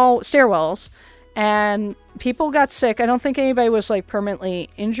Hyatt's hall stairwells, and people got sick. I don't think anybody was like permanently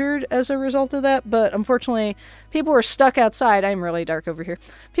injured as a result of that, but unfortunately people were stuck outside. I'm really dark over here.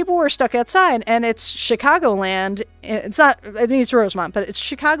 People were stuck outside, and it's Chicagoland. It's not, it means Rosemont, but it's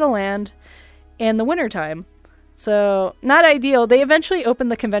Chicagoland in the wintertime. So not ideal. They eventually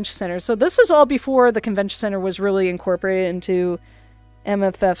opened the convention center. So this is all before the convention center was really incorporated into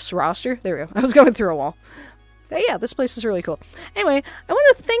MFF's roster. There we go. I was going through a wall. But yeah, this place is really cool. Anyway, I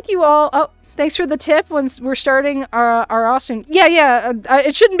want to thank you all. Oh, thanks for the tip when we're starting our Austin. Yeah,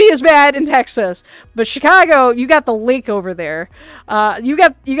 it shouldn't be as bad in Texas. But Chicago, you got the lake over there. You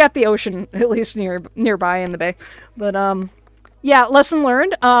got the ocean, at least nearby in the bay. But yeah, lesson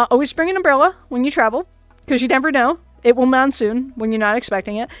learned. Always bring an umbrella when you travel, because you never know. It will monsoon when you're not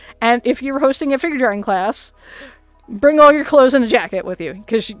expecting it. And if you're hosting a figure drawing class, bring all your clothes and a jacket with you,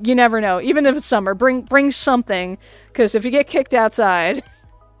 because you never know. Even if it's summer, bring something, because if you get kicked outside,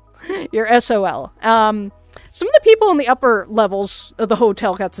 you're SOL. Some of the people in the upper levels of the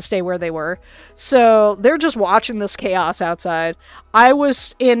hotel got to stay where they were, so they're just watching this chaos outside. I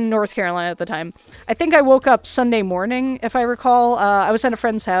was in North Carolina at the time. I think I woke up Sunday morning, if I recall. I was at a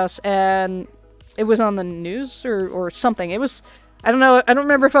friend's house, and it was on the news or something. It was... I don't know. I don't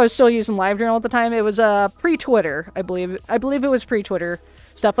remember if I was still using LiveJournal at the time. It was pre-Twitter, I believe. I believe it was pre-Twitter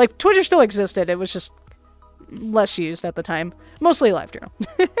stuff. Like, Twitter still existed. It was just less used at the time. Mostly LiveJournal.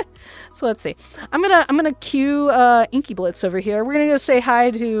 So let's see. I'm gonna cue Inky Blitz over here. We're gonna go say hi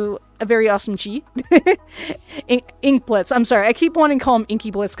to a very awesome G. Ink Blitz. I'm sorry. I keep wanting to call him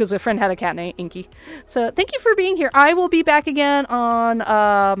Inky Blitz because a friend had a cat named Inky. So thank you for being here. I will be back again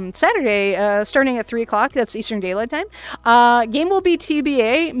on Saturday, starting at 3 o'clock. That's Eastern Daylight Time. Game will be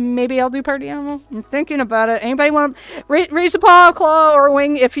TBA. Maybe I'll do Party Animal. I'm thinking about it. Anybody want to raise a paw, claw, or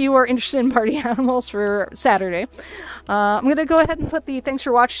wing if you are interested in Party Animals for Saturday? I'm going to go ahead and put the thanks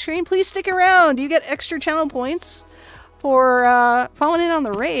for watching screen. Please stick around. You get extra channel points for following in on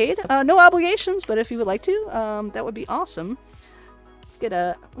the raid. No obligations, but if you would like to, that would be awesome. We'll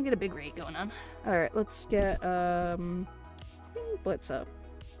get a big raid going on. All right, let's get Blitz up.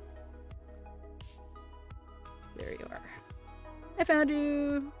 There you are. I found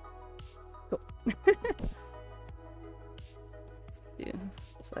you. Cool. Let's do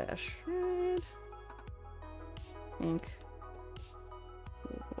 /raid. Ink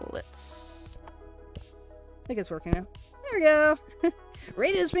Blitz. I think it's working now. There we go.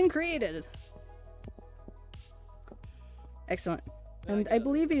 Raid has been created. Excellent. And I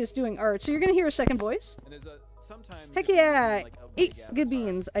believe he is doing art. So you're going to hear a second voice. Heck yeah. 8 good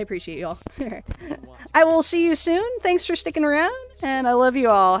beans. I appreciate y'all. I will see you soon. Thanks for sticking around. And I love you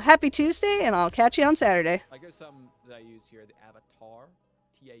all. Happy Tuesday, and I'll catch you on Saturday. Like there's some that I use here, the avatar,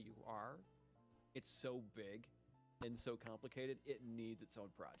 T-A-U-R. It's so big and so complicated, it needs its own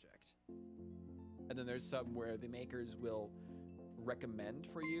project. And then there's some where the makers will recommend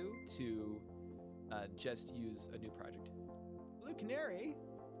for you to just use a new project. Blue Canary,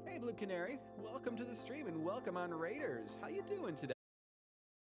 hey Blue Canary, welcome to the stream and welcome on Raiders. How you doing today?